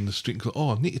Billy in the street and goes,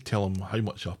 oh, I need to tell him how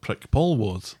much a prick Paul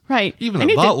was. Right. Even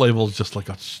at that level, it's just like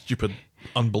a stupid,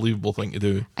 unbelievable thing to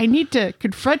do. I need to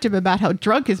confront him about how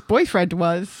drunk his boyfriend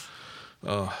was.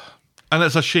 And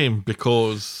it's a shame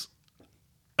because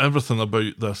everything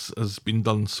about this has been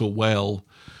done so well.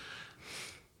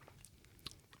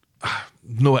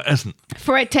 No, it isn't.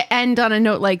 For it to end on a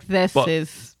note like this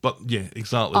is... But yeah,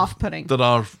 exactly. Off-putting. There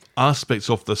are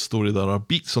aspects of this story, there are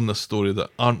beats on this story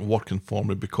that aren't working for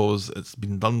me because it's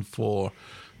been done for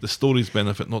the story's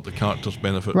benefit, not the character's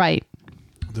benefit. Right.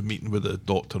 The meeting with the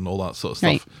doctor and all that sort of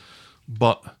stuff. Right.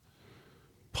 But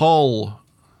Paul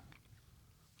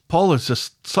is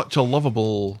just such a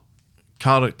lovable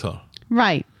character.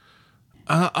 Right.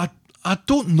 And I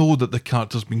don't know that the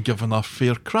character's been given a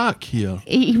fair crack here.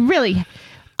 He really...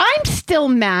 I'm still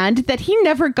mad that he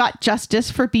never got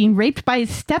justice for being raped by his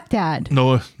stepdad.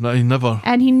 No, he never.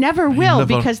 And he never will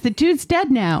because the dude's dead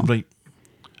now. Right.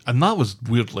 And that was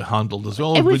weirdly handled as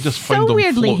well. It was we just so found him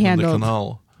weirdly floating handled. in the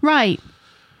canal. Right.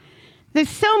 There's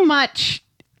so much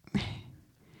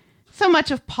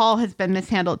of Paul has been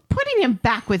mishandled. Putting him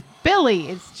back with Billy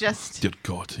is just... Dear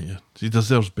God, yeah. He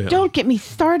deserves better. Don't get me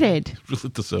started. He really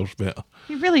deserves better.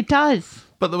 He really does.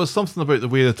 But there was something about the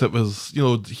way that it was,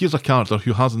 here's a character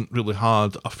who hasn't really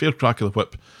had a fair crack of the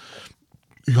whip,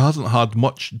 who hasn't had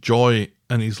much joy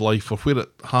in his life, or where it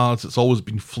has, it's always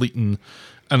been fleeting,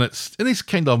 and he's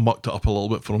kind of mucked it up a little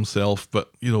bit for himself,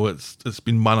 but, it's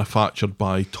been manufactured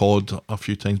by Todd a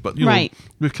few times, but, right.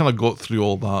 We've kind of got through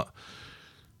all that.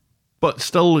 But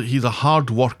still, he's a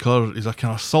hard worker, he's a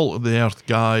kind of salt-of-the-earth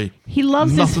guy. He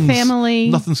loves his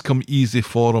family. Nothing's come easy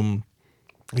for him.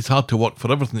 He's had to work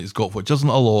for everything he's got, which isn't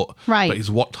a lot. Right. But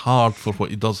he's worked hard for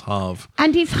what he does have.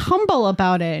 And he's humble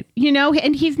about it,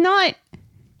 and he's not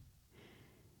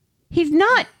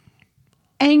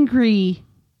angry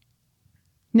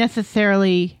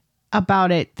necessarily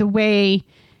about it the way,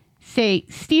 say,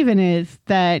 Stephen is,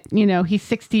 that, he's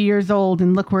 60 years old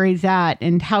and look where he's at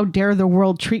and how dare the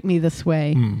world treat me this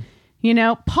way.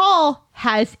 Paul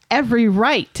has every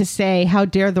right to say, how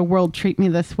dare the world treat me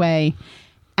this way.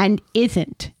 And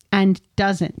isn't, and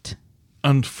doesn't.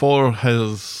 And for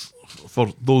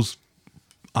those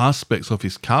aspects of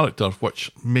his character,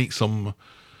 which makes him,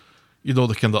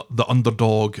 the kind of the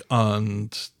underdog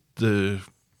and the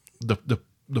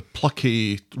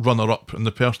plucky runner-up, and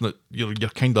the person that you're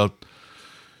kind of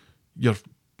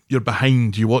you're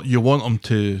behind. You want him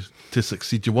to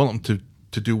succeed. You want him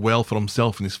to do well for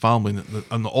himself and his family,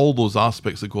 and all those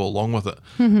aspects that go along with it.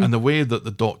 Mm-hmm. And the way that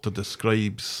the doctor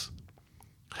describes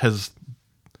his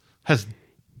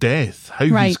death, how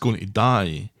he's going to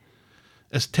die,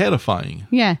 is terrifying.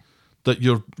 Yeah. That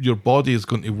your body is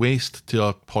going to waste to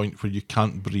a point where you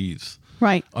can't breathe.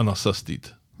 Right.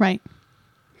 Unassisted. Right.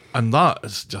 And that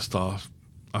is just a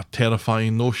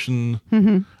terrifying notion.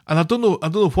 Mm-hmm. And I don't know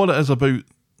what it is about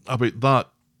that,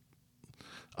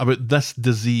 about this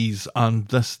disease and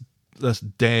this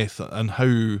death, and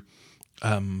how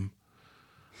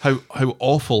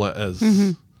awful it is.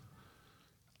 Mm-hmm.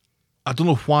 I don't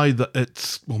know why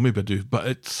that maybe I do, but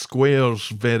it squares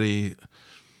very,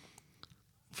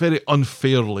 very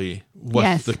unfairly with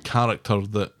Yes. the character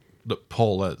that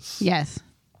Paul is. Yes.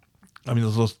 I mean,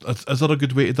 is there a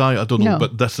good way to die? I don't know, No.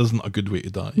 but this isn't a good way to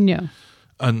die. No.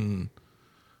 And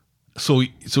so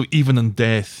even in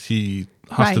death, he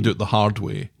has to Right. do it the hard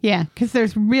way. Yeah, because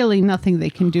there's really nothing they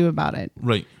can do about it.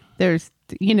 Right. There's,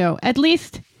 at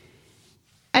least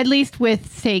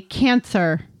with, say,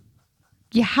 cancer,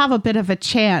 you have a bit of a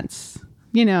chance.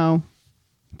 There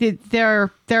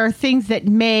are things that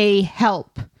may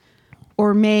help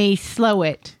or may slow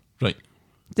it. Right.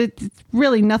 It's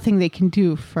really nothing they can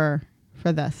do for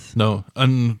this. No.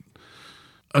 And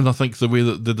I think the way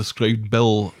that they described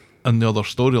Bill in the other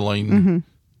storyline,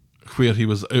 where he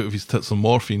was out of his tits and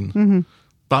morphine,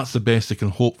 that's the best they can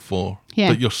hope for. Yeah.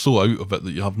 That you're so out of it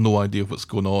that you have no idea what's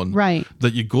going on. Right.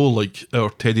 That you go like our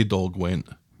teddy dog went.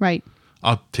 Right.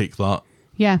 I'd take that.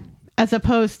 Yeah. As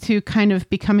opposed to kind of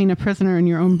becoming a prisoner in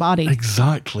your own body.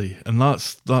 Exactly. And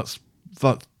that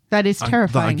That is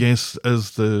terrifying. That, I guess,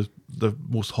 is the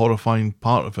most horrifying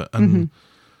part of it. And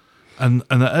and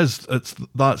it is.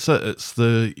 That's it. It's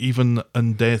the even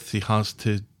in death he has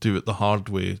to do it the hard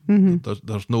way.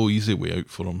 There's no easy way out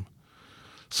for him.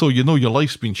 So your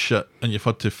life's been shit, and you've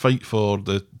had to fight for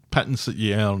the pittance that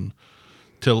you earn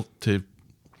to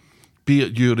be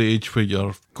at your age where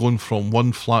you're going from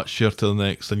one flat share to the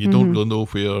next, and you don't really know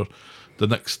where the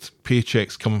next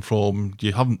paycheck's coming from.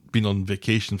 You haven't been on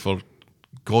vacation for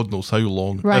God knows how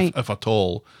long, Right. if at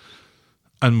all.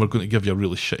 And we're going to give you a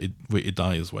really shitty way to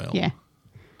die as well. Yeah.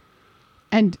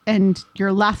 And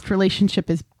your last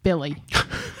relationship is Billy.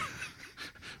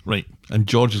 Right. And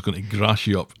George is going to grass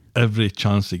you up every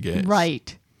chance he gets.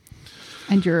 Right.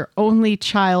 And your only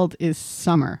child is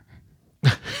Summer.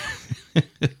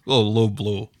 Oh, low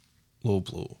blow. Low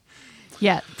blow.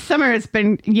 Yeah. Summer has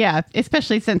been,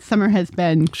 especially since Summer has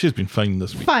been She's been fine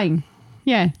this week. fine.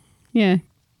 Yeah. Yeah.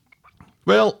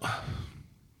 Well,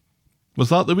 was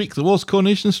that the week that was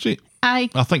Coronation Street? I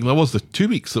think that was the 2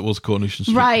 weeks that was Coronation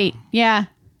Street. Right. Yeah.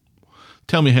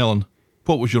 Tell me, Helen,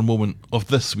 what was your moment of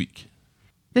this week?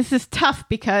 This is tough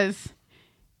because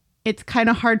it's kind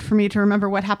of hard for me to remember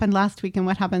what happened last week and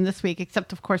what happened this week,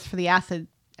 except, of course, for the acid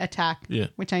attack,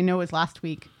 which I know was last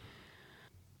week.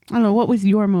 I don't know. What was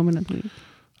your moment of the week?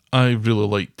 I really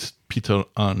liked Peter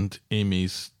and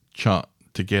Amy's chat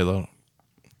together.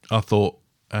 I thought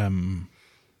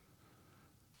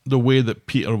the way that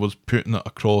Peter was putting it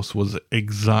across was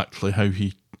exactly how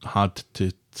he had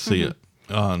to say it.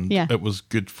 And it was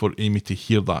good for Amy to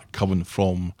hear that coming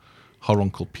from her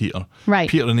Uncle Peter. Right.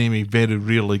 Peter and Amy very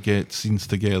rarely get scenes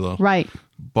together. Right.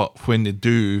 But when they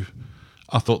do,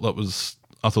 I thought it was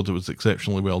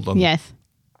exceptionally well done. Yes.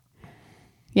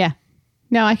 Yeah.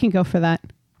 No, I can go for that.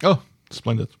 Oh,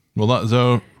 splendid. Well, that is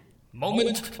our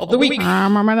Moment of the week.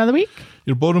 Moment of the week?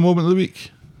 your boredom moment of the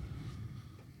week.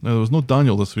 No, there was no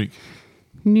Daniel this week.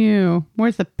 No.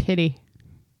 Where's the pity?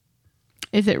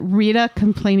 Is it Rita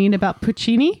complaining about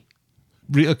Puccini?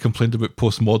 Rita complained about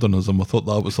postmodernism. I thought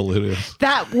that was hilarious.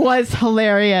 That was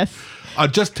hilarious. I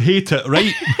just hate it,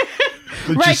 right?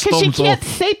 Right, because she can't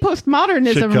say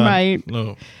postmodernism right.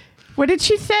 No. What did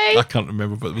she say? I can't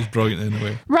remember, but it was brilliant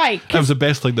anyway. Right. That was the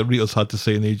best thing that Rita's had to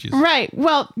say in ages. Right.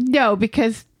 Well, no,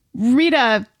 because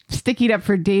Rita sticking up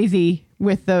for Daisy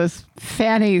with those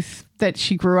fannies that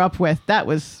she grew up with, that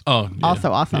was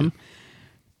also awesome.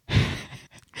 Yeah.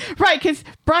 Right, because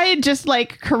Brian just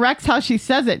like corrects how she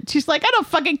says it. She's like, I don't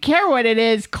fucking care what it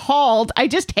is called. I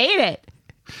just hate it.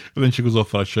 And then she goes off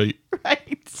for a shite.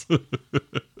 Right.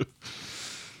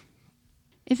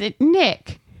 Is it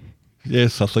Nick?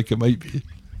 Yes, I think it might be.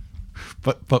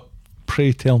 But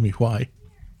pray tell me why.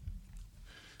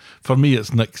 For me,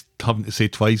 it's Nick having to say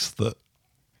twice that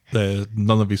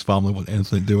none of his family want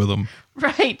anything to do with him.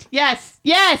 Right. Yes.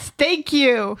 Yes. Thank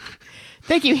you.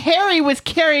 Thank you. Harry was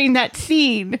carrying that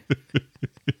scene.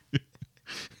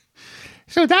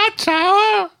 So that's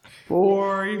our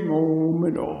boring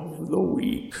moment of the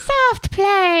week. Soft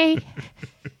play.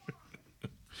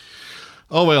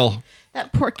 Oh, well.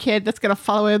 That poor kid, that's going to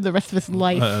follow him the rest of his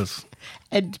life. It is.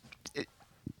 And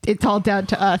it's all down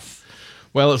to us.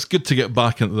 Well, it's good to get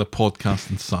back into the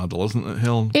podcasting saddle, isn't it,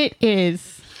 Helen? It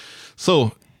is.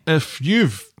 So, if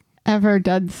you've ever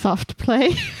done soft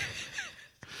play,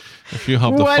 if you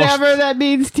have whatever that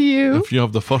means to you, if you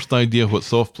have the first idea what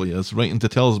soft play is, write in to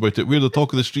tell us about it. We're the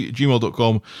talk of the street at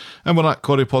gmail.com, and we're at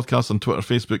Corrie Podcast on Twitter,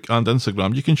 Facebook, and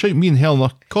Instagram. You can shout me and Helen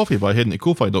a coffee by heading to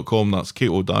ko-fi.com. That's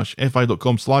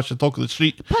ko-fi.com/the talk of the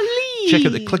street. Please. Check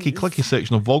out the clicky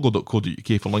section of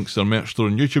vogle.co.uk for links to our merch store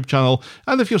and YouTube channel.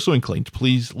 And if you're so inclined,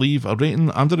 please leave a rating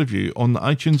and a review on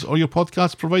iTunes or your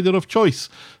podcast provider of choice.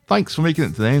 Thanks for making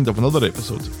it to the end of another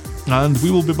episode. And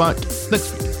we will be back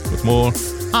next week with more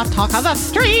A Talk of the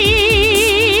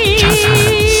Street. Jazz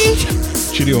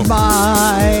Hands. Cheerio.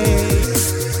 Bye.